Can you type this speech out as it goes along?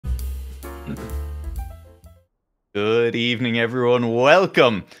Good evening, everyone.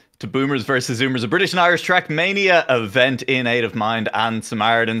 Welcome to Boomers vs. Zoomers, a British and Irish Trackmania event in aid of Mind and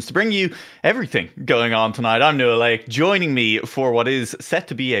Samaritans to bring you everything going on tonight. I'm Nualaoch. Joining me for what is set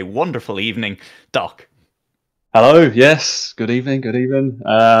to be a wonderful evening, Doc. Hello, yes, good evening, good evening.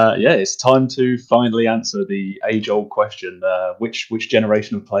 Yeah, it's time to finally answer the age-old question, which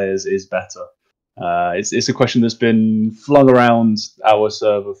generation of players is better? It's a question that's been flung around our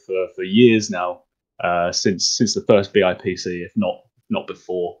server for years now, since the first BIPC, if not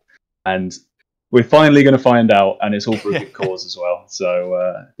before. And we're finally going to find out, and it's all for a good cause as well.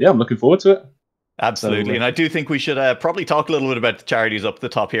 So, yeah, I'm looking forward to it. Absolutely, and I do think we should probably talk a little bit about the charities up the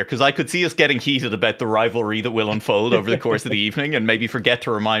top here, because I could see us getting heated about the rivalry that will unfold over the course of the evening and maybe forget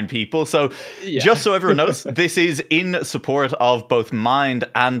to remind people. So just so everyone knows, this is in support of both Mind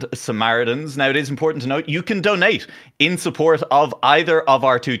and Samaritans. Now, it is important to note, you can donate in support of either of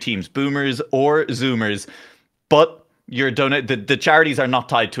our two teams, Boomers or Zoomers, but the charities are not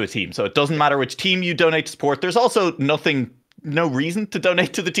tied to a team, so it doesn't matter which team you donate to support. There's also no reason to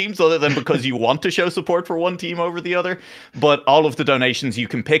donate to the teams other than because you want to show support for one team over the other. But all of the donations, you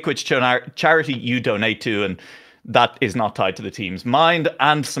can pick which charity you donate to, and that is not tied to the teams. Mind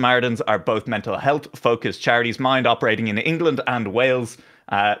and Samaritans are both mental health focused charities. Mind operating in England and Wales,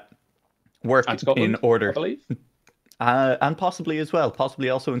 work and Scotland, in order, I believe. And possibly as well, possibly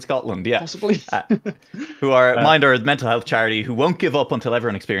also in Scotland, yeah. Possibly. Mind are a mental health charity who won't give up until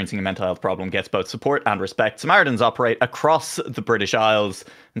everyone experiencing a mental health problem gets both support and respect. Samaritans operate across the British Isles,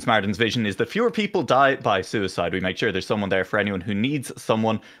 and Samaritans' vision is that fewer people die by suicide. We make sure there's someone there for anyone who needs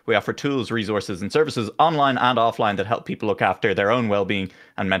someone. We offer tools, resources, and services online and offline that help people look after their own well-being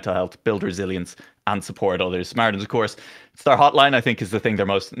and mental health, build resilience, and support others. Samaritans, of course, it's their hotline, I think, is the thing they're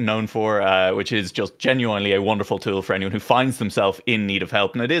most known for, which is just genuinely a wonderful tool for anyone who finds themselves in need of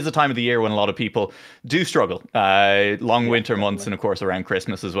help. And it is a time of the year when a lot of people do struggle. Long winter months, and of course around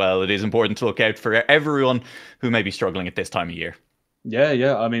Christmas as well. It is important to look out for everyone who may be struggling at this time of year.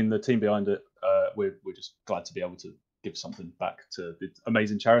 Yeah. I mean, the team behind it, we're just glad to be able to give something back to the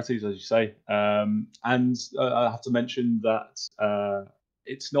amazing charities, as you say. And I have to mention that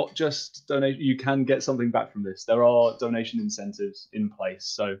it's not just donation. You can get something back from this. There are donation incentives in place.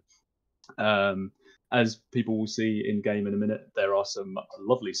 So, as people will see in game in a minute, there are some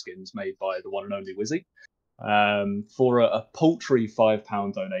lovely skins made by the one and only ScZi. For a paltry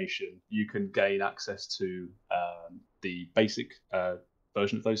 £5 donation, you can gain access to the basic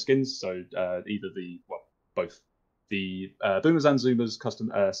version of those skins. So either both the Boomers and Zoomers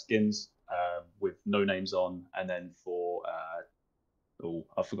custom skins with no names on, and then for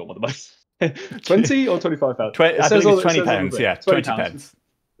I forgot what the most 20 or 25 pounds. I believe it's £20. Yeah, £20.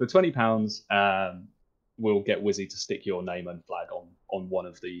 For £20, we'll get ScZi to stick your name and flag on one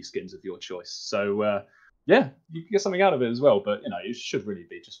of the skins of your choice. So yeah, you can get something out of it as well. But it should really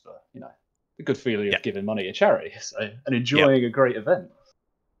be just for the good feeling of giving money to charity, and enjoying a great event.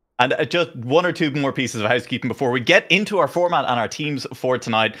 And just one or two more pieces of housekeeping before we get into our format and our teams for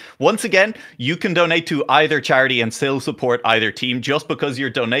tonight. Once again, you can donate to either charity and still support either team. Just because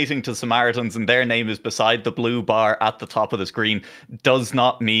you're donating to Samaritans and their name is beside the blue bar at the top of the screen does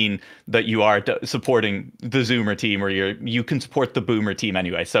not mean that you are supporting the Zoomer team, or you can support the Boomer team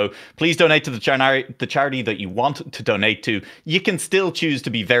anyway. So please donate to the charity that you want to donate to. You can still choose to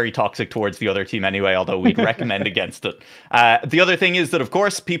be very toxic towards the other team anyway, although we'd recommend against it. The other thing is that, of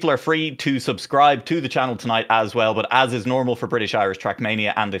course, people are free to subscribe to the channel tonight as well, but as is normal for British Irish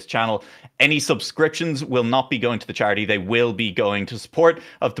Trackmania and this channel, any subscriptions will not be going to the charity. They will be going to support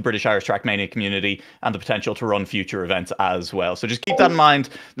of the British Irish Trackmania community and the potential to run future events as well. So just keep that in mind,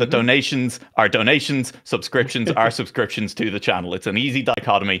 that donations are donations, subscriptions are subscriptions to the channel. It's an easy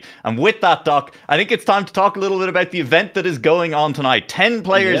dichotomy. And with that, Doc, I think it's time to talk a little bit about the event that is going on tonight. 10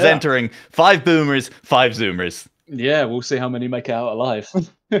 players entering, 5 Boomers, 5 Zoomers. Yeah, we'll see how many make it out alive.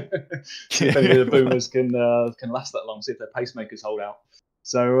 See if any of the Boomers can last that long. See if their pacemakers hold out.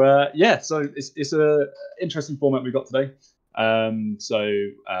 So so it's a interesting format we've got today.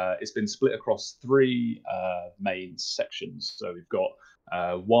 It's been split across 3 main sections. So we've got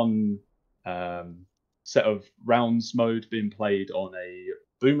one set of rounds mode being played on a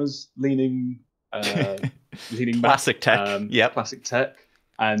Boomers leaning classic tech. Classic tech.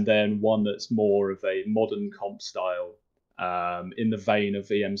 And then one that's more of a modern comp style, in the vein of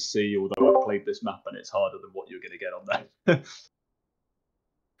EMC, although I've played this map and it's harder than what you're going to get on there.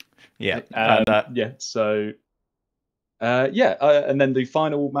 And then the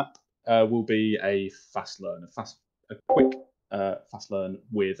final map will be a fast learn, a quick fast learn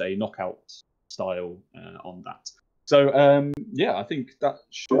with a knockout style on that. So I think that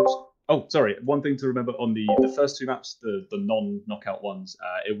should Oh, sorry. One thing to remember on the first two maps, the non-knockout ones,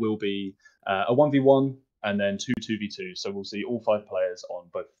 it will be a 1v1 and then two 2v2. So we'll see all 5 players on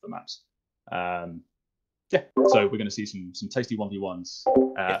both of the maps. Yeah, so we're going to see some tasty 1v1s.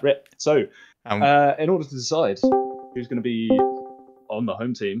 So in order to decide who's going to be on the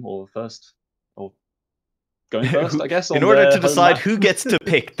home team or first or going first, I guess. In order to decide who gets to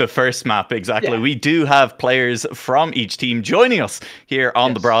pick the first map, exactly, we do have players from each team joining us here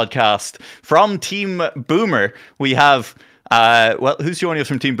on the broadcast. From Team Boomer, we have, well, who's joining us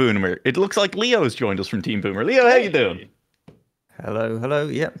from Team Boomer? It looks like Leo's joined us from Team Boomer. Leo, how you doing? Hello.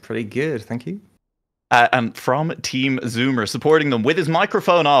 Yeah, pretty good, thank you. And from Team Zoomer, supporting them with his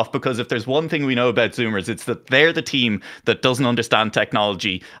microphone off, because if there's one thing we know about Zoomers, it's that they're the team that doesn't understand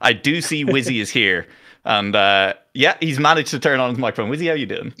technology. I do see Wizzy is here. And yeah, he's managed to turn on his microphone. Wizzy, how you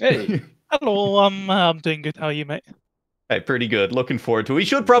doing? Hey. Hello, I'm doing good. How are you, mate? Hey, pretty good. Looking forward to it. We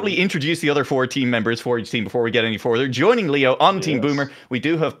should probably introduce the other 4 team members for each team before we get any further. Joining Leo on Team Boomer, we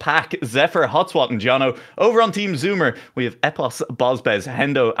do have Pack, Zephyr, Hotswat, and Jono. Over on Team Zoomer, we have Epos, Bozbez,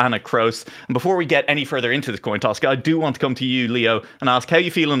 Hendo, and Akros. And before we get any further into this coin toss, I do want to come to you, Leo, and ask how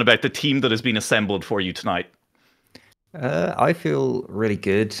you feeling about the team that has been assembled for you tonight. I feel really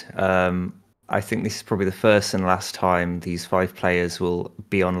good. I think this is probably the first and last time these 5 players will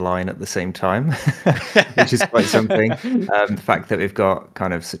be online at the same time, which is quite something. The fact that we've got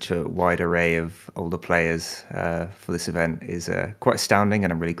kind of such a wide array of older players for this event is quite astounding,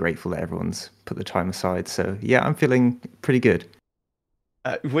 and I'm really grateful that everyone's put the time aside. So yeah, I'm feeling pretty good.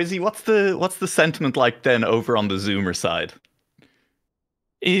 Wizzy, what's the sentiment like then over on the Zoomer side?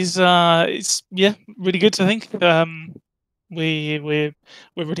 It's really good. I think we're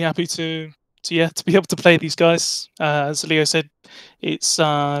really happy to be able to play these guys. As Leo said, it's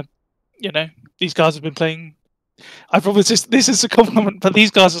these guys have been playing. I promise this is a compliment, but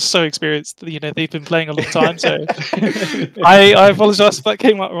these guys are so experienced. They've been playing a long time. So I apologise if that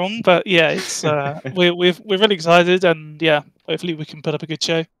came out wrong, but yeah, it's we're really excited, and yeah, hopefully we can put up a good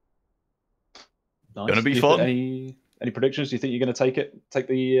show. Nice. Gonna be fun. Any predictions? Do you think you're going to take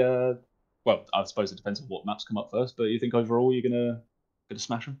the? Well, I suppose it depends on what maps come up first, but you think overall you're gonna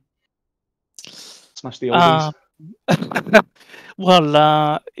smash them? Smash the oldies?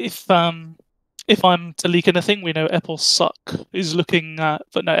 Well, if I'm to leak anything, we know Epos suck is looking,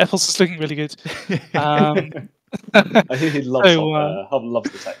 but no, Epos is looking really good. I hear he loves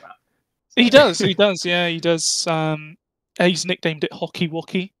the tech map. So. He does, yeah, he does. He's nicknamed it Hockey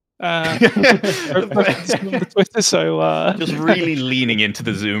Wocky. On the Twitter, so just really leaning into the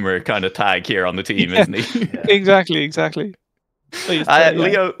Zoomer kind of tag here on the team, isn't he? Exactly.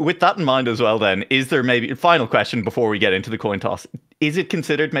 Leo, with that in mind as well, then, is there maybe final question before we get into the coin toss? Is it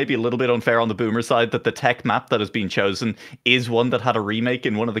considered maybe a little bit unfair on the Boomer side that the tech map that has been chosen is one that had a remake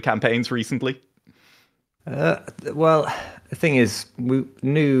in one of the campaigns recently? Well, the thing is, we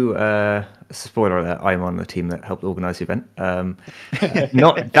knew, spoiler alert, I'm on the team that helped organise the event.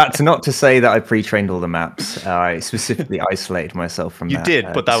 That's not to say that I pre-trained all the maps. I specifically isolated myself from that. You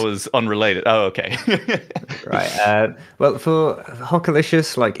did, but that was unrelated. Oh, okay. Right. Well, for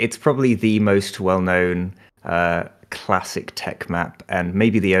Hockalicious, it's probably the most well-known classic tech map, and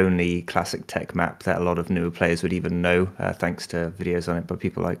maybe the only classic tech map that a lot of newer players would even know, thanks to videos on it by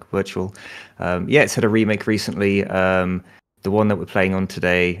people like Virtual. It's had a remake recently. The one that we're playing on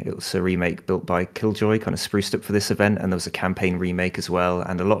today, it was a remake built by Killjoy, kind of spruced up for this event, and there was a campaign remake as well,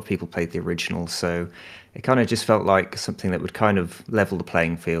 and a lot of people played the original, so it kind of just felt like something that would kind of level the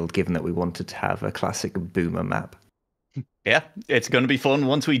playing field, given that we wanted to have a classic Boomer map. Yeah, it's going to be fun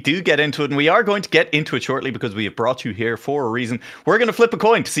once we do get into it, and we are going to get into it shortly because we have brought you here for a reason. We're going to flip a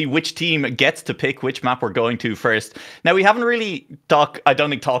coin to see which team gets to pick which map we're going to first. Now, we haven't really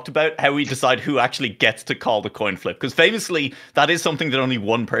talked about how we decide who actually gets to call the coin flip, because famously, that is something that only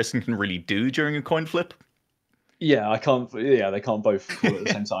one person can really do during a coin flip. Yeah, I can't. Yeah, they can't both call it at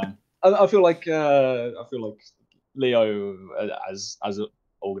the same time. I feel like Leo as an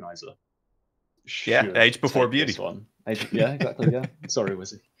organizer. Yeah, age before beauty. One. Yeah, exactly. Yeah. Sorry,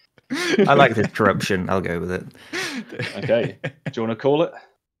 Wizzy. I like this corruption. I'll go with it. Okay. Do you want to call it?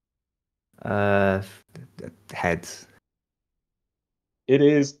 Heads. It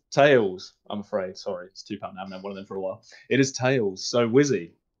is tails. I'm afraid. Sorry, it's £2 now. I haven't had one of them for a while. It is tails. So,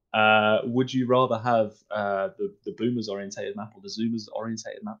 Wizzy, would you rather have the Boomers orientated map or the Zoomers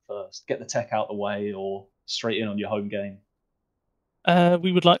orientated map first? Get the tech out the way, or straight in on your home game?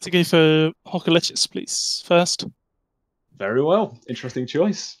 We would like to go for Hockalicious, please, first. Very well. Interesting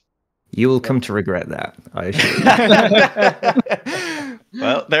choice. You will come to regret that, I assure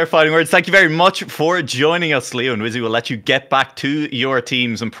Well, they're fighting words. Thank you very much for joining us, Leo and Wizzy. We'll let you get back to your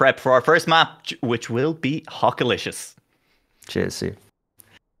teams and prep for our first match, which will be Hockalicious. Cheers, see you.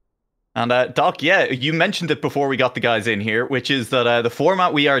 And Doc, yeah, you mentioned it before we got the guys in here, which is that the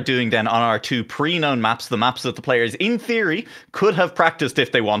format we are doing then on our 2 pre-known maps, the maps that the players, in theory, could have practiced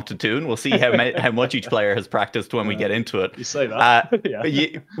if they wanted to, and we'll see how much each player has practiced when we get into it. You say that.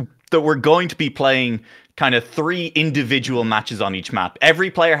 That we're going to be playing kind of 3 individual matches on each map.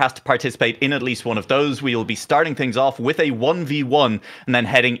 Every player has to participate in at least one of those. We will be starting things off with a 1v1 and then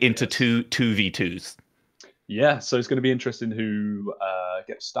heading into 2v2s. Yeah, so it's going to be interesting who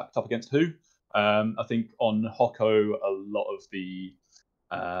gets stacked up against who. I think on Hocko, a lot of the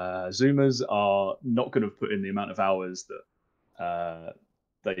Zoomers are not going to put in the amount of hours that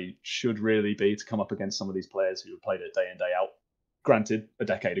they should really be to come up against some of these players who have played it day in, day out. Granted, a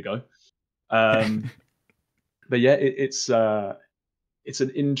decade ago. But yeah, it's an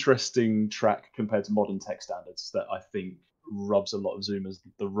interesting track compared to modern tech standards that I think rubs a lot of Zoomers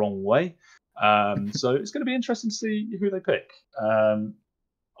the wrong way. So it's going to be interesting to see who they pick.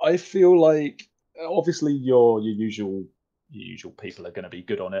 I feel like obviously your usual people are going to be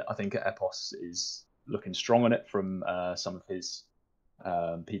good on it. I think Epos is looking strong on it from some of his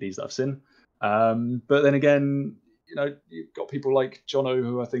PDs that I've seen. But then again, you've got people like Jono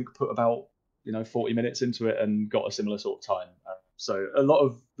who I think put about 40 minutes into it and got a similar sort of time. So a lot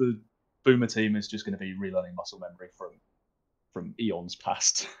of the Boomer team is just going to be relearning muscle memory from eons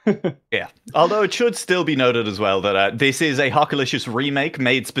past. Yeah. Although it should still be noted as well that this is a Hockalicious remake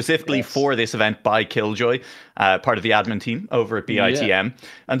made specifically for this event by Killjoy, part of the admin team over at BITM. Yeah.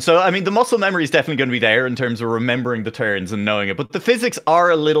 And so, I mean, the muscle memory is definitely going to be there in terms of remembering the turns and knowing it. But the physics are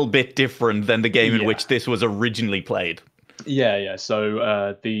a little bit different than the game in which this was originally played. Yeah.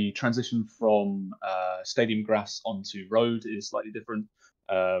 So the transition from stadium grass onto road is slightly different.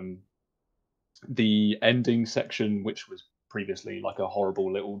 The ending section, which was previously like a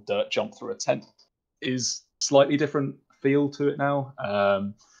horrible little dirt jump through a tent, is slightly different feel to it now.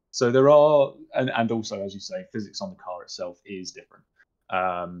 So there are, and also, as you say, physics on the car itself is different.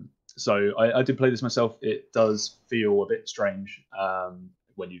 So I did play this myself. It does feel a bit strange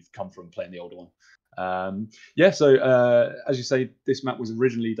when you've come from playing the older one. So as you say, this map was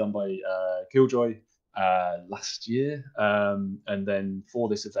originally done by Killjoy last year, and then for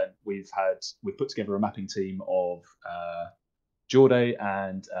this event we've put together a mapping team of Jorday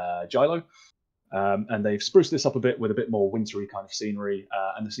and Giilo, and they've spruced this up a bit with a bit more wintry kind of scenery,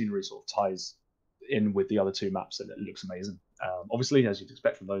 and the scenery sort of ties in with the other 2 maps and it looks amazing, obviously, as you'd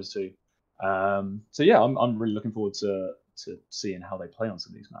expect from those 2. So yeah, I'm really looking forward to seeing how they play on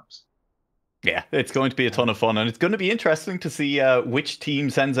some of these maps. Yeah, it's going to be a ton of fun, and it's going to be interesting to see which team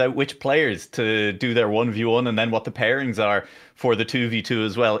sends out which players to do their 1v1, and then what the pairings are for the 2v2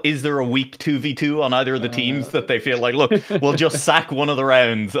 as well. Is there a weak 2v2 on either of the teams that they feel like, look, we'll just sack one of the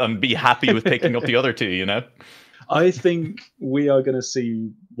rounds and be happy with picking up the other 2, I think we are going to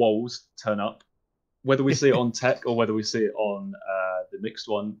see Walls turn up. Whether we see it on tech or whether we see it on the mixed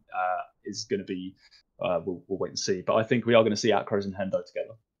one is going to be, we'll wait and see. But I think we are going to see Acros and Hendo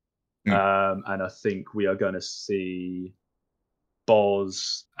together. And I think we are going to see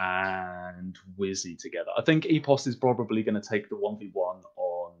Boz and Wizzy together. I think Epos is probably going to take the 1v1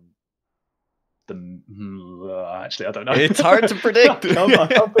 on the... actually, I don't know. It's hard to predict. I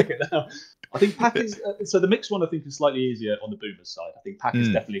can't pick it now. I think Pack is... so the mixed one, I think, is slightly easier on the Boomers side. I think Pack is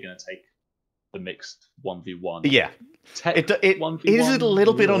definitely going to take the mixed 1v1. Yeah. It is it a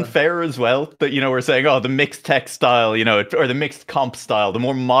little bit unfair as well that we're saying the mixed tech style, or the mixed comp style, the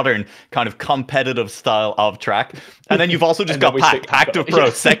more modern kind of competitive style of track, and then you've also just got Pack, active pro,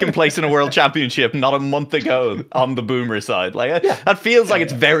 second place in a world championship not a month ago on the Boomer side. That feels like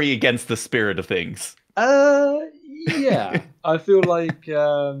it's very against the spirit of things. Yeah, I feel like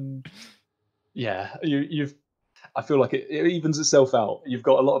I feel like it evens itself out. You've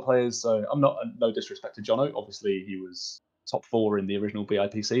got a lot of players, so I'm not, no disrespect to Jono. Obviously, he was top 4 in the original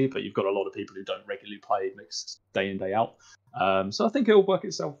BIPC, but you've got a lot of people who don't regularly play mixed day in, day out. So I think it'll work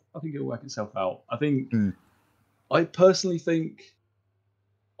itself. Out. I think, I personally think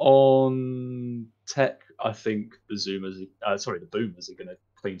on tech, I think the Boomers are going to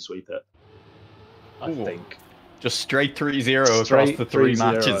clean sweep it. I think. Just straight 3-0 across the 3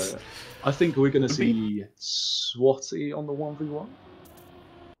 matches. I think we're going to see Swatty on the 1v1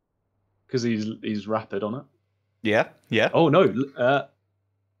 because he's rapid on it. Yeah. Oh no!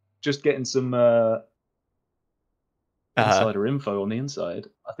 Just getting some insider info on the inside.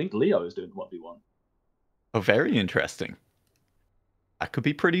 I think Leo is doing 1v1. Oh, very interesting. That could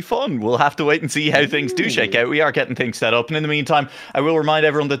be pretty fun. We'll have to wait and see how things do shake out. We are getting things set up. And in the meantime, I will remind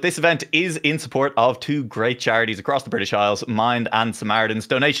everyone that this event is in support of two great charities across the British Isles, Mind and Samaritans.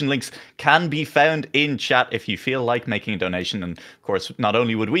 Donation links can be found in chat if you feel like making a donation. And of course, not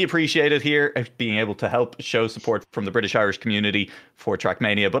only would we appreciate it here, being able to help show support from the British Irish community for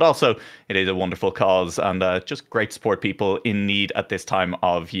Trackmania, but also it is a wonderful cause and just great support people in need at this time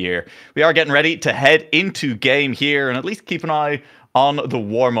of year. We are getting ready to head into game here and at least keep an eye on the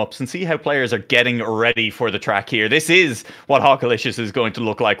warm-ups and see how players are getting ready for the track here. This is what Hawkalicious is going to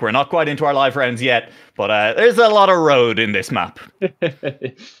look like. We're not quite into our live rounds yet, but there's a lot of road in this map.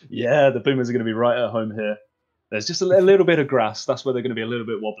 Yeah, the Boomers are going to be right at home here. There's just a little bit of grass. That's where they're going to be a little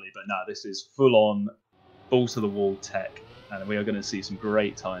bit wobbly. But no, this is full-on, ball-to-the-wall tech, and we are going to see some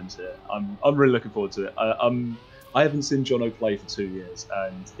great times here. I'm really looking forward to it. I haven't seen Jono play for 2 years,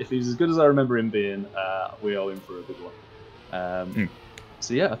 and if he's as good as I remember him being, we are in for a good one.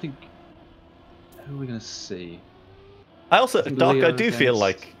 So yeah, I think who are we going to see? Doc, I do feel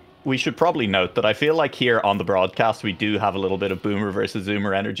like we should probably note that I feel like here on the broadcast we do have a little bit of Boomer versus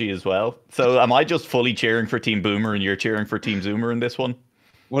Zoomer energy as well. So am I just fully cheering for Team Boomer and you're cheering for Team Zoomer in this one?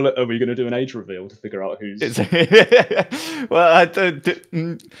 Well, are we going to do an age reveal to figure out who's... Well,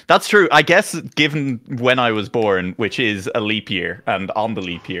 that's true. I guess given when I was born, which is a leap year, and on the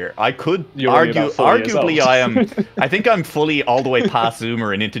leap year, I could argue, arguably I am... I think I'm fully all the way past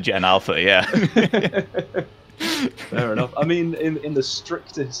Zoomer and into Gen Alpha, yeah. Fair enough. I mean, in the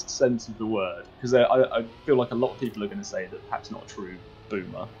strictest sense of the word, because I feel like a lot of people are going to say that Pac's not a true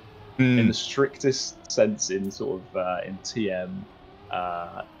Boomer. In the strictest sense, in sort of in TM...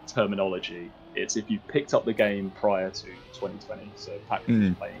 terminology, it's if you picked up the game prior to 2020. So Pac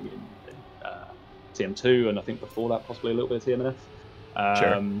was playing in TM2, and I think before that possibly a little bit of TMNF.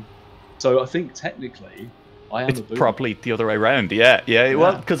 Sure. So I think technically I am it's a Boomer. probably the other way around. Yeah.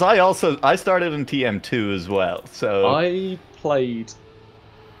 Well, because I started in TM2 as well. So I played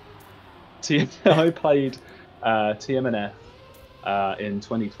TMNF in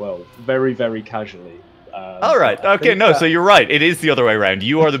 2012, very, very casually. All right. Okay. No. So you're right. It is the other way around.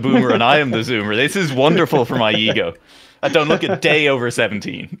 You are the Boomer and I am the Zoomer. This is wonderful for my ego. I don't look a day over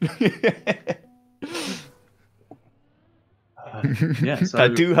 17. Yeah. So... I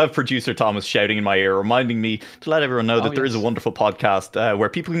do have producer Thomas shouting in my ear, reminding me to let everyone know that there is a wonderful podcast where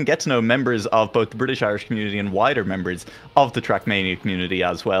people can get to know members of both the British Irish community and wider members of the Trackmania community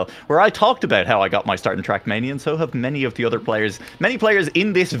as well, where I talked about how I got my start in Trackmania, and so have many of the other players. Many players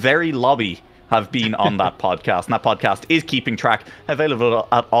in this very lobby have been on that podcast, and that podcast is Keeping Track, available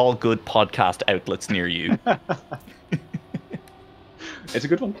at all good podcast outlets near you. It's a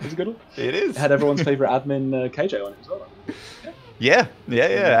good one. It's a good one. It is. It had everyone's favourite admin, KJ, on it as well. Yeah.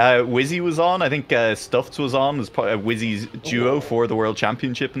 Wizzy was on. I think Stuffs was on as part of Wizzy's duo for the World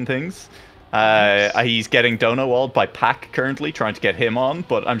Championship and things. He's getting dono-walled by Pac currently, trying to get him on,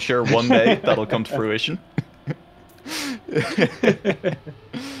 but I'm sure one day that'll come to fruition.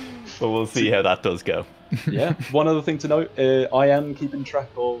 But we'll see how that does go. Yeah. One other thing to note, I am keeping track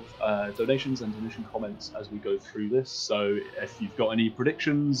of donations and donation comments as we go through this. So if you've got any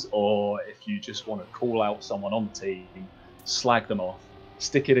predictions or if you just want to call out someone on the team, slag them off,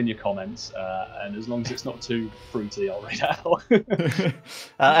 stick it in your comments, and as long as it's not too fruity, I'll read it out.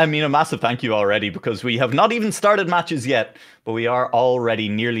 I mean, a massive thank you already, because we have not even started matches yet, but we are already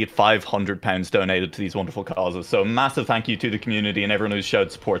nearly at £500 donated to these wonderful causes. So massive thank you to the community and everyone who's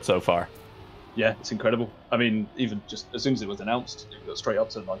showed support so far. Yeah, it's incredible. I mean, even just as soon as it was announced, it got straight up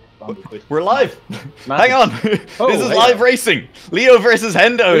to like 100 quid. We're live! Hang on! This is live racing! Leo versus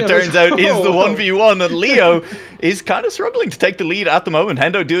Hendo, it turns out, is the 1v1, and Leo is kind of struggling to take the lead at the moment.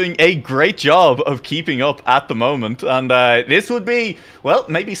 Hendo doing a great job of keeping up at the moment, and this would be, well,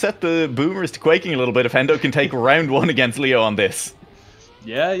 maybe set the Boomers to quaking a little bit if Hendo can take round one against Leo on this.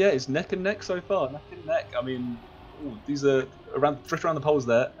 Yeah, it's neck and neck so far, neck and neck. I mean, these are drift around the poles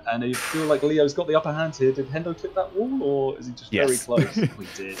there, and I feel like Leo's got the upper hand here. Did Hendo clip that wall, or is he just very close? We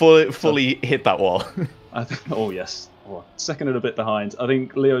did. Fully hit that wall. I think. Oh yes. Second and a bit behind. I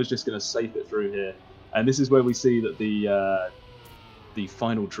think Leo's just going to safe it through here, and this is where we see that the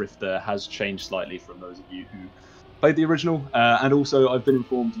final drift there has changed slightly from those of you who played the original, and also I've been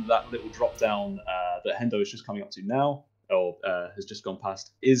informed that little drop down that Hendo is just coming up to now, or has just gone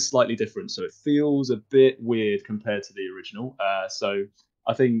past, is slightly different. So it feels a bit weird compared to the original. So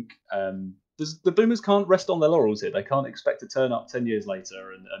I think the Boomers can't rest on their laurels here. They can't expect to turn up 10 years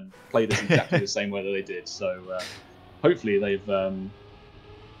later and play this exactly the same way that they did. So hopefully they've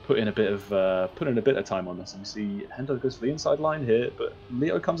put in a bit of time on this. And we see Hendo goes for the inside line here, but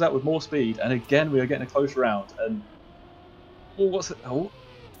Leo comes out with more speed. And again, we are getting a close round. And Oh, what's it? Oh,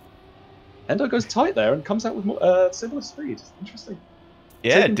 Hendo goes tight there and comes out with more, similar speed. Interesting.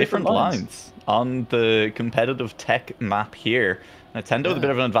 Yeah, Taking different lines on the competitive tech map here. Nintendo with a bit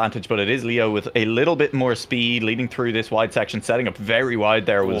of an advantage, but it is Leo with a little bit more speed leading through this wide section, setting up very wide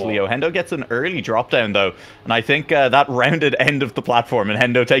there was Leo. Hendo gets an early drop down though, and I think that rounded end of the platform and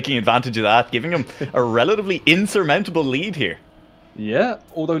Hendo taking advantage of that, giving him a relatively insurmountable lead here. Yeah,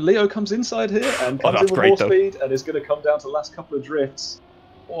 although Leo comes inside here and comes in with more speed and is going to come down to the last couple of drifts.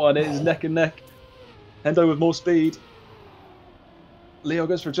 Oh, and it is neck and neck. Hendo with more speed. Leo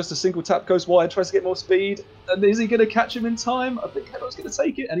goes for just a single tap, goes wide, tries to get more speed. And is he going to catch him in time? I think Hendo's going to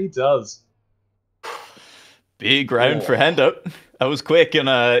take it, and he does. Big round for Hendo. That was quick, and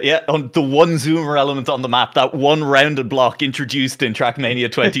yeah, on the one zoomer element on the map, that one rounded block introduced in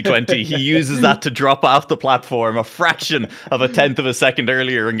Trackmania 2020, he uses that to drop off the platform a fraction of a tenth of a second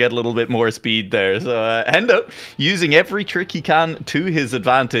earlier and get a little bit more speed there. So Hendo using every trick he can to his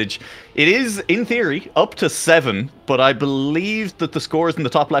advantage. It is, in theory, up to 7, but I believe that the scores in the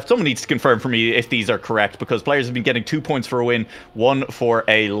top left, someone needs to confirm for me if these are correct, because players have been getting 2 points for a win, 1 for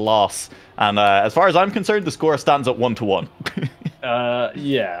a loss. And as far as I'm concerned, the score stands at 1-1.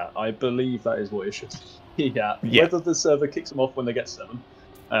 Yeah, I believe that is what it should be. Yeah. Whether the server kicks them off when they get 7,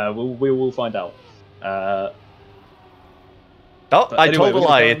 we will find out. I told a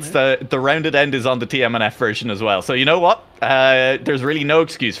lie. It's the rounded end is on the TMNF version as well. So you know what? There's really no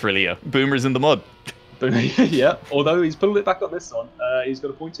excuse for Leo. Boomer's in the mud. Yeah, although he's pulled it back on this one. He's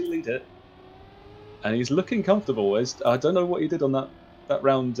got a 0.2 lead here. And he's looking comfortable. I don't know what he did on that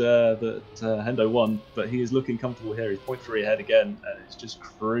round that Hendo won, but he is looking comfortable here. He's 0.3 ahead again, and it's just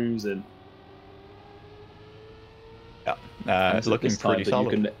cruising. Yeah, it's looking pretty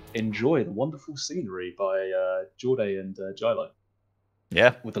solid. You can enjoy the wonderful scenery by Jorday and Giilo.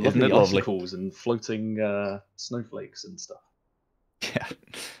 Yeah, with the lovely icicles and floating snowflakes and stuff. Yeah,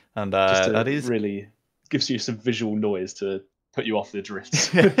 and that is really gives you some visual noise to put you off the drifts.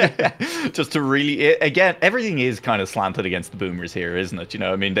 Just to really, again, everything is kind of slanted against the Boomers here, isn't it? You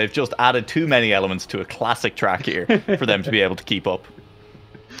know, I mean, they've just added too many elements to a classic track here for them to be able to keep up.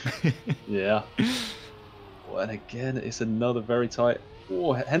 Yeah. Well, and again, it's another very tight.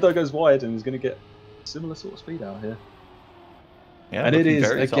 Oh, Hendo goes wide and he's going to get similar sort of speed out here. Yeah, and it is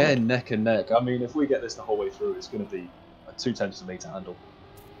again neck and neck. I mean, if we get this the whole way through, it's going to be 2/10 of me to handle.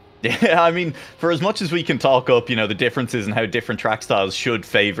 Yeah, I mean, for as much as we can talk up, you know, the differences and how different track styles should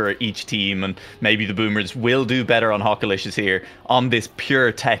favour each team, and maybe the Boomers will do better on Hockalicious here on this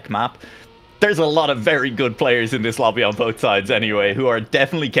pure tech map, there's a lot of very good players in this lobby on both sides anyway, who are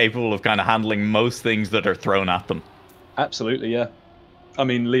definitely capable of kind of handling most things that are thrown at them. Absolutely, yeah. I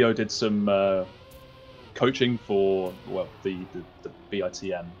mean, Leo did some coaching for, well, the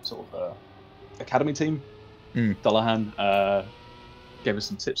BITM sort of academy team. Dullahan gave us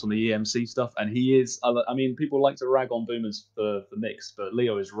some tips on the EMC stuff, and he is, I mean, people like to rag on Boomers for mixed, but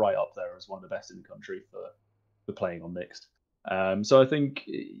Leo is right up there as one of the best in the country for playing on mixed. So I think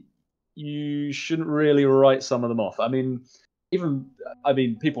you shouldn't really write some of them off. I mean,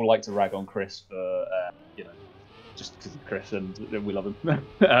 people like to rag on Chris for, you know, just because of Chris, and we love him. But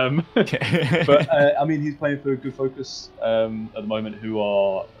I mean, he's playing for Good Focus at the moment, who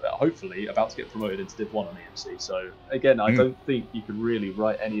are hopefully about to get promoted into Div 1 on EMC. So again, I don't think you can really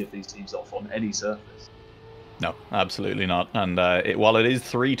write any of these teams off on any surface. No, absolutely not. And while it is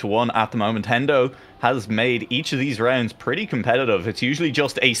 3-1 at the moment, Hendo has made each of these rounds pretty competitive. It's usually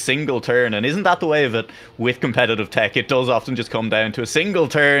just a single turn, and isn't that the way of it with competitive tech? It does often just come down to a single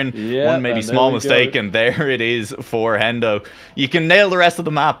turn, one maybe small mistake, and there it is for Hendo. You can nail the rest of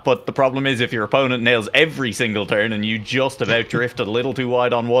the map, but the problem is if your opponent nails every single turn and you just about drifted a little too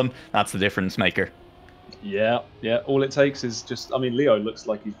wide on one, that's the difference maker. Yeah. All it takes is just, I mean, Leo looks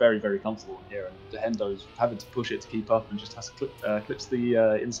like he's very, very comfortable in here, and Hendo's having to push it to keep up and just has to clips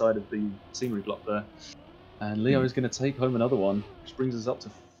the inside of the scenery block there. And Leo is going to take home another one, which brings us up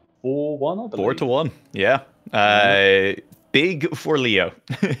to 4-1, I believe. 4-1, yeah. Big for Leo.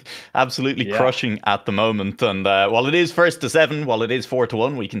 Absolutely crushing at the moment. And while it is 1-7, while it is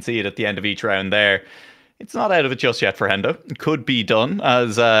 4-1, we can see it at the end of each round there. It's not out of it just yet for Hendo. It could be done,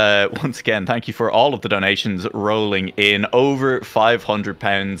 as once again, thank you for all of the donations rolling in. Over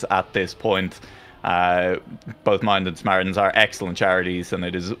 £500 at this point. Both Mind and Samaritans are excellent charities, and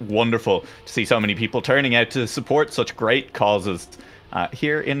it is wonderful to see so many people turning out to support such great causes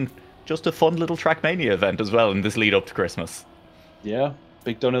here in just a fun little Trackmania event as well in this lead up to Christmas. Yeah,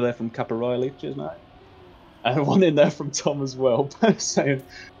 big donor there from Kappa Riley. Cheers, mate. And one in there from Tom as well, saying,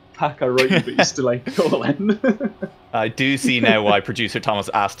 pack I wrote you, but you still ain't calling. I do see now why producer Thomas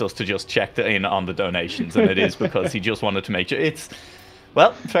asked us to just check in on the donations, and it is because he just wanted to make sure it's.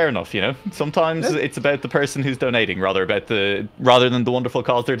 Well, fair enough, you know. Sometimes it's about the person who's donating rather than the wonderful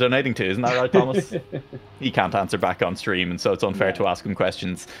cause they're donating to. Isn't that right, Thomas? He can't answer back on stream, and so it's unfair to ask him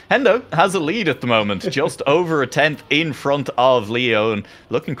questions. Hendo has a lead at the moment, just over a tenth in front of Leo, and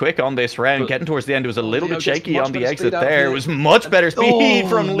looking quick on this round. Getting towards the end, it was a little bit shaky on the exit there. It was much better speed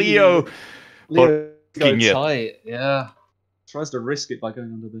from Leo. Leo go tight, yeah. Tries to risk it by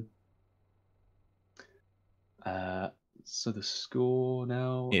going under the... So the score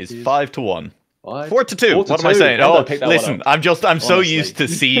now is 5-1. 4-2. 4-2. What am I saying? Oh, listen, I'm so used to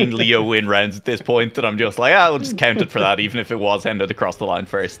seeing Leo win rounds at this point that I'm just like, we'll just count it for that, even if it was Hendo to cross the line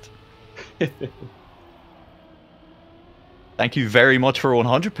first. Thank you very much for a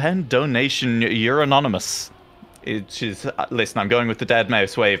 £100 donation. You're anonymous. It is, listen, I'm going with the dead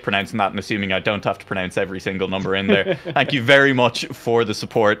mouse way of pronouncing that and assuming I don't have to pronounce every single number in there. Thank you very much for the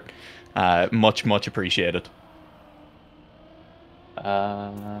support. Much appreciated.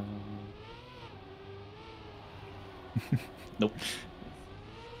 Nope.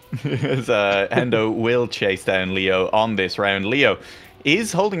 As Hendo will chase down Leo on this round. Leo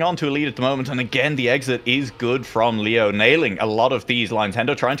is holding on to a lead at the moment, and again the exit is good from Leo, nailing a lot of these lines.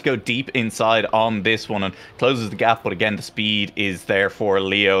 Hendo trying to go deep inside on this one and closes the gap, but again the speed is there for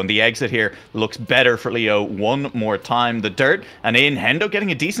Leo, and the exit here looks better for Leo one more time. The dirt and in, Hendo getting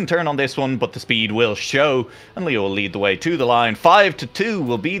a decent turn on this one, but the speed will show, and Leo will lead the way to the line. 5-2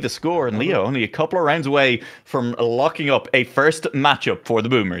 will be the score, and Leo only a couple of rounds away from locking up a first matchup for the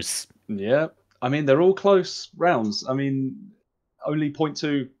Boomers. Yeah, I mean, they're all close rounds. I mean, only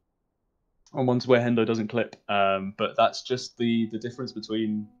 0.2 on ones where Hendo doesn't clip, but that's just the difference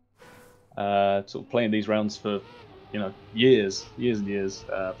between sort of playing these rounds for years and years,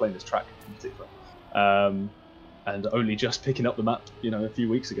 playing this track in particular, and only just picking up the map a few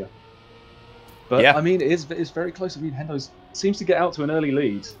weeks ago. But I mean, it's very close. I mean, Hendo seems to get out to an early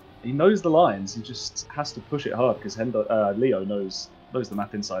lead. He knows the lines. He just has to push it hard because Leo knows the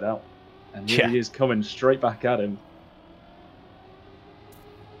map inside out, and here he is coming straight back at him.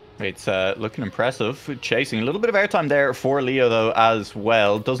 It's looking impressive. Chasing a little bit of airtime there for Leo, though, as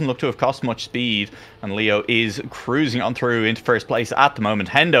well. Doesn't look to have cost much speed, and Leo is cruising on through into first place at the moment.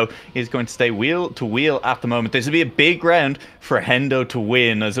 Hendo is going to stay wheel to wheel at the moment. This would be a big round for Hendo to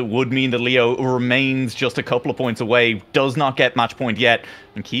win, as it would mean that Leo remains just a couple of points away, does not get match point yet,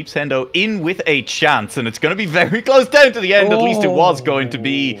 and keeps Hendo in with a chance. And it's going to be very close down to the end. At least it was going to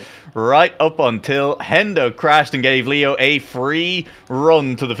be. Right up until Hendo crashed and gave Leo a free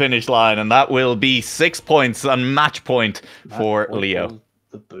run to the finish line, and that will be 6 points and match point for Leo.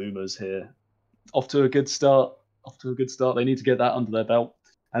 The Boomers here, off to a good start. They need to get that under their belt,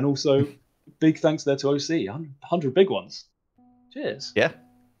 and also big thanks there to OC. 100 big ones. Cheers. Yeah.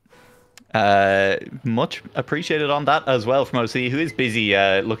 Much appreciated on that as well from OC, who is busy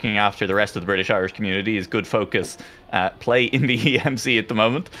looking after the rest of the British Irish community. Is good focus play in the EMC at the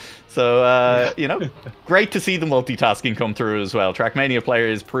moment. So, great to see the multitasking come through as well. Trackmania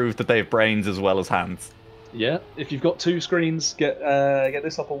players prove that they have brains as well as hands. Yeah, if you've got two screens, get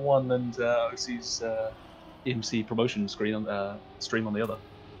this up on one and OC's EMC promotion screen on stream on the other.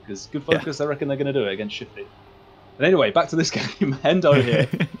 Because good focus, I reckon they're going to do it against Shifty. But anyway, back to this game. Hendo here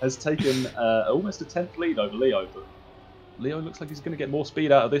has taken almost a 10th lead over Leo, but Leo looks like he's going to get more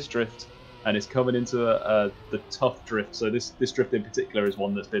speed out of this drift, and is coming into the tough drift. So this drift in particular is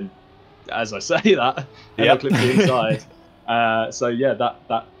one that's been, as I say that, Hendo clipped the inside. So yeah,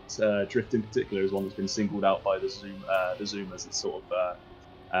 that drift in particular is one that's been singled out by the Zoom as it's sort of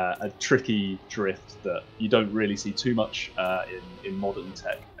a tricky drift that you don't really see too much in modern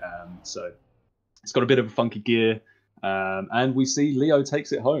tech. So it's got a bit of a funky gear, and we see Leo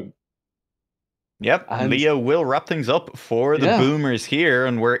takes it home. Yep, and Leo will wrap things up for the Boomers here,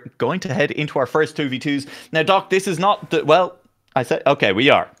 and we're going to head into our first 2v2s. Now, Doc, this is not the... Well, I said, okay,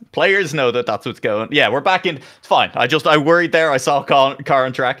 we are. Players know that that's what's going... Yeah, we're back in... It's fine. I worried there. I saw car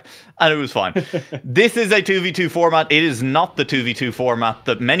on track, and it was fine. This is a 2v2 format. It is not the 2v2 format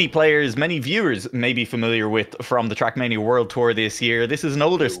that many players, many viewers may be familiar with from the Trackmania World Tour this year. This is an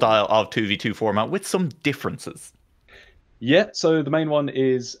older style of 2v2 format with some differences. Yeah, so the main one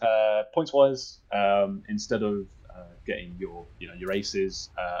is points-wise. Instead of getting your aces,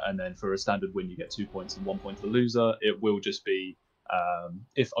 and then for a standard win you get 2 points and 1 point for the loser, it will just be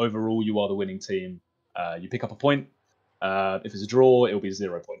if overall you are the winning team, you pick up a point. If it's a draw, it'll be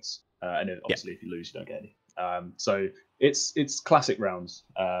 0 points, and then obviously if you lose, you don't get any. So it's classic rounds.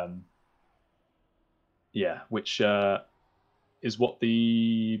 Which is what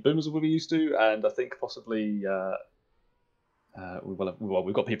the Boomers will be used to, and I think possibly we've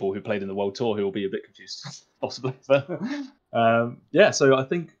got people who played in the World Tour who will be a bit confused, possibly. Yeah, so I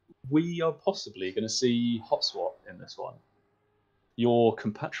think we are possibly going to see Hotswat in this one. Your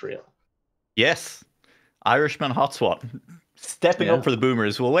compatriot. Yes, Irishman Hotswat. Stepping up for the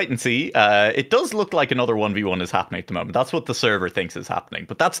Boomers. We'll wait and see. It does look like another 1v1 is happening at the moment. That's what the server thinks is happening,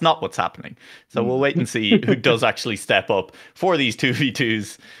 but that's not what's happening. So we'll wait and see who does actually step up for these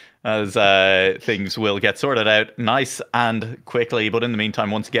 2v2s as things will get sorted out nice and quickly. But in the meantime,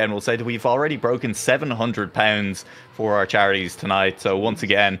 once again, we'll say that we've already broken £700 for our charities tonight. So once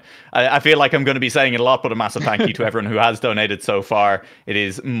again, I feel like I'm going to be saying it a lot, but a massive thank you to everyone who has donated so far. It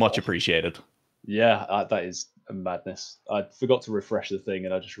is much appreciated. Yeah, that is madness. I forgot to refresh the thing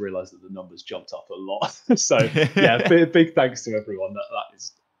and I just realized that the numbers jumped up a lot. So yeah, big thanks to everyone. That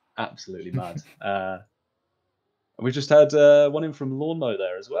is absolutely mad. We just had one in from Lawnmower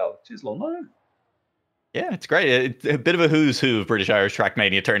there as well. Cheers, Lawnmower. Yeah, it's great. It's a bit of a who's who of British Irish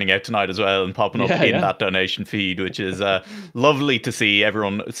Trackmania turning out tonight as well and popping up in that donation feed, which is lovely to see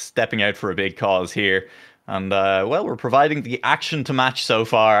everyone stepping out for a big cause here. And, well, we're providing the action to match so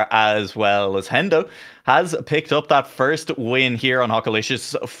far, as well as Hendo has picked up that first win here on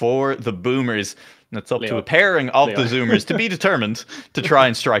Hockalicious for the Boomers. And it's up to a pairing of the Zoomers to be determined to try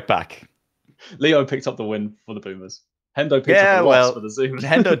and strike back. Leo picked up the win for the Boomers. Hendo picked up the loss for the Zoomers.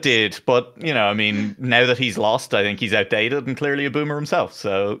 Hendo did, but, you know, I mean, now that he's lost, I think he's outdated and clearly a Boomer himself,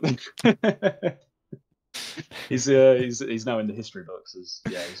 so... He's now in the history books. He's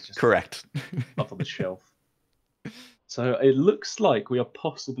just correct. Up on the shelf. So it looks like we are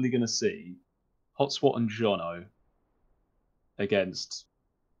possibly going to see Hotswat and Jono against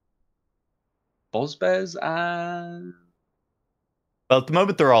Bozbears and... Well, at the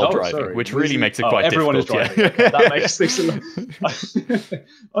moment they're all driving, which really makes it quite everyone difficult. Everyone is driving. Okay, that makes things a lot...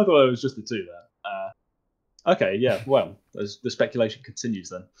 I thought it was just the two there. Okay, yeah, well, the speculation continues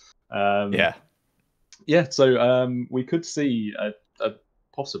then. Yeah, so we could see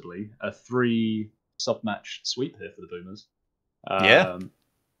possibly a 3 sub-match sweep here for the Boomers.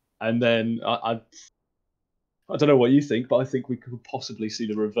 And then I don't know what you think, but I think we could possibly see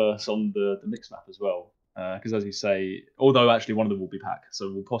the reverse on the mixed map as well. Because as you say, although actually one of them will be Pack,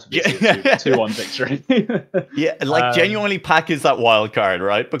 so we'll possibly see a 2-1 victory. Genuinely Pack is that wild card,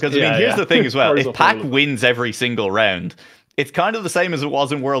 right? Because I mean, here's the thing as well. If Pack wins every single round, it's kind of the same as it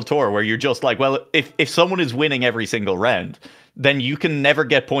was in World Tour, where you're just like, well, if someone is winning every single round, then you can never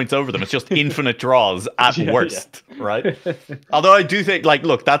get points over them. It's just infinite draws at worst, right? Although I do think, like,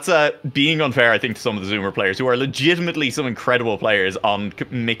 look, that's being unfair, I think, to some of the Zoomer players who are legitimately some incredible players on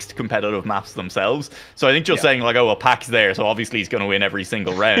mixed competitive maps themselves. So I think just saying, like, oh, well, Pack's there, so obviously he's going to win every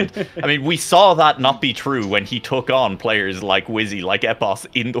single round. I mean, we saw that not be true when he took on players like Wizzy, like Epos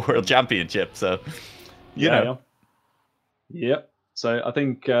in the World Championship. So, you know. Yep. So I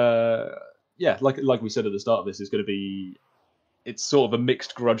think, like we said at the start of this, it's sort of a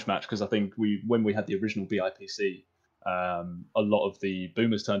mixed grudge match, because I think when we had the original BIPC, a lot of the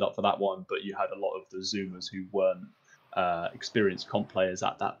Boomers turned up for that one, but you had a lot of the Zoomers who weren't experienced comp players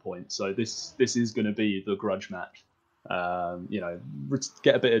at that point. So this is going to be the grudge match.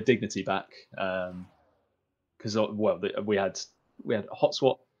 Get a bit of dignity back, because we had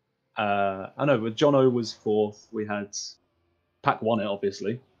Hotswat. I know, with Jono was 4th. We had Pack won it,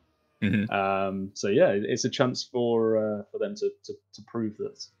 obviously. So yeah, it's a chance for them to prove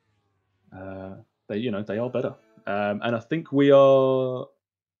that they are better. And I think we are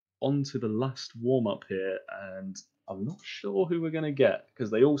on to the last warm up here, and I'm not sure who we're going to get,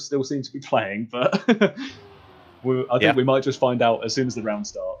 because they all still seem to be playing, but I think we might just find out as soon as the round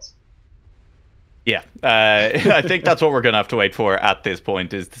starts. Yeah, I think that's what we're going to have to wait for at this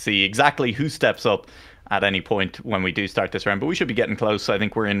point, is to see exactly who steps up at any point when we do start this round. But we should be getting close. I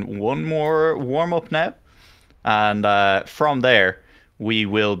think we're in one more warm-up now. And from there, we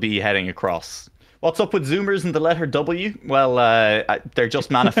will be heading across. What's up with Zoomers and the letter W? Well, they're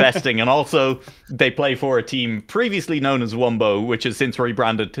just manifesting. And also, they play for a team previously known as Wumbo, which has since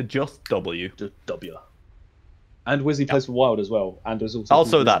rebranded to just W. Just W. And Wizzy plays for Wild as well. And there's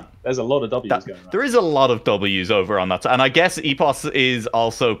also that. There's a lot of W's going on. There is a lot of W's over on that. And I guess Epos is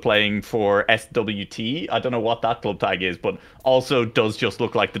also playing for SWT. I don't know what that club tag is, but also does just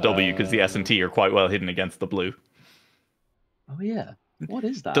look like the W, because the S and T are quite well hidden against the blue. Oh, yeah. What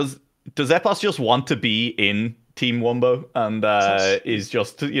is that? Does Epos just want to be in Team Wumbo and is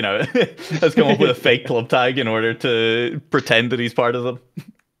just, has come up with a fake club tag in order to pretend that he's part of them?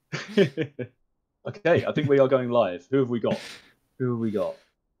 Okay, I think we are going live. Who have we got?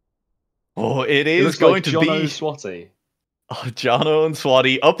 Oh, it is going to be Jono Swatty. Oh, Jono and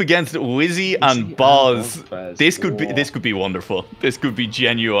Swatty up against Wizzy and Boz. This could be wonderful. This could be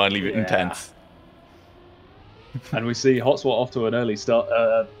genuinely intense. And we see Hotspot off to an early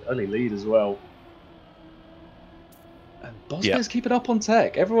lead as well. And Bozbear's keeping up on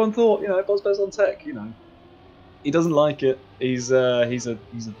tech. Everyone thought, Bozbear's on tech. He doesn't like it. He's a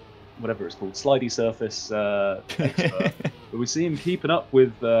whatever it's called, slidey surface expert. But we see him keeping up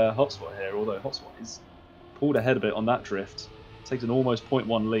with Hotspot here, although Hotspot is pulled ahead a bit on that drift. Takes an almost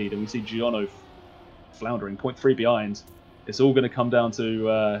 0.1 lead, and we see Giano floundering, 0.3 behind. It's all going to come down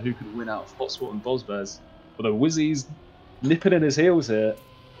to who can win out of Hotspot and Bozbears. Although Wizzy's nipping in his heels here.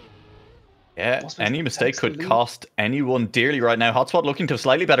 Yeah, any mistake could cost anyone dearly right now. Hotspot looking to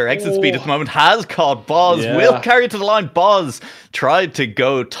slightly better exit speed at the moment. Has caught Boz. Will carry it to the line. Boz tried to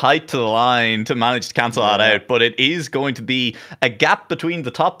go tight to the line to manage to cancel that out. But it is going to be a gap between the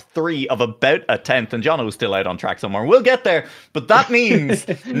top 3 of about a tenth. And Jono is still out on track somewhere. We'll get there. But that means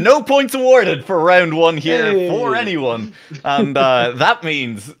no points awarded for round 1 here for anyone. And that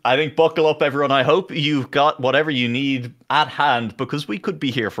means, I think, buckle up, everyone. I hope you've got whatever you need at hand, because we could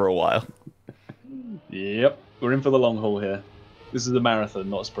be here for a while. Yep, we're in for the long haul here. This is a marathon,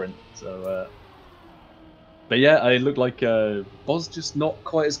 not a sprint. So, but yeah, it looked like Boz just not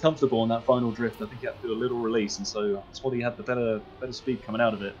quite as comfortable on that final drift. I think he had to do a little release, and so that's why he had the better speed coming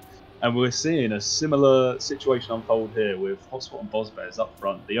out of it. And we're seeing a similar situation unfold here with Hotspot and Bozbears up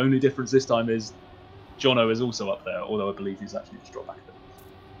front. The only difference this time is Jono is also up there, although I believe he's actually just dropped back a bit.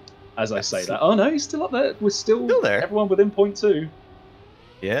 As I say that, oh no, he's still up there. We're still there. Everyone within 0.2.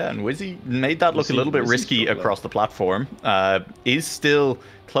 Yeah, and Wizzy made that look a little bit risky across the platform. Is still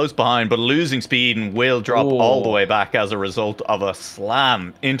close behind, but losing speed and will drop all the way back as a result of a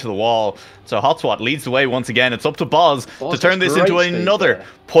slam into the wall. So Hotspot leads the way once again. It's up to Boz to turn this into another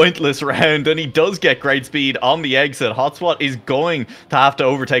pointless round, and he does get great speed on the exit. Hotspot is going to have to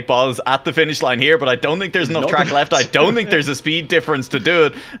overtake Boz at the finish line here, but I don't think there's enough track left. I don't think there's a speed difference to do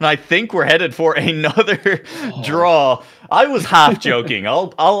it, and I think we're headed for another draw. I was half joking.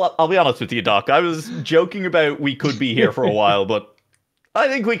 I'll be honest with you, Doc. I was joking about we could be here for a while, but I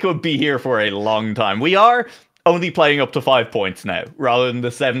think we could be here for a long time. We are only playing up to 5 points now, rather than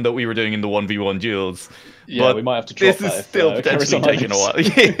the 7 that we were doing in the 1v1 duels. Yeah, but we might have to drop this is still potentially taking a while.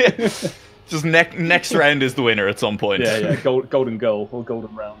 Just next round is the winner at some point. Yeah, golden goal or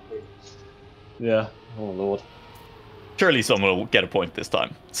golden round. Yeah, oh lord. Surely someone will get a point this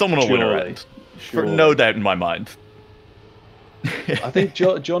time. Someone will win a round. For no doubt in my mind. I think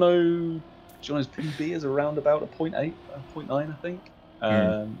Jono's PB is around about a 0.8, 0.9, I think.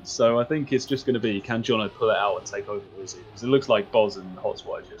 So I think it's just going to be, can Jono pull it out and take over Wizzy? Because it looks like Boz and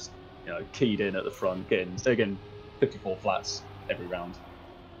Hotspot are just, keyed in at the front, getting 54 flats every round.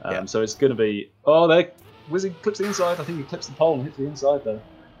 So it's going to be, Wizzy clips the inside. I think he clips the pole and hits the inside there.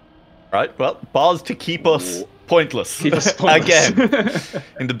 Right, well, Boz to keep us pointless. Keep us pointless. Again,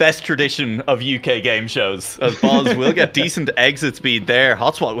 in the best tradition of UK game shows, as Boz will get decent exit speed there.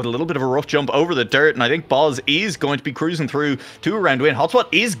 Hotspot with a little bit of a rough jump over the dirt, and I think Boz is going to be cruising through to a round win. Hotspot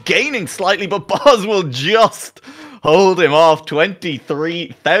is gaining slightly, but Boz will just hold him off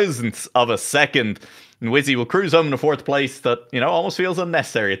 23 thousandths of a second. And Wizzy will cruise home in a 4th place that, almost feels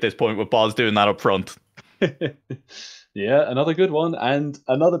unnecessary at this point with Boz doing that up front. Yeah, another good one, and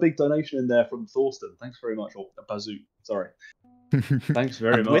another big donation in there from Thorsten. Thanks very much, or Bazoo. Sorry. Thanks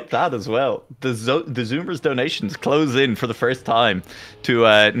very much. With that as well, the Zoomers donations close in for the first time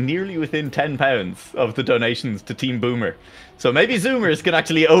to nearly within £10 of the donations to Team Boomer. So maybe Zoomers can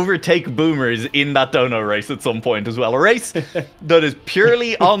actually overtake Boomers in that dono race at some point as well. A race that is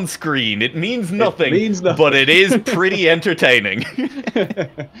purely on screen. It means nothing, but it is pretty entertaining.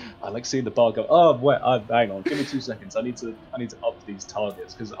 I like seeing the bar go. Oh wait, hang on, give me 2 seconds. I need to up these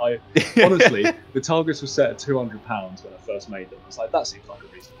targets, because honestly the targets were set at £200 when I first made them. I was like, that seems like a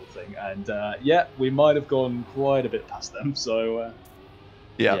reasonable thing, and yeah, we might have gone quite a bit past them. So.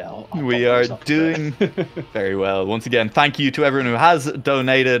 Yeah, we are doing very well. Once again, thank you to everyone who has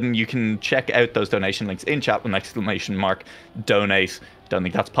donated, and you can check out those donation links in chat with an ! Donate. Don't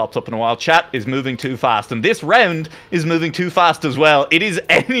think that's popped up in a while. Chat is moving too fast, and this round is moving too fast as well. It is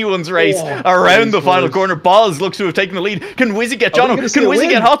anyone's race around the final corner. Boz looks to have taken the lead. Can Wizzy get Jono? Can Wizzy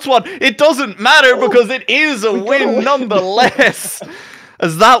get Hotspot? It doesn't matter, because it is a win nonetheless.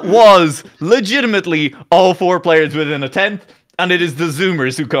 As that was legitimately all 4 players within a 10th. And it is the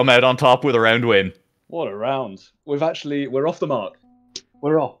Zoomers who come out on top with a round win. What a round. We're off the mark.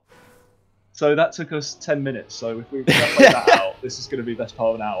 We're off. So that took us 10 minutes. So if we play that out, this is going to be the best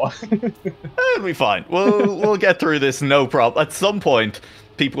part of an hour. It'll be fine. We'll get through this, no problem. At some point,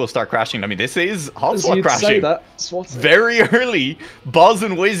 people will start crashing. I mean, this is As HotSwat you'd say crashing. that, Swat's Very early. Boz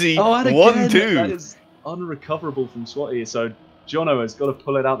and Wizzy, Oh, and 1-2. again, that is unrecoverable from Swatty. So Jono has got to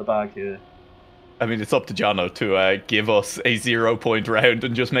pull it out the bag here. I mean, it's up to Jono to give us a 0-point round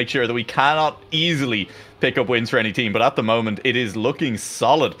and just make sure that we cannot easily pick up wins for any team. But at the moment, it is looking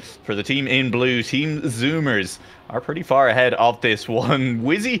solid for the team in blue. Team Zoomers are pretty far ahead of this one.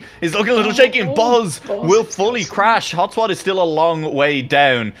 Wizzy is looking a little shaky, and Boz will fully crash. HotSwat is still a long way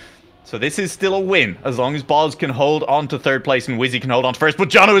down. So this is still a win, as long as Boz can hold on to third place and Wizzy can hold on to first. But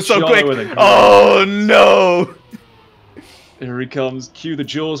Jono is so quick. Oh, no. Here he comes. Cue the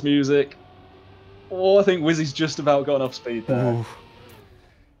Jaws music. Oh, I think Wizzy's just about got enough speed there.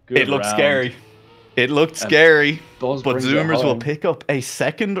 It looked scary. It looked scary. But Zoomers will home. pick up a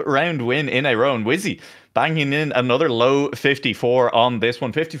second round win in a row. And Wizzy banging in another low 54 on this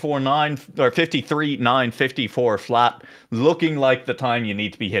one. 54-9 or 53-9, 54 flat. Looking like the time you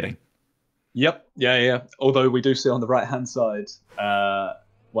need to be hitting. Yep. Yeah. Although we do see on the right-hand side,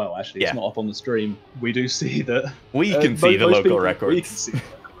 well, actually, it's not up on the stream. We do see that... We can see the local records. We can see the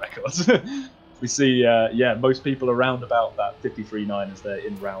local records. We see, most people around about that 53-9 as they're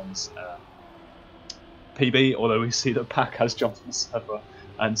in rounds PB, although we see that Pack has jumped on the server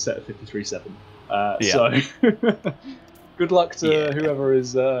and set a 53-7. So, good luck to whoever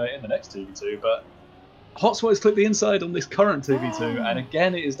is in the next 2v2, but HotSwat has clicked the inside on this current 2v2, and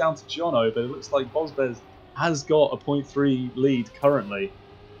again it is down to Jono, but it looks like Bozbez has got a 0.3 lead currently.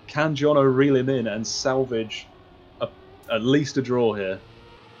 Can Jono reel him in and salvage at least a draw here?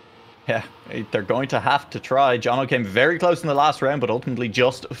 Yeah, they're going to have to try. Jono came very close in the last round, but ultimately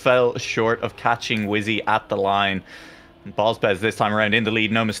just fell short of catching Wizzy at the line. Bozbez this time around in the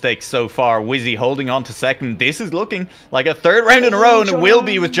lead, no mistakes so far. Wizzy holding on to second. This is looking like a third round in a row, and it will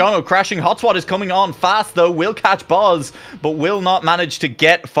be with Jono crashing. HotSwat is coming on fast, though. Will catch Boz, but will not manage to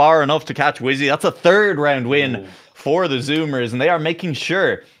get far enough to catch Wizzy. That's a third round win for the Zoomers, and they are making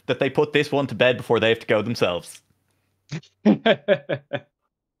sure that they put this one to bed before they have to go themselves.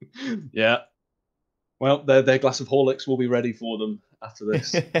 Yeah. Well, their glass of Horlicks will be ready for them after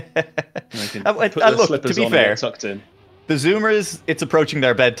this. Look, to be fair, tucked in. The Zoomers, it's approaching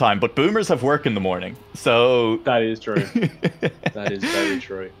their bedtime, but Boomers have work in the morning, so... That is true. That is very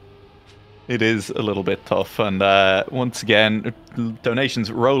true. It is a little bit tough, and once again,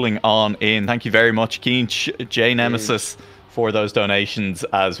 donations rolling on in. Thank you very much, Kinch, J Nemesis, for those donations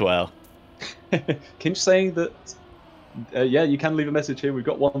as well. Kinch saying that... yeah, you can leave a message here. We've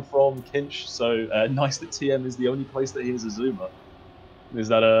got one from Kinch, so nice that TM is the only place that he is a Zoomer. Is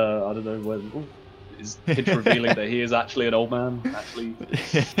that I don't know whether... Is Kinch revealing that he is actually an old man? Actually...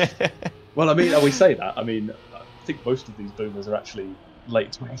 Well, I mean, we say that. I mean, I think most of these Boomers are actually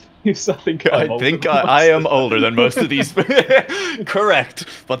late 20s. I think I am older than most of these. Correct.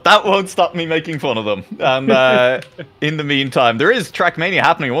 But that won't stop me making fun of them. And in the meantime, there is Trackmania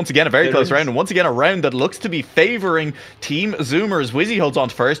happening. Once again, a very close round. And once again, a round that looks to be favouring Team Zoomers. Wizzy holds on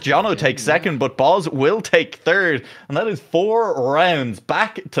to first. Jono takes second, but Boz will take third. And that is 4 rounds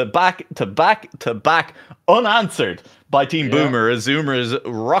back to back to back to back, unanswered by Team Boomer as Zoomers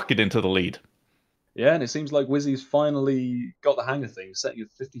rocket into the lead. Yeah, and it seems like Wizzy's finally got the hang of things, setting a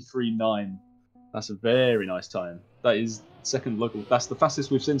 53.9. That's a very nice time. That is second local. That's the fastest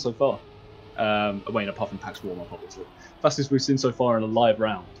we've seen so far. I mean, apart from Pack's warm-up, obviously. Fastest we've seen so far in a live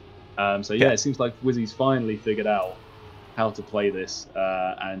round. So yeah, it seems like Wizzy's finally figured out how to play this,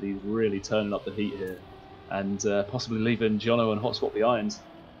 and he's really turning up the heat here, and possibly leaving Jono and HotSwat behind.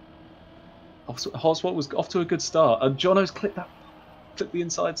 HotSwat was off to a good start, and Jono's clipped the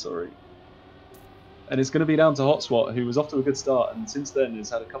inside, sorry. And it's going to be down to HotSwat, who was off to a good start, and since then has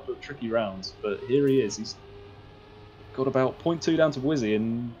had a couple of tricky rounds. But here he is. He's got about 0.2 down to Wizzy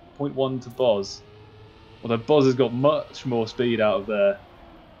and 0.1 to Boz. Although Boz has got much more speed out of there.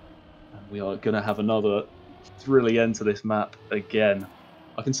 And we are going to have another thrilling end to this map again.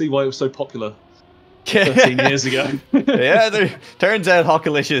 I can see why it was so popular 13 years ago. Turns out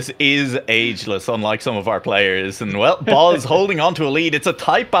Hockalicious is ageless, unlike some of our players. And well, Boz holding on to a lead. It's a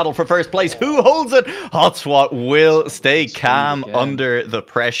tight battle for first place. Who holds it? HotSwat will stay calm under the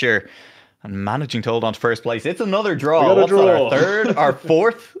pressure and managing to hold on to first place. It's another draw. What's that, our third, our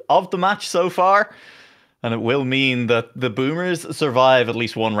fourth of the match so far? And it will mean that the Boomers survive at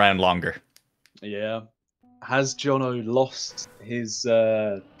least 1 round longer. Yeah. Has Jono lost his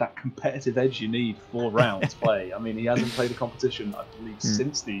that competitive edge you need for rounds play? I mean, he hasn't played a competition, I believe,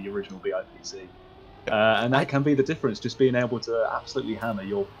 since the original BIPC. And that can be the difference, just being able to absolutely hammer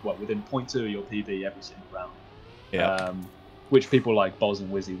within 0.2 of your PB every single round. Yeah. Which people like Boz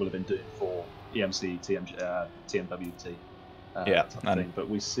and Wizzy will have been doing for EMC, TMWT. Yeah, type of thing. But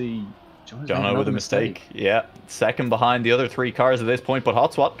we see Jono with a mistake. Yeah, second behind the other 3 cars at this point, but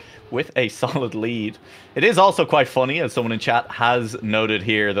Hotspot with a solid lead. It is also quite funny, as someone in chat has noted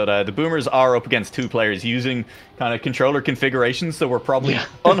here, that the Boomers are up against 2 players using kind of controller configurations that were probably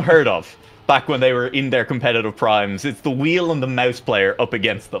unheard of back when they were in their competitive primes. It's the wheel and the mouse player up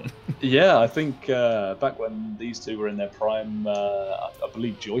against them. Yeah, I think back when these 2 were in their prime, I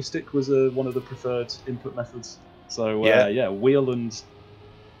believe joystick was one of the preferred input methods. So wheel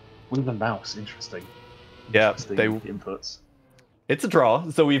and mouse, interesting. Yeah, they inputs. It's a draw,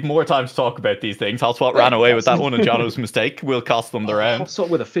 so we have more time to talk about these things. Hotspot ran away with that one, and Jono's mistake will cost them the round. Hotspot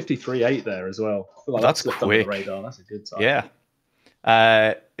with a 53.8 there as well. I feel like that's quick. On the radar. That's a good time.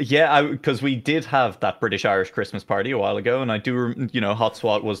 Yeah. Because we did have that British-Irish Christmas party a while ago, and I do,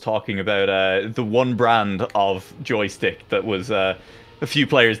 Hotspot was talking about the one brand of joystick that was a few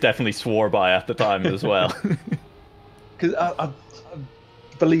players definitely swore by at the time as well. Because I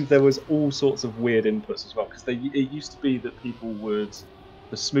believe there was all sorts of weird inputs as well, because it used to be that people would,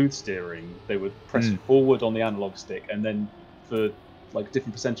 for smooth steering, they would press forward on the analog stick, and then for like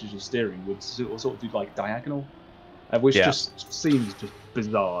different percentages of steering would sort of do like diagonal, which just seems just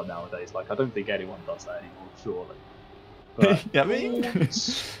bizarre nowadays. Like, I don't think anyone does that anymore, surely. But yeah, I mean,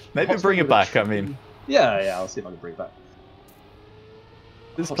 maybe bring it back. I mean, yeah, I'll see if I can bring it back.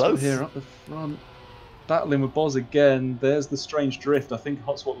 This close here up the front. Battling with Boz again. There's the strange drift. I think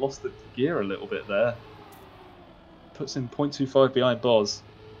Hotspot lost the gear a little bit there. Puts him 0.25 behind Boz.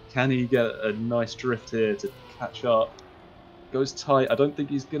 Can he get a nice drift here to catch up? Goes tight. I don't think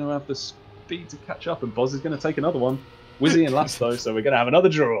he's going to have the speed to catch up, and Boz is going to take another one. Wizzy in last though, so we're going to have another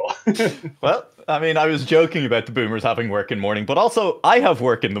draw. Well, I mean, I was joking about the Boomers having work in morning, but also I have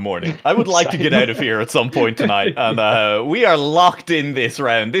work in the morning. I would like to get out of here at some point tonight, and we are locked in this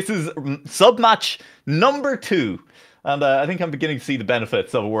round. This is sub-match number 2, and I think I'm beginning to see the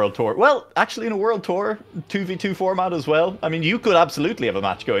benefits of a World Tour. Well, actually, in a World Tour 2v2 format as well, I mean, you could absolutely have a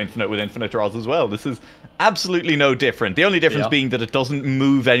match go infinite with infinite draws as well. This is absolutely no different. The only difference being that it doesn't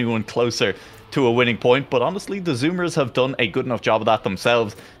move anyone closer to a winning point, but honestly, the Zoomers have done a good enough job of that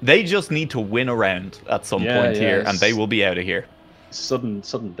themselves. They just need to win a round at some point here, and they will be out of here. Sudden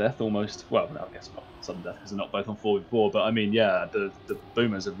death almost. Well, no, I guess not sudden death because they're not both on 4v4, but I mean, yeah, the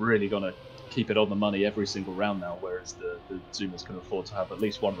Boomers have really going to keep it on the money every single round now, whereas the Zoomers can afford to have at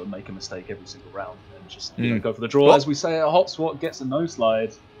least one of them make a mistake every single round and just go for the draw. As we say, a Hotspot gets a no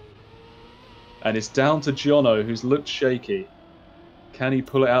slide, and it's down to Jono, who's looked shaky. Can he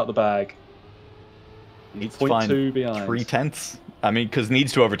pull it out the bag? Needs to find 3/10. I mean, because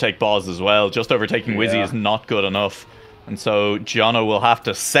needs to overtake Boz as well. Just overtaking Wizzy is not good enough. And so Jono will have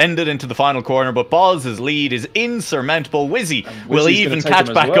to send it into the final corner, but Boz's lead is insurmountable. Wizzy will even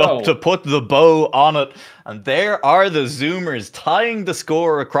catch back up to put the bow on it. And there are the Zoomers tying the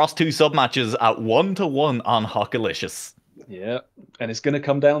score across 2 sub-matches at 1-1 on Hockalicious. Yeah, and it's going to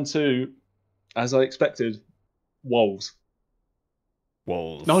come down to, as I expected, Wolves.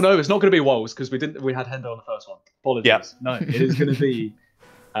 Wolves. No, it's not going to be Wolves because we had Hendo on the first one. Apologies. Yep. No, it is going to be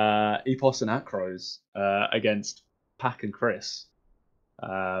Epos and Acros against Pack and Chris.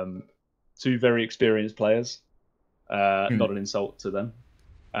 2 very experienced players. Not an insult to them.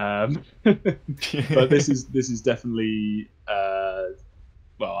 But this is definitely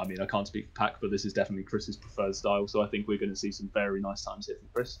well, I mean, I can't speak for Pack, but this is definitely Chris's preferred style. So I think we're going to see some very nice times here from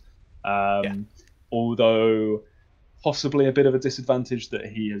Chris. Although possibly a bit of a disadvantage that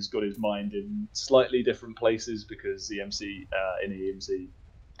he has got his mind in slightly different places because the EMC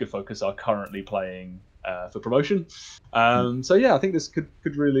Good Focus are currently playing for promotion. So yeah, I think this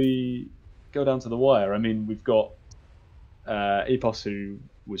could really go down to the wire. I mean, we've got Epos, who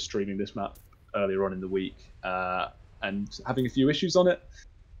was streaming this map earlier on in the week and having a few issues on it,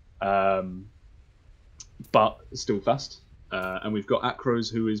 but still fast. And we've got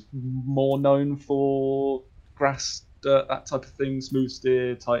Acros, who is more known for grass, dirt, that type of thing, smooth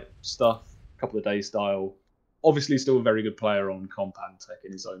steer type stuff, couple of days style. Obviously, still a very good player on comp and tech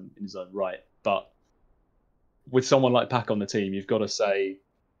in his own right. But with someone like Pack on the team, you've got to say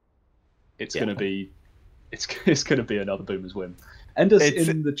it's going to be another Boomers win. Ender's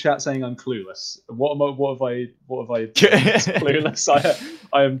in the chat saying I'm clueless. What have I clueless?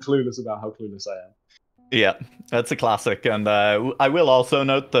 I am clueless about how clueless I am. Yeah, that's a classic. And I will also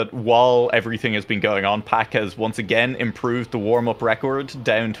note that while everything has been going on, Pack has once again improved the warm-up record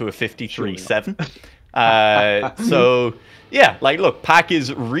down to a 53.7. So, yeah, like, look, Pack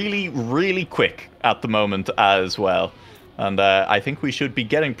is really, really quick at the moment as well. And I think we should be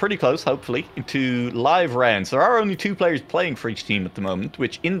getting pretty close, hopefully, to live rounds. There are only 2 players playing for each team at the moment,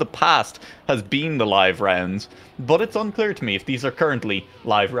 which in the past has been the live rounds. But it's unclear to me if these are currently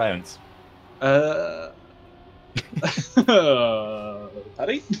live rounds. Paddy?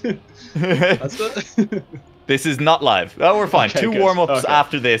 That's it? This is not live. Oh, we're fine. Okay, 2 good. warm-ups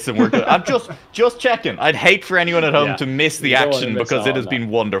after this, and we're good. I'm just checking. I'd hate for anyone at home to miss the action because it has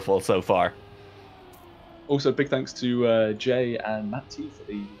been wonderful so far. Also, big thanks to Jay and Matt T for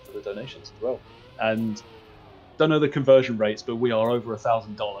the donations as well. And don't know the conversion rates, but we are over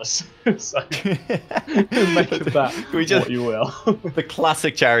 $1,000. So make of that what you will. The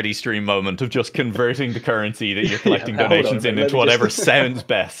classic charity stream moment of just converting the currency that you're collecting donations into whatever sounds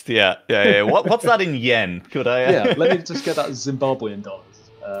best. Yeah. What's that in yen? Could I? Yeah, let me just get that Zimbabwean dollars.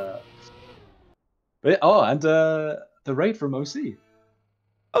 And the raid from OC.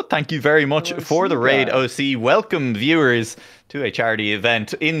 Oh, thank you very much for the raid, OC. Welcome, viewers, to a charity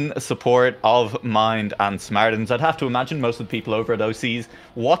event in support of Mind and Smartens. I'd have to imagine most of the people over at OC's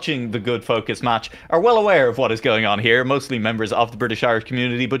watching the Good Focus match are well aware of what is going on here, mostly members of the British Irish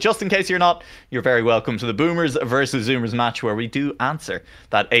community. But just in case you're not, you're very welcome to the Boomers versus Zoomers match, where we do answer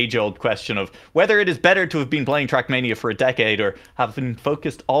that age-old question of whether it is better to have been playing Trackmania for a decade or have been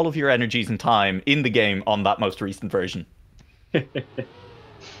focused all of your energies and time in the game on that most recent version.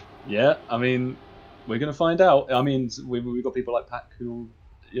 Yeah, I mean, we're going to find out. I mean, we've got people like Pac who,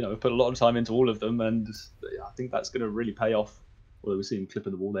 have put a lot of time into all of them, and I think that's going to really pay off. Although we see him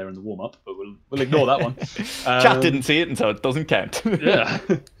clipping the wall there in the warm-up, but we'll ignore that one. Chat didn't see it, and so it doesn't count. Yeah.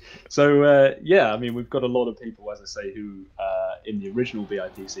 So, I mean, we've got a lot of people, as I say, who, in the original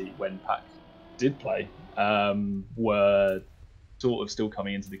BIPC, when Pac did play, were sort of still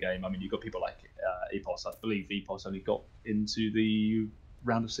coming into the game. I mean, you've got people like Epos. I believe Epos only got into the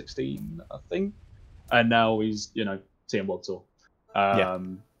round of 16, I think, and now he's TM World Tour.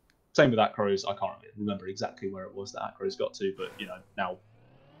 Same with Acros. I can't remember exactly where it was that Acros got to, but now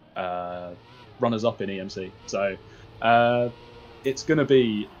runners up in EMC. So it's going to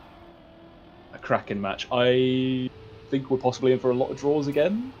be a cracking match. I think we're possibly in for a lot of draws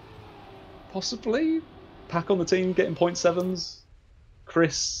again. Possibly. Pac on the team getting 0.7s.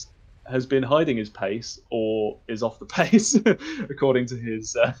 Chris has been hiding his pace, or is off the pace, according to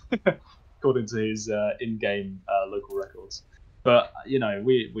his in-game local records. But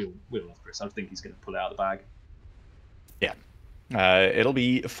we'll love Chris. I think he's going to pull it out of the bag. Yeah, it'll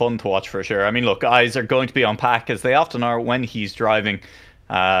be fun to watch for sure. I mean, look, eyes are going to be on Pac, as they often are when he's driving.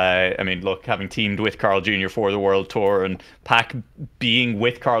 I mean, look, having teamed with Carl Jr. for the World Tour, and Pac being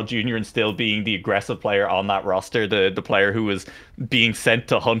with Carl Jr. and still being the aggressive player on that roster, the player who was being sent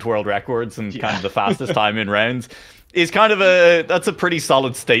to hunt world records and kind of the fastest time in rounds, is kind of that's a pretty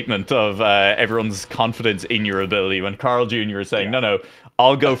solid statement of everyone's confidence in your ability when Carl Jr. is saying, no,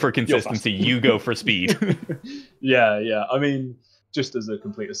 I'll go for consistency, you go for speed. Yeah. I mean, just as a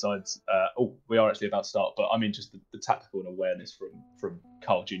complete aside, we are actually about to start, but I mean, just the tactical and awareness from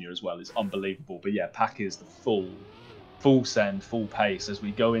Carl Jr. as well is unbelievable. But yeah, Pac is the full send, full pace as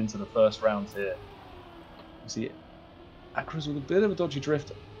we go into the first round here. You see Acros with a bit of a dodgy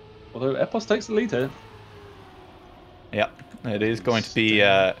drift, although Epos takes the lead here. Yeah, it is going to be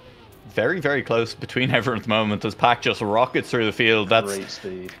very, very close between everyone at the moment as Pac just rockets through the field. That's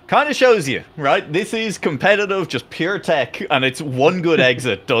kind of shows you, right? This is competitive, just pure tech, and it's one good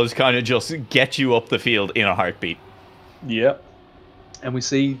exit does kind of just get you up the field in a heartbeat. Yeah, and we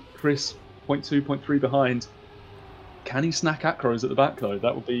see Chris 0.2, 0.3 behind. Can he snack Acros at the back though?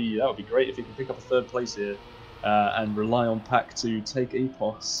 That would be great if he can pick up a third place here and rely on Pac to take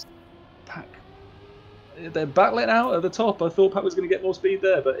Epos. Pac. They're battling out at the top. I thought Pac was going to get more speed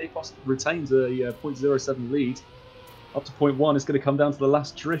there, but Epos retains a 0.07 lead. Up to 0.1, it's going to come down to the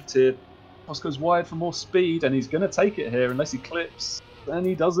last drift here. Epos goes wide for more speed, and he's going to take it here unless he clips. And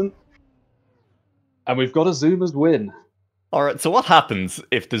he doesn't. And we've got a Zoomers win. All right, so what happens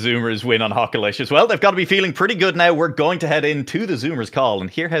if the Zoomers win on Hockalicious? Well, they've got to be feeling pretty good now. We're going to head into the Zoomers call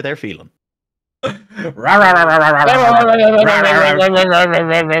and hear how they're feeling.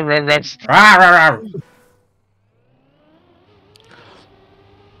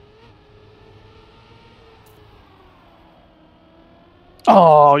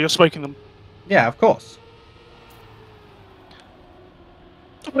 Oh, you're smoking them. Yeah, of course.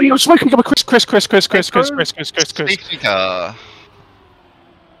 Oh, you're smoking them. Chris. Safety car.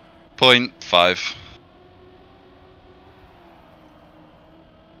 0.5.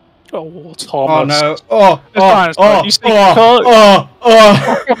 Oh, Thomas. Oh no.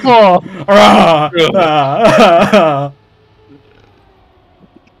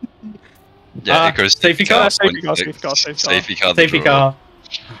 Yeah, it goes safety car. Safety car, safety car, safety car. Safety car. Safety car.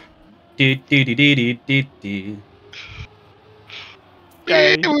 Do, do, do, do, do, do, do.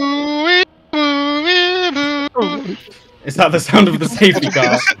 Okay. Is that the sound of the safety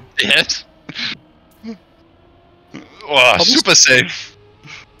car? Yes. Wow, super safe.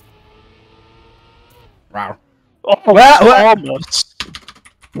 Wow. Oh, What?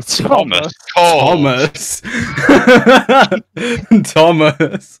 Thomas. Thomas. Thomas.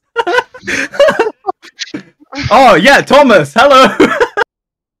 Thomas. Oh yeah, Thomas. Hello.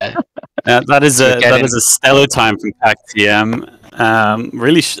 That is a stellar time from Pack TM.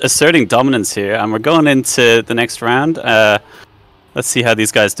 Really asserting dominance here, and we're going into the next round. Let's see how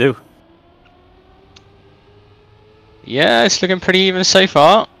these guys do. Yeah, it's looking pretty even so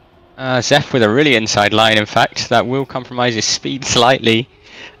far. Zeph with a really inside line, in fact, that will compromise his speed slightly.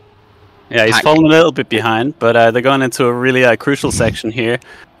 Yeah, he's fallen a little bit behind, but they're going into a really crucial section here.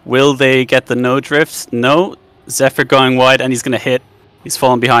 Will they get the no drifts? No. Zephyr going wide, and he's going to hit. He's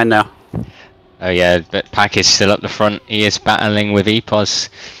fallen behind now. Oh yeah, but Pack is still up the front. He is battling with Epos.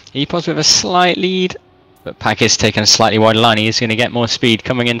 Epos with a slight lead, but Pack is taking a slightly wide line. He is going to get more speed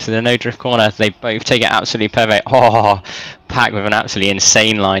coming into the no drift corner. They both take it absolutely perfect. Oh, Pack with an absolutely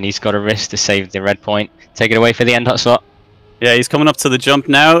insane line. He's got a risk to save the red point. Take it away for the end hot slot. Yeah, he's coming up to the jump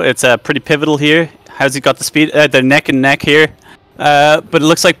now. It's pretty pivotal here. How's he got the speed? They're neck and neck here. But it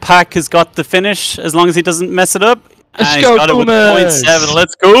looks like Pack has got the finish as long as he doesn't mess it up. Let's and go, he's got it with Thomas! 0.7.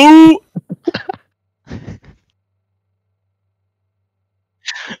 Let's go!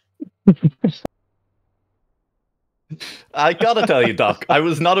 I gotta tell you, Doc, I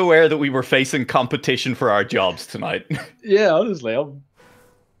was not aware that we were facing competition for our jobs tonight. Yeah, honestly, I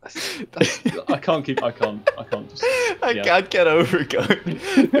can't just. I can't get over going.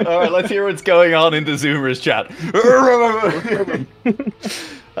 All right, let's hear what's going on in the Zoomers chat.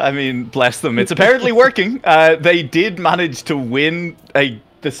 I mean, bless them. It's apparently working. They did manage to win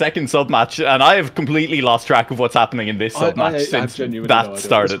the second sub match, and I have completely lost track of what's happening in this sub match since that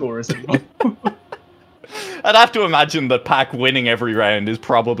started. I'd have to imagine that Pack winning every round is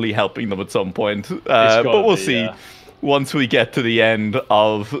probably helping them at some point. But we'll see. Yeah. Once we get to the end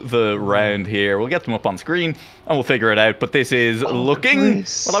of the round here, we'll get them up on screen and we'll figure it out. But this is looking,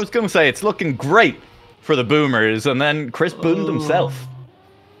 well, I was going to say, it's looking great for the Boomers. And then Chris boomed himself.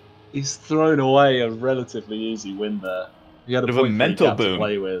 He's thrown away a relatively easy win there. He had a mental boom, to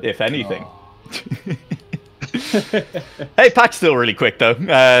play with. If anything. Hey, Pack's still really quick though,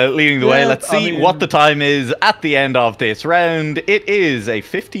 leading the way. Let's see what the time is at the end of this round. It is a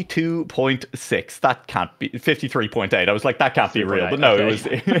 52.6. That can't be 53.8. I was like, that can't be real, but no,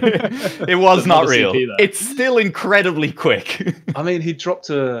 okay. It was not real. It's still incredibly quick. I mean, he dropped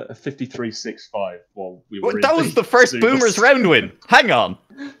a 53.65 while we were. That was the first Boomers round win. Hang on.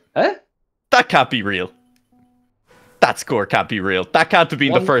 Eh? That can't be real. That score can't be real. That can't have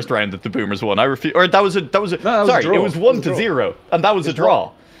been the first round that the Boomers won. I refuse. Or that was a. Sorry, it was 1-0, and that was a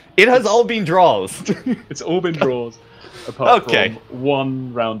draw. It has all been draws. It's all been draws, apart from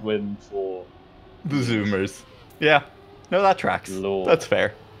one round win for the Zoomers. Yeah, no, that tracks. Lord. That's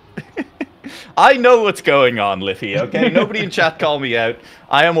fair. I know what's going on, Liffy, okay? Nobody in chat call me out.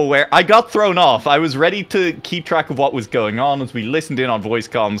 I am aware. I got thrown off. I was ready to keep track of what was going on as we listened in on voice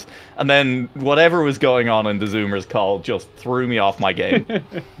comms, and then whatever was going on in the Zoomers call just threw me off my game.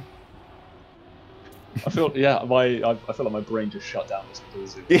 I feel like my brain just shut down listening to the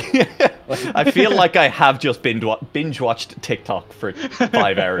Zoom. I feel like I have just binge watched TikTok for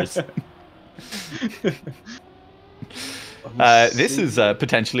 5 hours. This is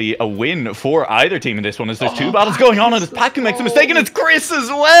potentially a win for either team in this one, as there's two battles going on, and it's Pack who makes a mistake, and it's Chris as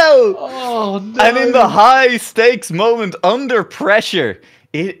well! Oh, no. And in the high-stakes moment, under pressure,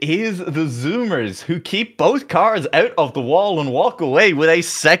 it is the Zoomers who keep both cars out of the wall and walk away with a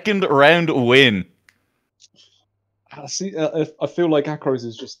second-round win. I feel like Acros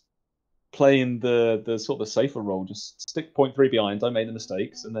is just playing the sort of safer role. Just stick 0.3 behind, don't make the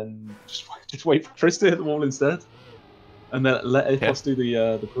mistakes, and then just wait for Chris to hit the wall instead. And then let Epos do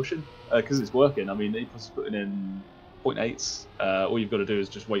the pushing, because it's working. I mean, Epos is putting in 0.8s. All you've got to do is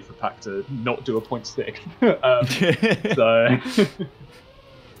just wait for Pack to not do a point stick. The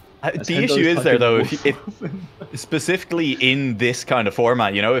issue is there, though, if specifically in this kind of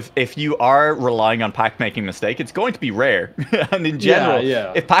format, you know, if you are relying on Pack making a mistake, it's going to be rare. And in general,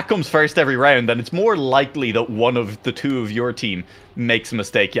 if Pack comes first every round, then it's more likely that one of the two of your team makes a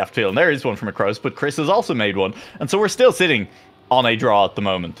mistake you have to feel. And there is one from Across, but Chris has also made one. And so we're still sitting on a draw at the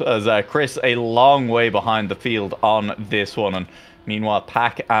moment, as Chris a long way behind the field on this one. And meanwhile,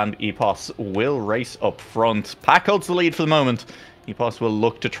 Pack and Epos will race up front. Pack holds the lead for the moment. Epos will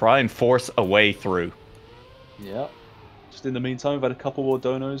look to try and force a way through. Yeah. Just in the meantime, we've had a couple more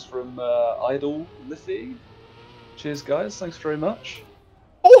donos from Idol Liffy. Cheers, guys. Thanks very much.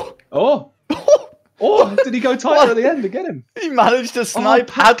 Oh! Oh! Oh! Did he go tighter at the end to get him? He managed to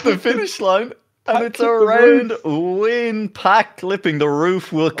snipe at the finish line. And it's a round win. Pack clipping the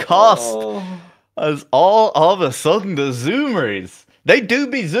roof will cost. As all of a sudden the Zoomers, they do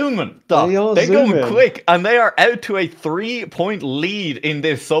be zooming, Doc. They're going quick, and they are out to a 3-point lead in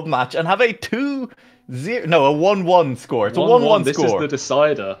this sub-match and have a 1-1 score. It's a 1-1 score. This is the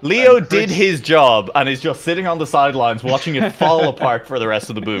decider. Leo did his job and is just sitting on the sidelines watching it fall apart for the rest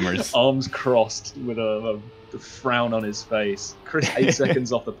of the Boomers. Arms crossed with a frown on his face. Chris 8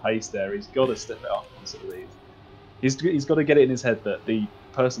 seconds off the pace there. He's got to step it up onto the lead. He's got to get it in his head that the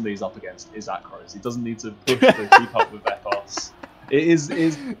person that he's up against is Akros. He doesn't need to push to keep up with Epos.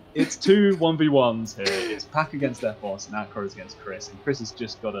 It's two 1v1s here. It's Pack against Epos and Akros against Chris, and Chris has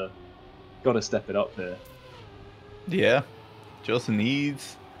just got to step it up here. Yeah, just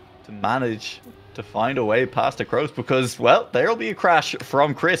needs to manage to find a way past Akros because, well, there'll be a crash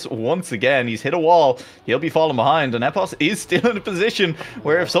from Chris once again. He's hit a wall. He'll be falling behind, and Epos is still in a position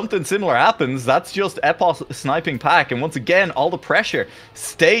where if something similar happens, that's just Epos sniping Pack, and once again, all the pressure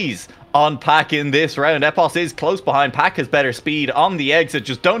stays on Pack in this round. Epos is close behind. Pack has better speed on the exit.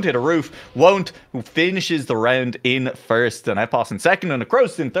 Just don't hit a roof. Won't. Who finishes the round in first. And Epos in second and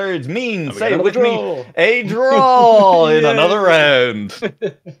Akros in thirds means, say it with me, a draw in another round.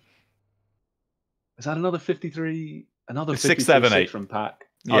 Is that another 53? Another 6, 7, 8 from Pack.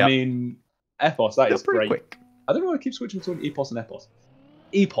 Yep. I mean, Epos, that is great. Quick. I don't know why I keep switching between Epos and Epos.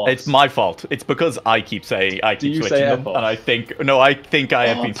 Epos. It's my fault. It's because I keep switching them, and I think I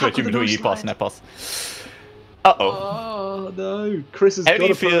have been switching between Epos and Epos. Oh no, Chris has got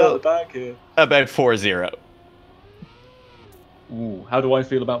to put it out the bag here. About 4-0. Ooh, how do I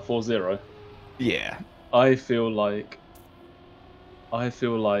feel about 4-0? Yeah, I feel like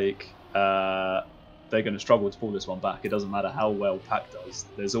they're going to struggle to pull this one back. It doesn't matter how well Pack does.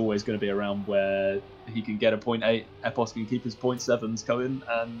 There's always going to be a round where he can get a 0.8, Epos can keep his 0.7s going,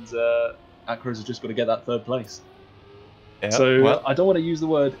 and Akros has just got to get that third place. Yeah, so well, I don't want to use the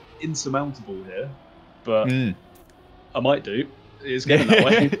word insurmountable here, but I might do. It's getting that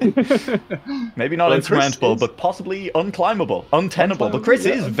way. Maybe not insurmountable, but possibly unclimbable, untenable. But Chris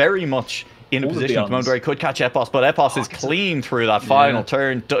is very much in a position at the moment where he could catch Epos, but Epos is clean through that final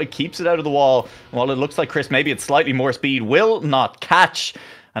turn, keeps it out of the wall. While it looks like Chris, maybe it's slightly more speed, will not catch.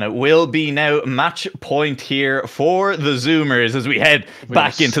 And it will be now match point here for the Zoomers as we head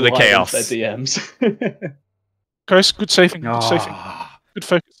back into the chaos. DMs. Chris, good saving. Good saving. Good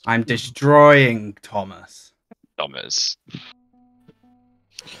focus. I'm destroying Thomas.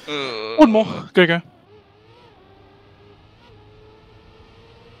 One more. Go.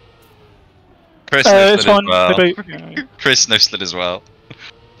 Chris no slid as well. Chris no slid as well.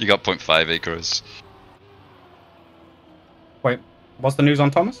 You got 0.5 acres. Wait, what's the news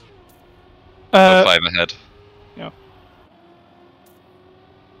on Thomas? 5 ahead. Yeah.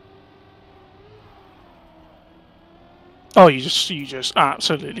 Oh, you just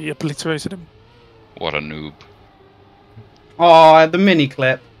absolutely obliterated him. What a noob. Oh, the mini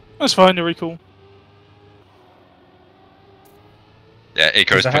clip. That's fine, the recall. Yeah,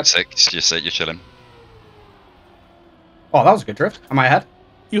 Acres 0.6, you're chilling. Oh, that was a good drift. Am I ahead?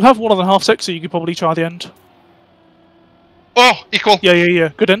 You have 1.5 seconds, so you could probably try the end. Oh, equal! Yeah.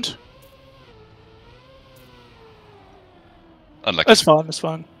 Good end. Unlucky. That's fine.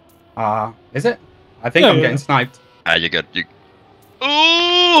 Is it? I think I'm getting sniped. You're good.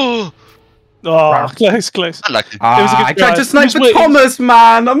 Ooh! Oh, close. Unlucky. I tried to snipe for Thomas,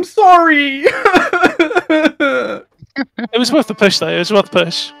 man! I'm sorry! It was worth the push, though. It was worth the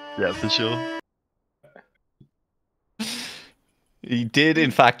push. Yeah, for sure. He did,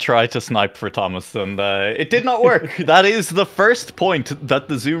 in fact, try to snipe for Thomas, and it did not work. That is the first point that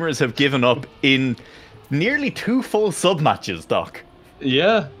the Zoomers have given up in nearly 2 full sub-matches, Doc.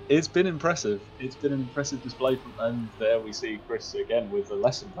 Yeah, it's been impressive. It's been an impressive display, and there we see Chris again with a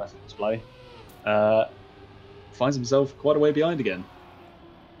less impressive display. Finds himself quite a way behind again.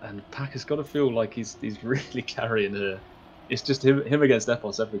 And Pack has got to feel like he's really carrying her. It's just him against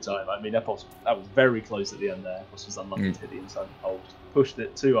Epos every time. I mean, Epos, that was very close at the end there. Epos was unlucky to hit the inside of the hole. Pushed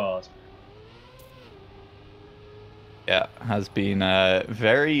it too hard. Yeah, has been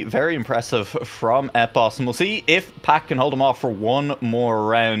very, very impressive from Epos. And we'll see if Pack can hold him off for one more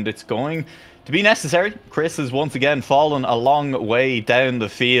round. It's going to to be necessary. Chris has once again fallen a long way down the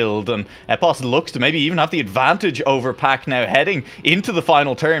field, and Epos looks to maybe even have the advantage over Pack now heading into the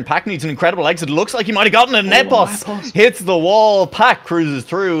final turn. Pack needs an incredible exit. It looks like he might have gotten it, and Epos hits the wall. Pack cruises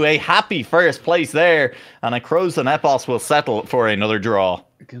through. A happy first place there, and Crows and Epos will settle for another draw.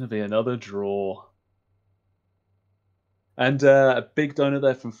 Gonna be another draw. And a big donor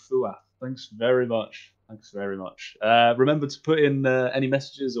there from Fuath. Thanks very much. Thanks very much. Remember to put in any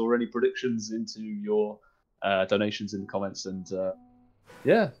messages or any predictions into your donations in the comments, and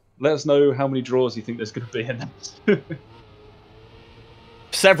yeah, let us know how many draws you think there's going to be in that.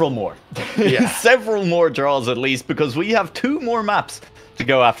 Several more. Yeah. Several more draws at least, because we have 2 more maps to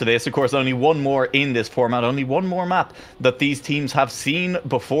go after this. Of course, only 1 more in this format, only 1 more map that these teams have seen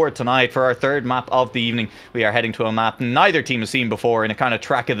before tonight. For our 3rd map of the evening, we are heading to a map neither team has seen before in a kind of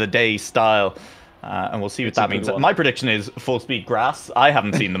track of the day style. And we'll see what that means. My prediction is full speed grass. I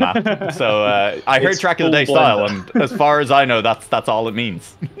haven't seen the map, so I heard track of the day style, and as far as I know, that's all it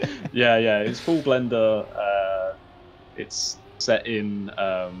means. yeah, it's full blender. It's set in.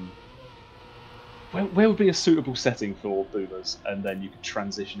 Where would be a suitable setting for boomers, and then you could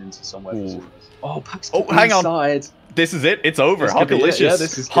transition into somewhere for zoomers? Oh, Pack's hang inside. On. This is it. It's over. Hockeylicious. Yeah,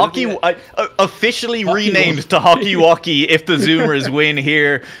 this is Hockey officially renamed to Hockey Walkie if the Zoomers win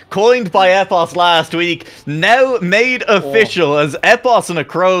here. Coined by Epos last week. Now made official as Epos and the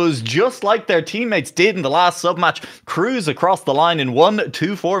Crows, just like their teammates did in the last sub-match, cruise across the line in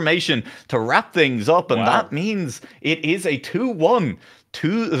 1-2 formation to wrap things up. And that means it is a 2-1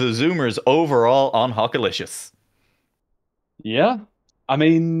 to the Zoomers overall on Hockeylicious. Yeah. I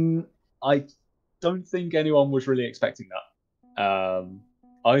mean, I don't think anyone was really expecting that.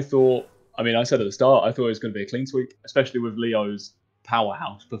 I said at the start, I thought it was going to be a clean sweep, especially with Leo's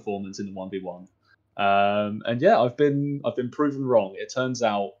powerhouse performance in the 1v1. And yeah, I've been proven wrong. It turns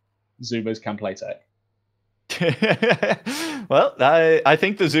out Zoomers can play tech. Well, I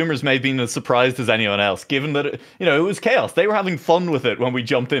think the Zoomers may have been as surprised as anyone else, given that it was chaos. They were having fun with it when we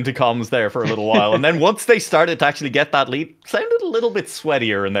jumped into comms there for a little while, and then once they started to actually get that lead, it sounded a little bit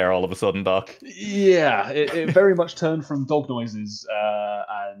sweatier in there all of a sudden, Doc. Yeah, it very much turned from dog noises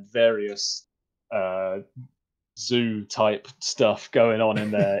and various zoo type stuff going on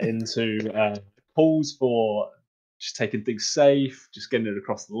in there into calls for just taking things safe, just getting it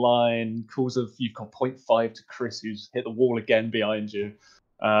across the line. Calls of you've got 0.5 to Chris, who's hit the wall again behind you.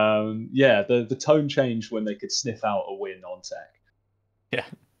 Yeah, the tone changed when they could sniff out a win on tech. Yeah.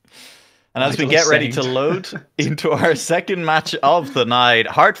 And as we get ready to load into our 2nd match of the night,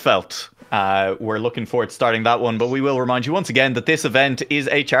 Heartfelt. We're looking forward to starting that one, but we will remind you once again that this event is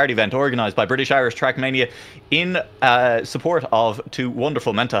a charity event organised by British Irish Trackmania in support of 2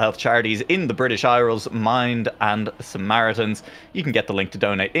 wonderful mental health charities in the British Isles, Mind and Samaritans. You can get the link to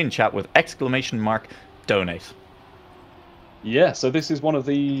donate in chat with !donate. Yeah, so this is one of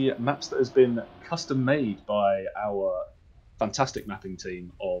the maps that has been custom made by our fantastic mapping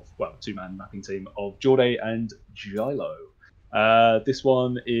team of, 2-man mapping team of Jorday and Giilo. This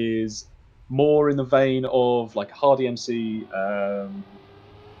one is more in the vein of like Hardy MC,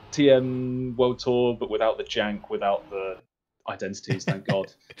 TM World Tour, but without the jank, without the identities, thank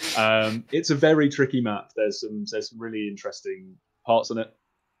God. It's a very tricky map. There's some really interesting parts on it.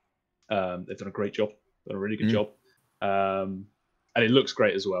 They've done a great job, done a really good job. And it looks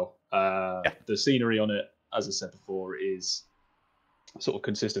great as well. The scenery on it, as I said before, is sort of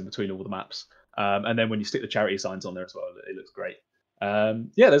consistent between all the maps. And then when you stick the charity signs on there as well, it looks great.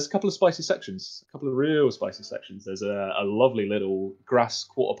 There's a couple of spicy sections, a couple of real spicy sections. There's a lovely little grass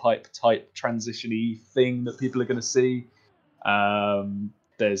quarter pipe type transition-y thing that people are going to see.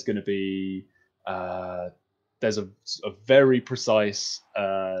 There's going to be there's a very precise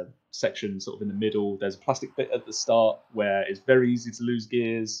section sort of in the middle. There's a plastic bit at the start where it's very easy to lose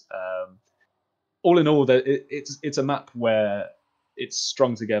gears. All in all, it's a map where it's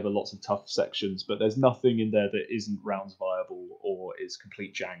strung together lots of tough sections, but there's nothing in there that isn't rounds viable or is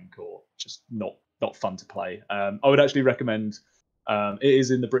complete jank or just not fun to play. I would actually recommend. It is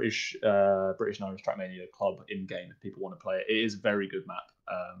in the British and Irish Trackmania Club in game if people want to play it. It is a very good map.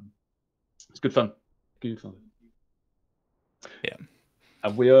 It's good fun. Good fun. Yeah.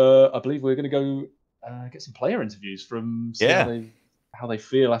 And I believe we're going to go get some player interviews from how they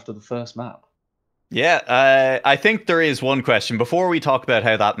feel after the first map. Yeah, I think there is one question before we talk about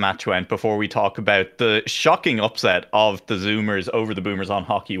how that match went, before we talk about the shocking upset of the Zoomers over the Boomers on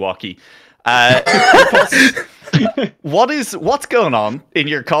Hockey Walkie. What's going on in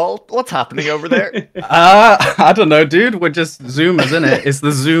your call? What's happening over there? I don't know, dude. We're just Zoomers, innit? It's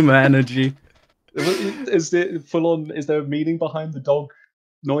the Zoomer energy. Is it full on? Is there a meaning behind the dog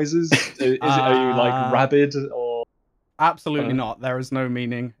noises? Are you like rabid or? Absolutely not. There is no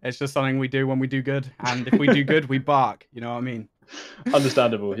meaning. It's just something we do when we do good, and if we do good, we bark. You know what I mean?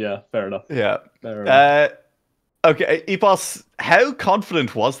 Understandable. Yeah, fair enough. Yeah. Fair enough. Okay, Epos, how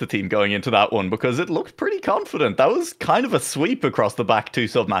confident was the team going into that one? Because it looked pretty confident. That was kind of a sweep across the back 2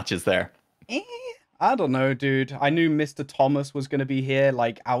 sub matches there. I don't know, dude. I knew Mr. Thomas was going to be here,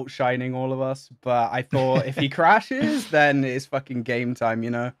 like, outshining all of us. But I thought if he crashes, then it's fucking game time,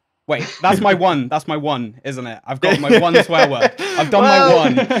 you know? Wait, that's my one. That's my one, isn't it? I've got my one swear word. I've done my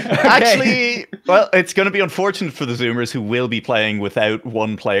one. Okay. Actually, well, it's going to be unfortunate for the Zoomers who will be playing without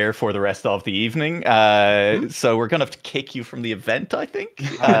one player for the rest of the evening. So we're going to have to kick you from the event, I think.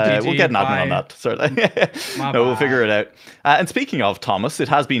 We'll get an admin on that. No, we'll figure it out. And speaking of Thomas, it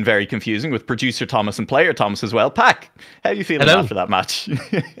has been very confusing with producer Thomas and player Thomas as well. Pack, how are you feeling after that match?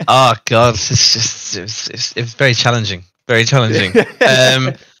 Oh, God. It's just, it was very challenging. Very challenging.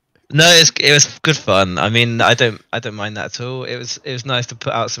 No, it was good fun. I mean, I don't mind that at all. It was nice to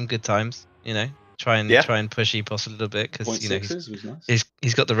put out some good times. You know, try and push Epos a little bit because you know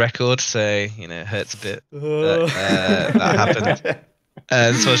he's got the record, so you know it hurts a bit that happened.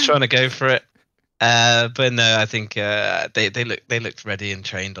 And so I was trying to go for it, but no, I think they looked ready and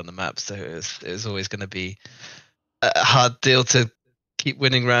trained on the map, so it was always going to be a hard deal to keep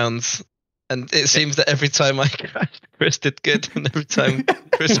winning rounds. And it seems that every time I crashed, Chris did good, and every time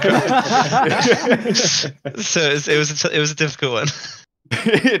Chris crashed. So it was a difficult one.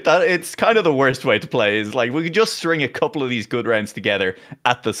 It's kind of the worst way to play. Is like we could just string a couple of these good rounds together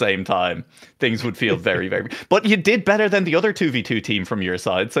at the same time. Things would feel very, very. But you did better than the other 2v2 team from your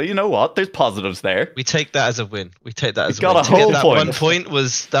side, so you know what? There's positives there. We take that as a win. We take that as a win. Got a whole point. 1 point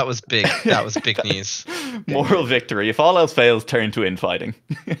was big. That was big news. Moral victory. If all else fails, turn to infighting.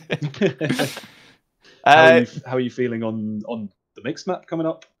 How are you feeling on the mixed map coming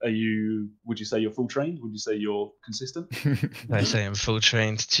up? Would you say you're full trained? Would you say you're consistent? I say I'm full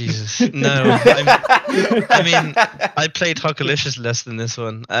trained. Jesus. No. I mean, I played Hockalicious less than this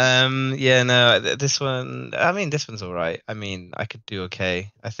one. Yeah, no, this one, I mean, this one's all right. I mean, I could do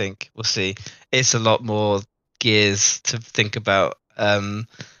okay. I think we'll see. It's a lot more gears to think about.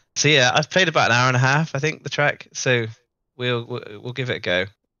 So yeah, I've played about an hour and a half, I think, the track. So we'll give it a go.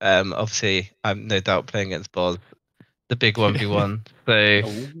 Obviously, I'm no doubt playing against Boz, the big 1v1. So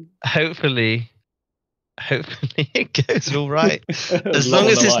hopefully it goes all right. As long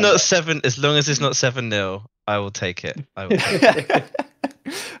as it's not 7-0, I will take it.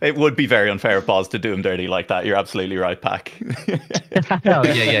 It would be very unfair of Boz to do him dirty like that. You're absolutely right, Pack.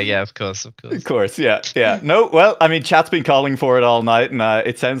 Yeah. Of course. Yeah. No, well, I mean, chat's been calling for it all night, and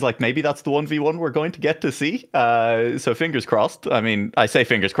it sounds like maybe that's the 1v1 we're going to get to see. So fingers crossed. I mean, I say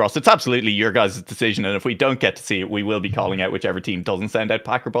fingers crossed. It's absolutely your guys' decision, and if we don't get to see it, we will be calling out whichever team doesn't send out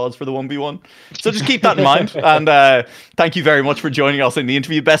Pack or Boz for the 1v1. So just keep that in mind. And thank you very much for joining us in the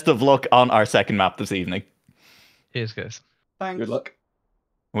interview. Best of luck on our second map this evening. Cheers, guys. Thanks. Good luck.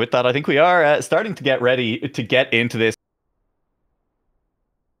 With that, I think we are starting to get ready to get into this.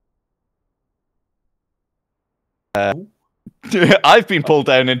 I've been pulled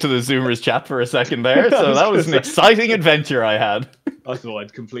down into the Zoomers chat for a second there, so that was an exciting adventure I had. I thought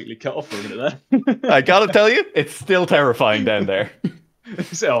I'd completely cut off for a minute there. I gotta tell you, it's still terrifying down there.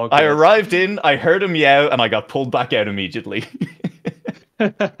 I arrived in, I heard him meow, and I got pulled back out immediately.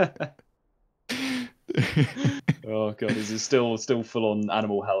 Oh god, is it still full on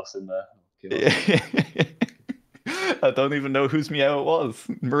Animal House in there? I don't even know whose meow it was.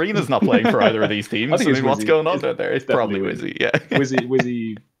 Marina's not playing for either of these teams. I mean, what's going on down there? It's probably Wizzy. Yeah,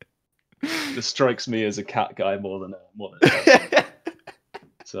 Wizzy. This strikes me as a cat guy more than.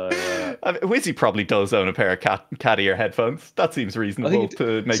 So I mean, Wizzy probably does own a pair of cat ear headphones. That seems reasonable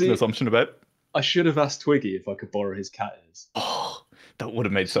to make an assumption about. I should have asked Twiggy if I could borrow his cat ears. Oh, that would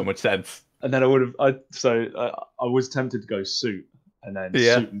have made so much sense. And then I would have. I was tempted to go suit, and then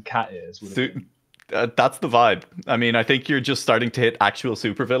suit and cat ears. That's the vibe. I mean, I think you're just starting to hit actual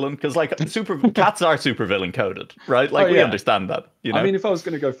supervillain because, like, cats are supervillain coded, right? Like, we understand that. You know? I mean, if I was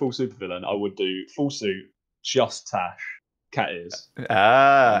going to go full supervillain, I would do full suit, just Tash, cat ears.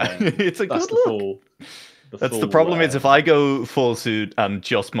 It's a good look. That's the problem is if I go full suit and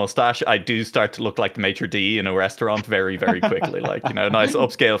just mustache, I do start to look like the maitre d' in a restaurant very, very quickly. Like, you know, nice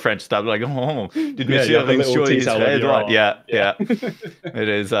upscale French stab. Like, oh, did Monsieur enjoy his head? Yeah. It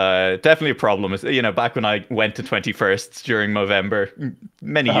is definitely a problem. You know, back when I went to 21st during November,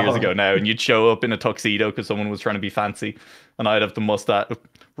 many years ago now, and you'd show up in a tuxedo because someone was trying to be fancy, and I'd have the mustache.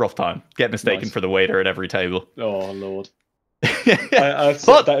 Rough time. Get mistaken for the waiter at every table. Oh, Lord.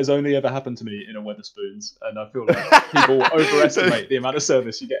 That has only ever happened to me in a Wetherspoons, and I feel like people overestimate the amount of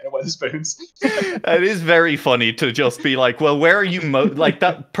service you get in a Wetherspoons. It is very funny to just be like, well, where are you like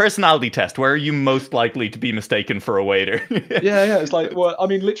that personality test? Where are you most likely to be mistaken for a waiter? Yeah. It's like, well, I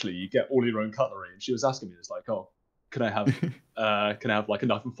mean, literally, you get all your own cutlery, and she was asking me, it's like, oh, can I have like a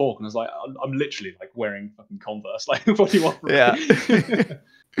knife and fork? And I was like, I'm literally like wearing fucking Converse. Like, what do you want from me?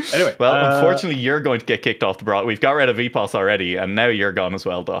 Anyway, well, unfortunately, you're going to get kicked off the broad. We've got rid of EPOS already, and now you're gone as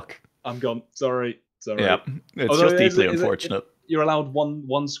well, Doc. I'm gone. Sorry. Yeah, it's just deeply unfortunate. You're allowed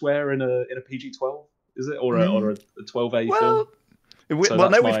one swear in a PG-12, is it, or a 12A well, film? Well,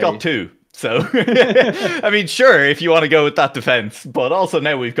 now we've got 2. So, I mean, sure, if you want to go with that defense, but also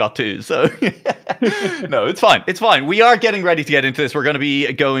now we've got 2. So, no, it's fine. It's fine. We are getting ready to get into this. We're going to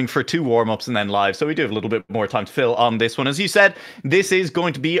be going for 2 warm-ups and then live. So we do have a little bit more time to fill on this one. As you said, this is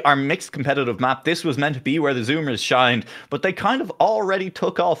going to be our mixed competitive map. This was meant to be where the Zoomers shined, but they kind of already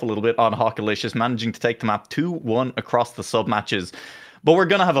took off a little bit on Hockalicious, managing to take the map 2-1 across the sub-matches. But we're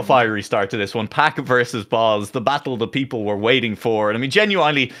going to have a fiery start to this one. Pack versus Boz, the battle the people were waiting for. And I mean,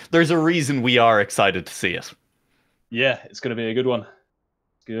 genuinely, there's a reason we are excited to see it. Yeah, it's going to be a good one.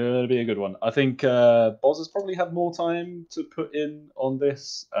 It's going to be a good one. I think Boz has probably had more time to put in on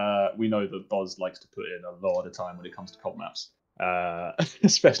this. We know that Boz likes to put in a lot of time when it comes to comp maps,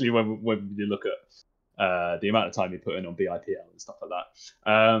 especially when you look at the amount of time he put in on BIPL and stuff like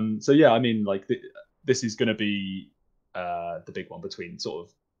that. So yeah, I mean, like this is going to be the big one between sort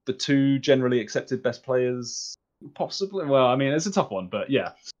of the 2 generally accepted best players, possibly. Well, I mean, it's a tough one, but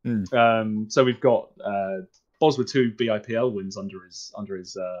yeah. So we've got Boz with 2 BIPL wins under his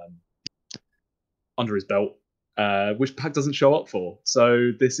belt, which Pack doesn't show up for.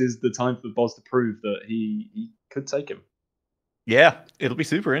 So this is the time for Boz to prove that he could take him. Yeah, it'll be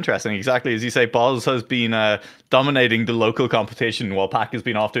super interesting. Exactly as you say, Boz has been dominating the local competition while Pack has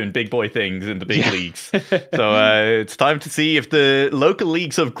been off doing big boy things in the big leagues. So it's time to see if the local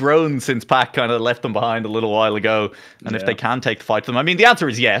leagues have grown since Pack kind of left them behind a little while ago, and if they can take the fight to them. I mean, the answer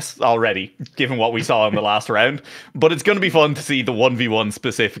is yes already, given what we saw in the last round. But it's going to be fun to see the 1v1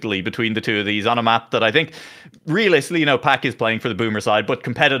 specifically between the 2 of these on a map that I think, realistically, Pack is playing for the Boomer side, but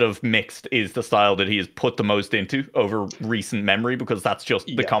competitive mixed is the style that he has put the most into over recent memory, because that's just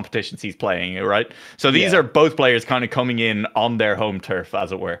the competitions he's playing, right? So these are both players kind of coming in on their home turf,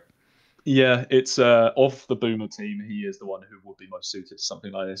 as it were. Yeah, it's of the Boomer team, he is the one who would be most suited to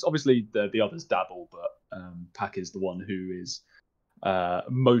something like this. Obviously, the others dabble, but Pack is the one who is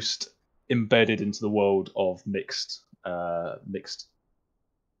most embedded into the world of mixed.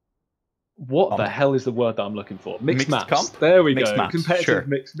 What the hell is the word that I'm looking for? Mixed maps. Comp? There we mixed go. Maps. Competitive, sure.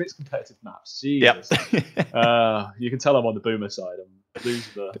 mixed competitive maps. Jesus. Yep. You can tell I'm on the Boomer side. I'm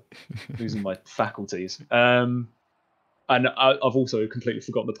losing my faculties. And I've also completely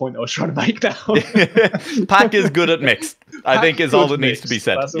forgotten the point I was trying to make now. Pack is good at mixed, I think, is all that needs to be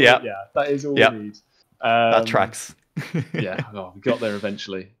said. That is all we need. That tracks. Yeah, we got there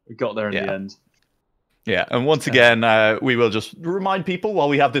eventually. We got there in the end. Yeah, and once again, we will just remind people while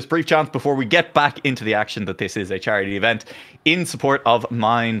we have this brief chance before we get back into the action that this is a charity event in support of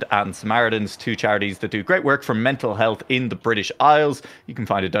Mind and Samaritans, 2 charities that do great work for mental health in the British Isles. You can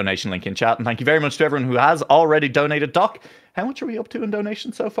find a donation link in chat, and thank you very much to everyone who has already donated. Doc, how much are we up to in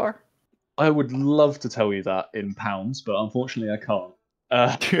donations so far? I would love to tell you that in pounds, but unfortunately I can't.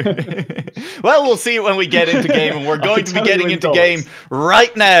 Well, we'll see it when we get into game, and we're going to be getting into game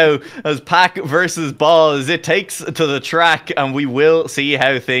right now as Pack versus Boz. It takes to the track, and we will see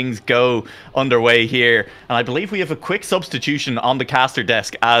how things go underway here. And I believe we have a quick substitution on the caster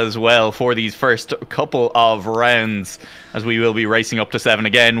desk as well for these first couple of rounds, as we will be racing up to 7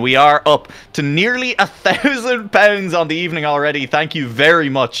 again. We are up to nearly £1,000 on the evening already. Thank you very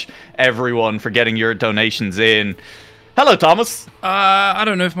much, everyone, for getting your donations in. Hello, Thomas. I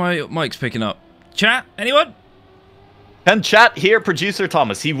don't know if my mic's picking up. Chat? Anyone? Can chat hear producer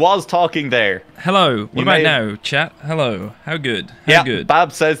Thomas? He was talking there. Hello. What about now, chat? Hello. How good? How good?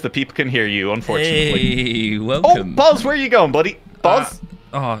 Bab says that people can hear you, unfortunately. Hey, welcome. Oh, Boz, where are you going, buddy? Boz?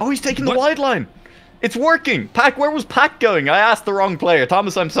 He's taking the wide line. It's working. Pack, where was Pack going? I asked the wrong player.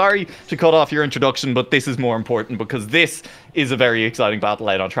 Thomas, I'm sorry to cut off your introduction, but this is more important because this is a very exciting battle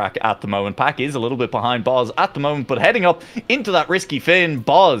out on track at the moment. Pack is a little bit behind Boz at the moment, but heading up into that risky fin,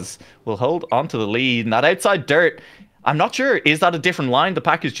 Boz will hold onto the lead. And that outside dirt, I'm not sure, is that a different line the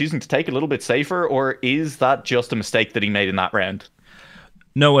Pack is choosing to take a little bit safer, or is that just a mistake that he made in that round?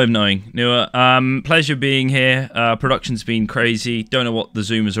 No way of knowing. Nua, pleasure being here. Production's been crazy. Don't know what the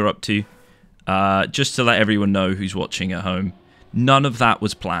Zoomers are up to. Just to let everyone know who's watching at home, none of that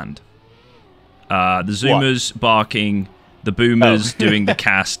was planned. The Zoomers barking the boomers doing the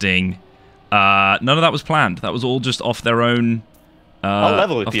casting. None of that was planned. That was all just off their own. I'll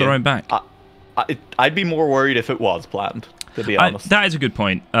level with off you. Their own back. I'd be more worried if it was planned, to be honest. That is a good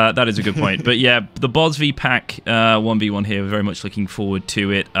point. That is a good point. But yeah, the Boz v Pack 1v1 here, we're very much looking forward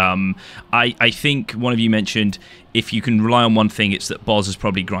to it. I think one of you mentioned if you can rely on one thing, it's that Boz has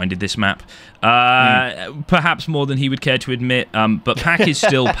probably grinded this map. Perhaps more than he would care to admit. But Pack is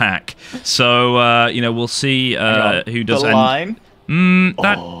still Pack. So, we'll see who does... The line?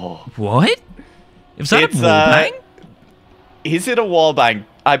 What? Was that a wall bang? Is it a wall bang?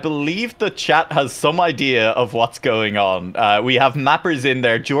 I believe the chat has some idea of what's going on. We have mappers in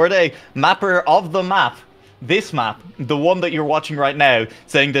there. Jorday, mapper of the map, this map, the one that you're watching right now,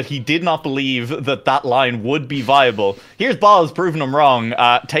 saying that he did not believe that that line would be viable. Here's Boz proving him wrong,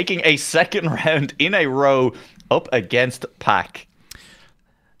 taking a second round in a row up against Pack.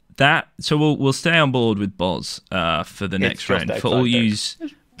 So we'll stay on board with Boz for the next round.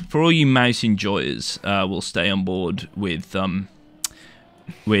 For all you mouse enjoyers, we'll stay on board with